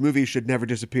how this movie should never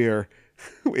disappear,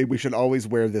 we should always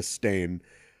wear this stain.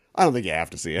 I don't think you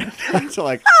have to see it. So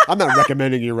like, I'm not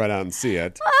recommending you run out and see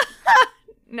it.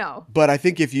 No. But I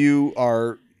think if you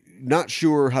are not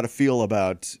sure how to feel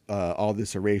about all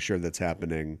this erasure that's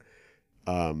happening,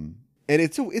 and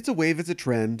it's a wave, it's a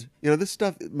trend. This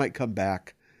stuff might come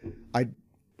back. I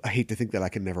hate to think that I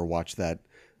can never watch that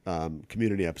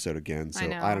Community episode again. So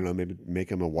I don't know, maybe make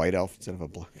him a white elf instead of a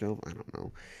black elf. I don't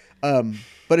know.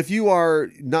 But if you are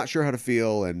not sure how to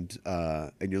feel and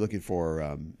you're looking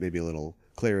for maybe a little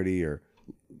clarity, or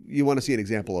you want to see an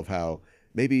example of how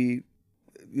maybe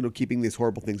keeping these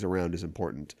horrible things around is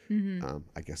important,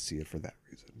 I guess see it for that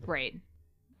reason. Right.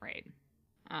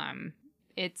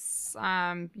 It's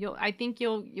I think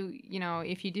you'll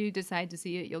if you do decide to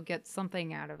see it, you'll get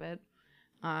something out of it.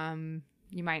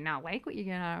 You might not like what you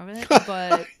get out of it,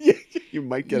 but you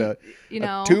might get a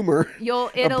tumor,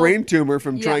 a brain tumor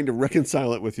from trying to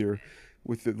reconcile it with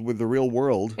the real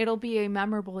world. It'll be a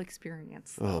memorable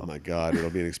experience. Oh my God, it'll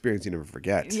be an experience you never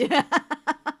forget. Yeah.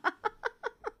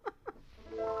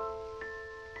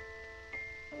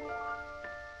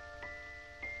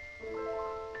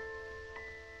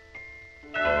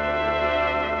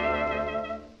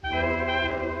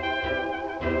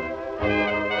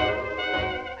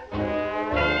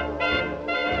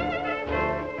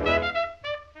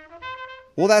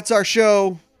 Well, that's our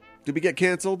show. Did we get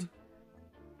canceled?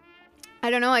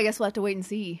 I don't know. I guess we'll have to wait and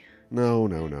see. No.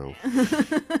 I'm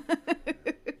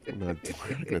not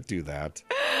going to do that.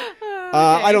 Okay.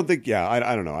 I don't think,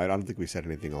 I don't know. I don't think we said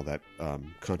anything all that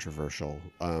controversial.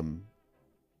 I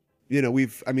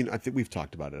think we've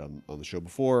talked about it on the show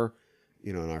before,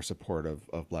 in our support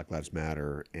of Black Lives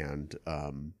Matter and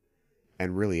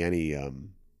really any,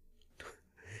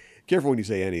 careful when you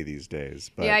say any these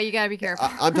days. But yeah, you gotta be careful.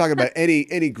 I'm talking about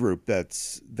any group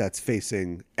that's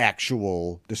facing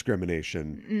actual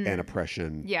discrimination and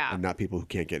oppression, and not people who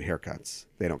can't get haircuts.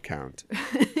 They don't count.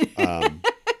 I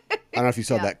don't know if you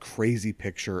saw that crazy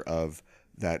picture of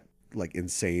that like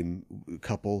insane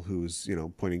couple who's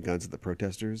pointing guns at the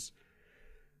protesters.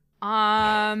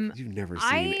 You've never seen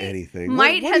I anything.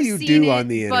 Might what have do you seen do it, on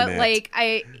the internet? but like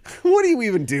what do you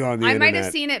even do on the I internet? might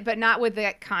have seen it, but not with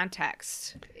that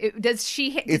context. Does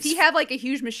he have like a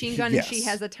huge machine gun Yes. and she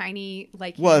has a tiny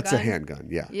like? Well, it's a handgun? handgun.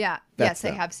 Yeah. Yeah. That's Yes, I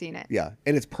them. have seen it. Yeah,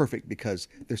 and it's perfect because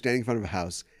they're standing in front of a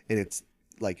house, and it's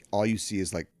like all you see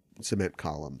is like cement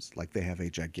columns. Like they have a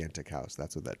gigantic house.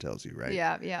 That's what that tells you, right?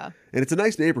 Yeah, yeah. And it's a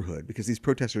nice neighborhood because these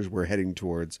protesters were heading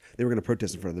towards. They were going to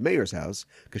protest in front of the mayor's house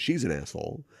because she's an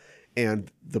asshole,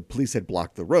 and the police had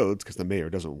blocked the roads because the mayor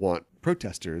doesn't want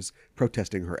protesters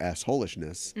protesting her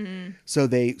assholishness. Mm-hmm. So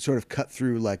they sort of cut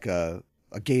through like a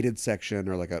gated section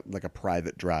or like a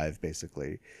private drive,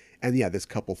 basically. And yeah, this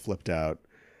couple flipped out,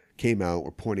 came out,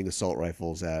 were pointing assault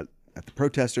rifles at the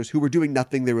protesters who were doing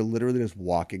nothing. They were literally just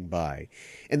walking by.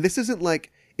 And this isn't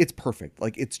like it's perfect.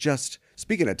 Like it's just,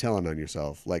 speaking of telling on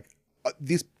yourself, like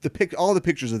all the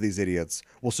pictures of these idiots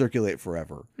will circulate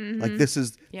forever. Mm-hmm. Like this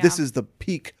is the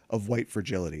peak of white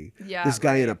fragility. Yeah, this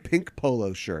guy in a right. pink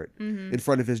polo shirt in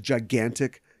front of his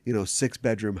gigantic,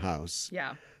 6-bedroom house.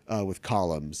 Yeah. With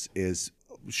columns is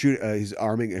he's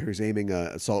aiming an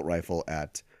assault rifle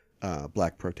at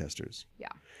black protesters. Yeah.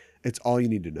 It's all you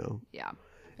need to know. Yeah.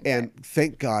 And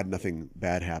thank God nothing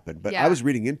bad happened. But Yeah. I was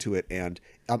reading into it, and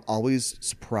I'm always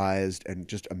surprised and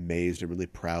just amazed and really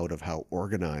proud of how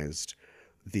organized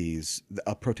the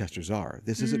protesters are.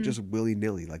 This isn't just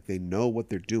willy-nilly. Like they know what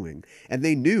they're doing. And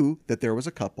they knew that there was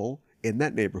a couple in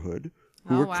that neighborhood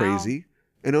who Oh, were wow. crazy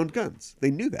and owned guns.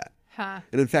 They knew that. Huh.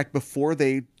 And in fact, before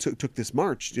they took this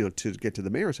march, to get to the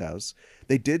mayor's house,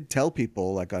 they did tell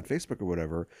people, like on Facebook or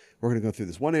whatever, we're going to go through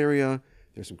this one area.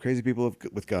 There's some crazy people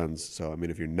with guns. So, I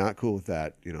mean, if you're not cool with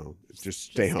that,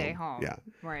 just stay home. Stay home. Yeah.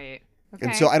 Right. Okay.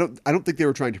 And so I don't think they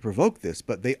were trying to provoke this,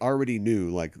 but they already knew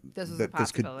like This was that a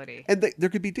possibility. and there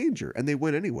could be danger, and they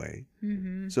went anyway.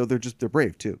 Mm-hmm. So they're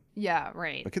brave too. Yeah.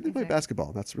 Right. But can they play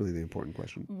basketball? That's really the important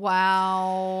question.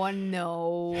 Wow.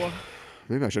 No.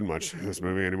 Maybe I shouldn't watch this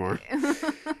movie anymore.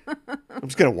 I'm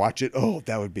just gonna watch it. Oh,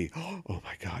 that would be. Oh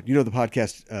my God! You know the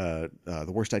podcast,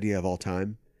 The Worst Idea of All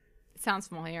Time. Sounds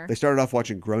familiar. They started off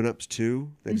watching Grown Ups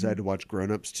 2. They decided to watch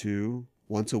Grown Ups 2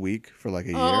 once a week for like a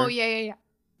year. Oh yeah.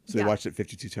 So they watched it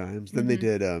 52 times. Then they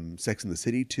did Sex and the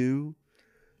City 2.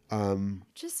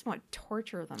 Just want to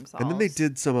torture themselves. And then they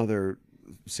did some other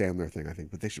Sandler thing, I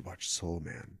think. But they should watch Soul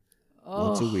Man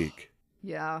once a week.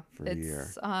 Yeah, for a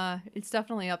year. It's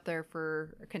definitely up there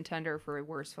for a contender for a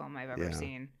worst film I've ever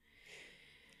seen.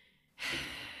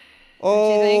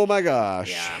 Oh my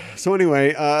gosh! Yeah. So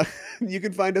anyway, you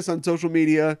can find us on social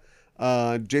media,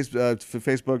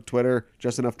 Facebook, Twitter,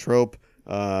 Just Enough Trope.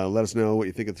 Let us know what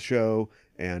you think of the show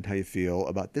and how you feel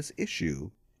about this issue,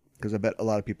 because I bet a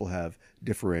lot of people have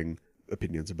differing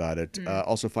opinions about it.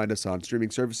 Also find us on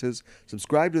streaming services.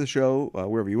 Subscribe to the show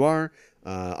wherever you are,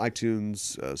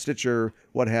 iTunes, Stitcher,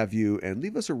 what have you, and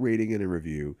leave us a rating and a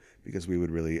review, because we would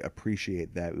really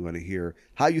appreciate that. We want to hear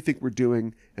how you think we're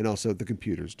doing, and also the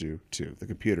computers do too. The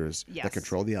computers that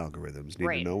control the algorithms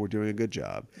need to know we're doing a good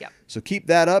job. Yep. So keep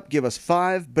that up. Give us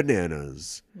 5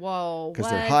 bananas. Whoa. Because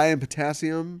they're high in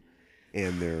potassium,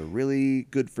 and they're really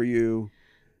good for you.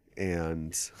 And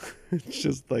it's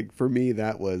just like, for me,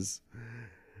 that was...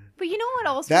 But you know what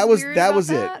else That was was weird that about was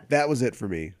that? it. That was it for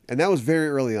me, and that was very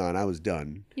early on. I was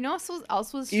done. You know what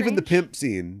else was strange? Even the pimp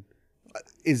scene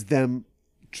is them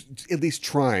at least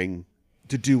trying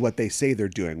to do what they say they're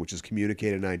doing, which is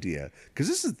communicate an idea. Because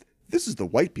this is the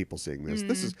white people seeing this.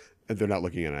 This is, and they're not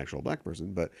looking at an actual black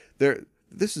person, but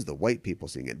this is the white people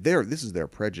seeing it. This is their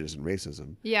prejudice and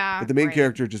racism. Yeah. But the main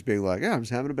character just being like, "Yeah, I'm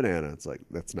just having a banana." It's like,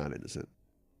 that's not innocent.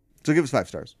 So give us 5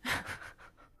 stars.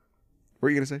 What are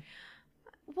you gonna say?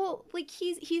 Well, like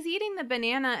he's eating the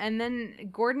banana, and then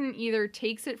Gordon either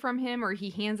takes it from him or he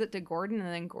hands it to Gordon, and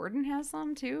then Gordon has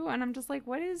some too. And I'm just like,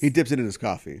 what is? He dips it in his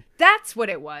coffee. That's what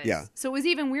it was. Yeah. So it was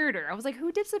even weirder. I was like,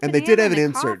 who dips a And banana they did have in an a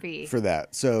insert coffee? for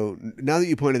that. So now that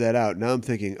you pointed that out, now I'm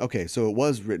thinking, okay, so it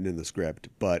was written in the script,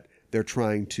 but they're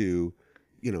trying to,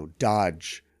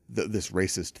 dodge this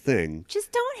racist thing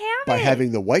Just don't have by it.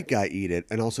 having the white guy eat it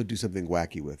and also do something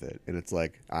wacky with it. And it's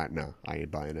like, no, I ain't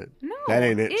buying it. No, that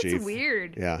ain't it, it's Chief.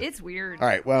 weird. Yeah. It's weird. All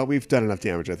right, well, we've done enough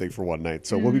damage, I think, for one night.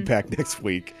 So we'll be back next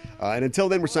week. And until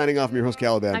then, we're signing off. I'm your host,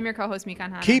 Caliban. I'm your co-host, Mikan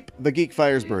Hana. Keep the geek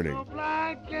fires burning.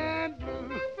 Black